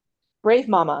 Brave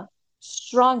mama,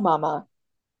 strong mama,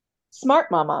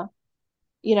 smart mama,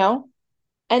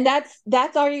 and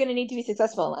that's all you're going to need to be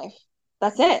successful in life.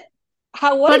 That's it.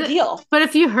 What a deal. But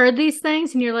if you heard these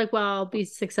things and you're like, well, I'll be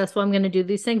successful, I'm going to do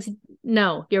these things.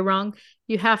 No, you're wrong.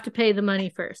 You have to pay the money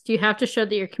first. You have to show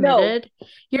that you're committed. No,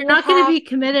 you're not going to be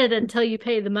committed until you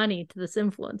pay the money to this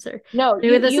influencer. No,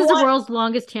 anyway, this is the world's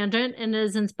longest tangent and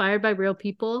is inspired by real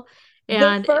people.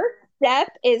 And the first step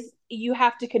is you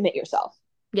have to commit yourself.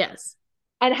 Yes.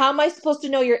 And how am I supposed to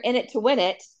know you're in it to win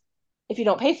it if you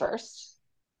don't pay first?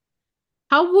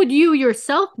 How would you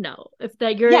yourself know if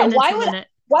that you're in it to win it?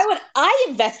 Why would I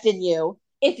invest in you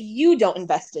if you don't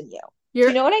invest in you? Your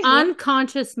Do you know what I mean?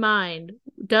 unconscious mind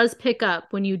does pick up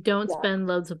when you don't spend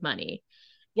loads of money.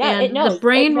 Yeah, and it knows. The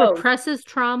brain represses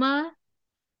trauma,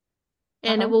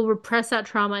 and it will repress that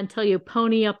trauma until you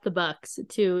pony up the bucks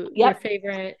to your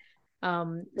favorite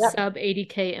sub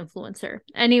 80K influencer.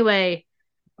 Anyway,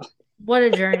 what a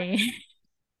journey.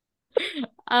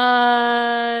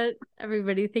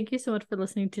 Everybody, thank you so much for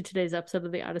listening to today's episode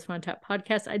of the I Just Want to Chat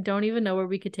podcast. I don't even know where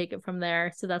we could take it from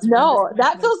there, so that's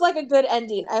that feels like a good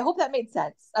ending. I hope that made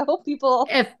sense. I hope people,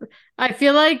 if I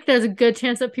feel like there's a good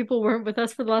chance that people weren't with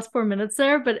us for the last 4 minutes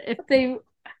there, but if they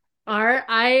are,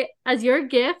 as your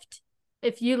gift,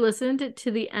 if you listened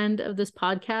to the end of this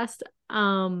podcast,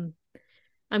 I'm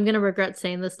gonna regret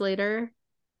saying this later,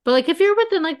 but if you're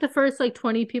within the first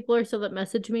 20 people or so that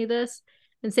message me this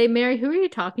and say, Mary, who are you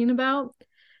talking about?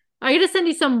 I gotta send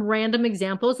you some random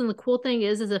examples. And the cool thing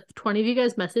is if 20 of you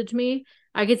guys message me,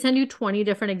 I could send you 20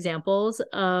 different examples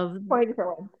of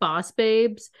boss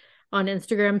babes on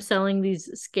Instagram selling these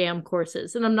scam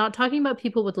courses. And I'm not talking about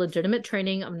people with legitimate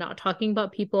training. I'm not talking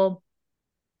about people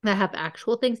that have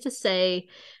actual things to say.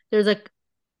 There's a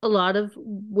lot of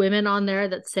women on there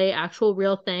that say actual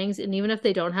real things. And even if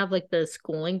they don't have the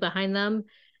schooling behind them,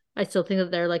 I still think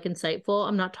that they're insightful.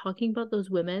 I'm not talking about those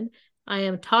women. I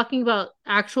am talking about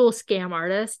actual scam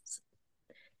artists.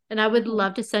 And I would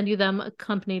love to send you them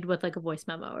accompanied with a voice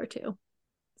memo or 2.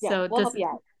 Yeah, so we'll help you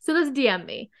out. So just DM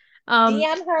me.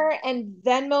 DM her and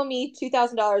Venmo me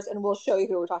 $2,000 and we'll show you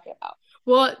who we're talking about.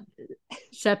 Well,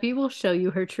 Sheppy will show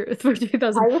you her truth for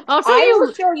 $2,000. I'll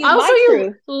show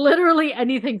you literally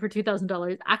anything for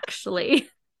 $2,000, actually.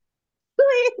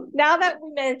 Now that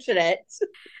we mention it,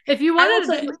 if you want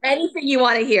to do anything you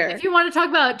want to hear, if you want to talk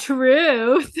about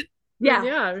truth,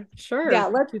 yeah, sure. Yeah,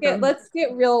 let's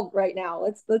get real right now.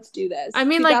 Let's do this. I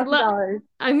mean, $2,000.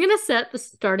 I'm gonna set the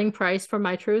starting price for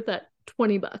my truth at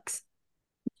 $20.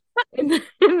 and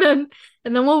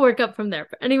then we'll work up from there.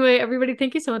 But anyway, everybody,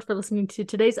 thank you so much for listening to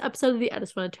today's episode of the I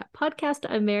Just Want to Chat podcast.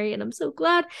 I'm Mary, and I'm so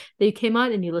glad that you came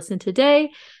on and you listened today.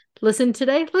 Listen to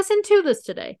this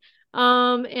today.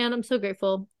 And I'm so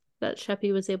grateful that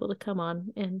Sheppy was able to come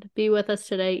on and be with us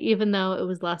today, even though it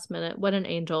was last minute. What an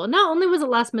angel. And not only was it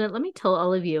last minute, let me tell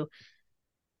all of you,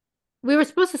 we were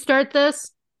supposed to start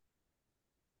this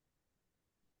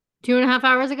 2.5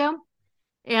 hours ago,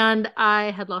 and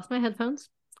I had lost my headphones.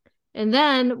 And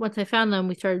then once I found them,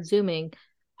 we started Zooming.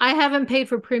 I haven't paid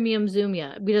for premium Zoom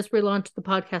yet. We just relaunched the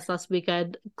podcast last week. I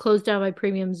had closed down my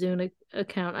premium Zoom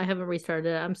account. I haven't restarted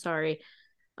it. I'm sorry.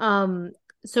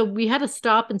 So we had to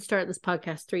stop and start this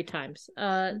podcast 3 times.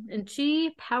 And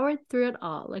she powered through it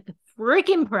all like a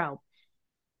freaking pro.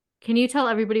 Can you tell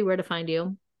everybody where to find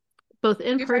you? Both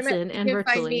in person and you can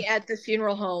virtually. find me at the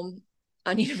funeral home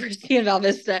on University of Val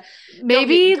Vista.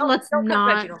 Maybe don't let's come to my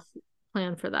not funeral.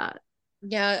 plan for that.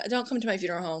 Yeah, don't come to my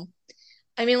funeral home.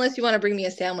 I mean, unless you want to bring me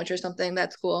a sandwich or something,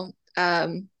 that's cool. But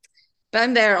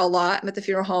I'm there a lot. I'm at the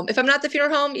funeral home. If I'm not at the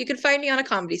funeral home, you can find me on a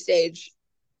comedy stage.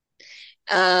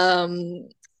 Or in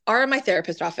my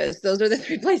therapist office. Those are the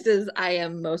 3 places I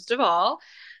am most of all.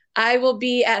 I will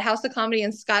be at House of Comedy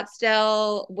in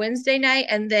Scottsdale Wednesday night,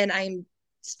 and then I'm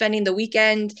spending the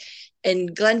weekend in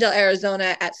Glendale,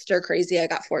 Arizona at Stir Crazy. I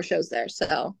got 4 shows there.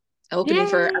 So I'm opening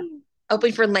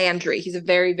for Landry. He's a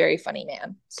very, very funny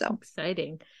man. So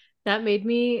exciting. That made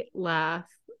me laugh.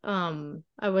 I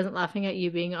wasn't laughing at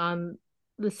you being on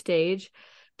the stage.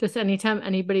 Just anytime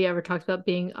anybody ever talks about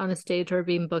being on a stage or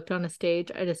being booked on a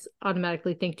stage, I just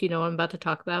automatically think, do you know what I'm about to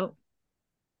talk about?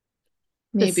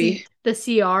 maybe the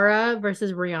Ciara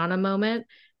versus Rihanna moment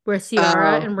where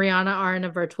Ciara and Rihanna are in a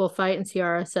virtual fight and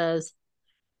Ciara says,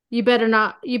 you better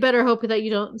hope that you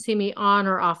don't see me on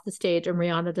or off the stage. And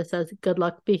Rihanna just says, good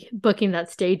luck booking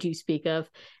that stage you speak of.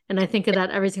 And I think of that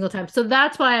every single time. So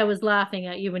that's why I was laughing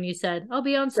at you when you said, I'll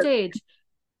be on stage.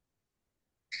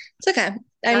 It's okay.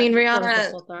 I mean, Rihanna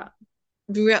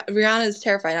is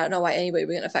terrified. I don't know why anybody would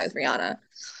be in a fight with Rihanna.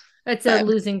 It's a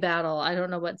losing battle. I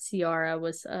don't know what Ciara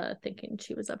was thinking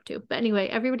she was up to. But anyway,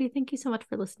 everybody, thank you so much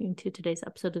for listening to today's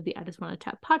episode of the I Just Want to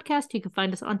Chat podcast. You can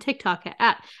find us on TikTok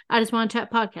at I Just Want to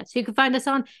Chat podcast. You can find us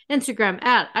on Instagram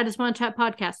at I Just Want to Chat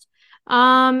podcast.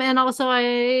 And also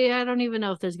I don't even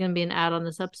know if there's going to be an ad on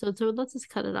this episode, so let's just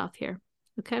cut it off here.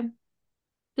 Okay?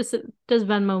 Just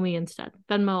Venmo me instead.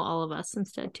 Venmo all of us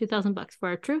instead. $2,000 for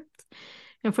our truth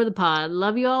and for the pod.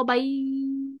 Love you all.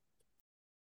 Bye.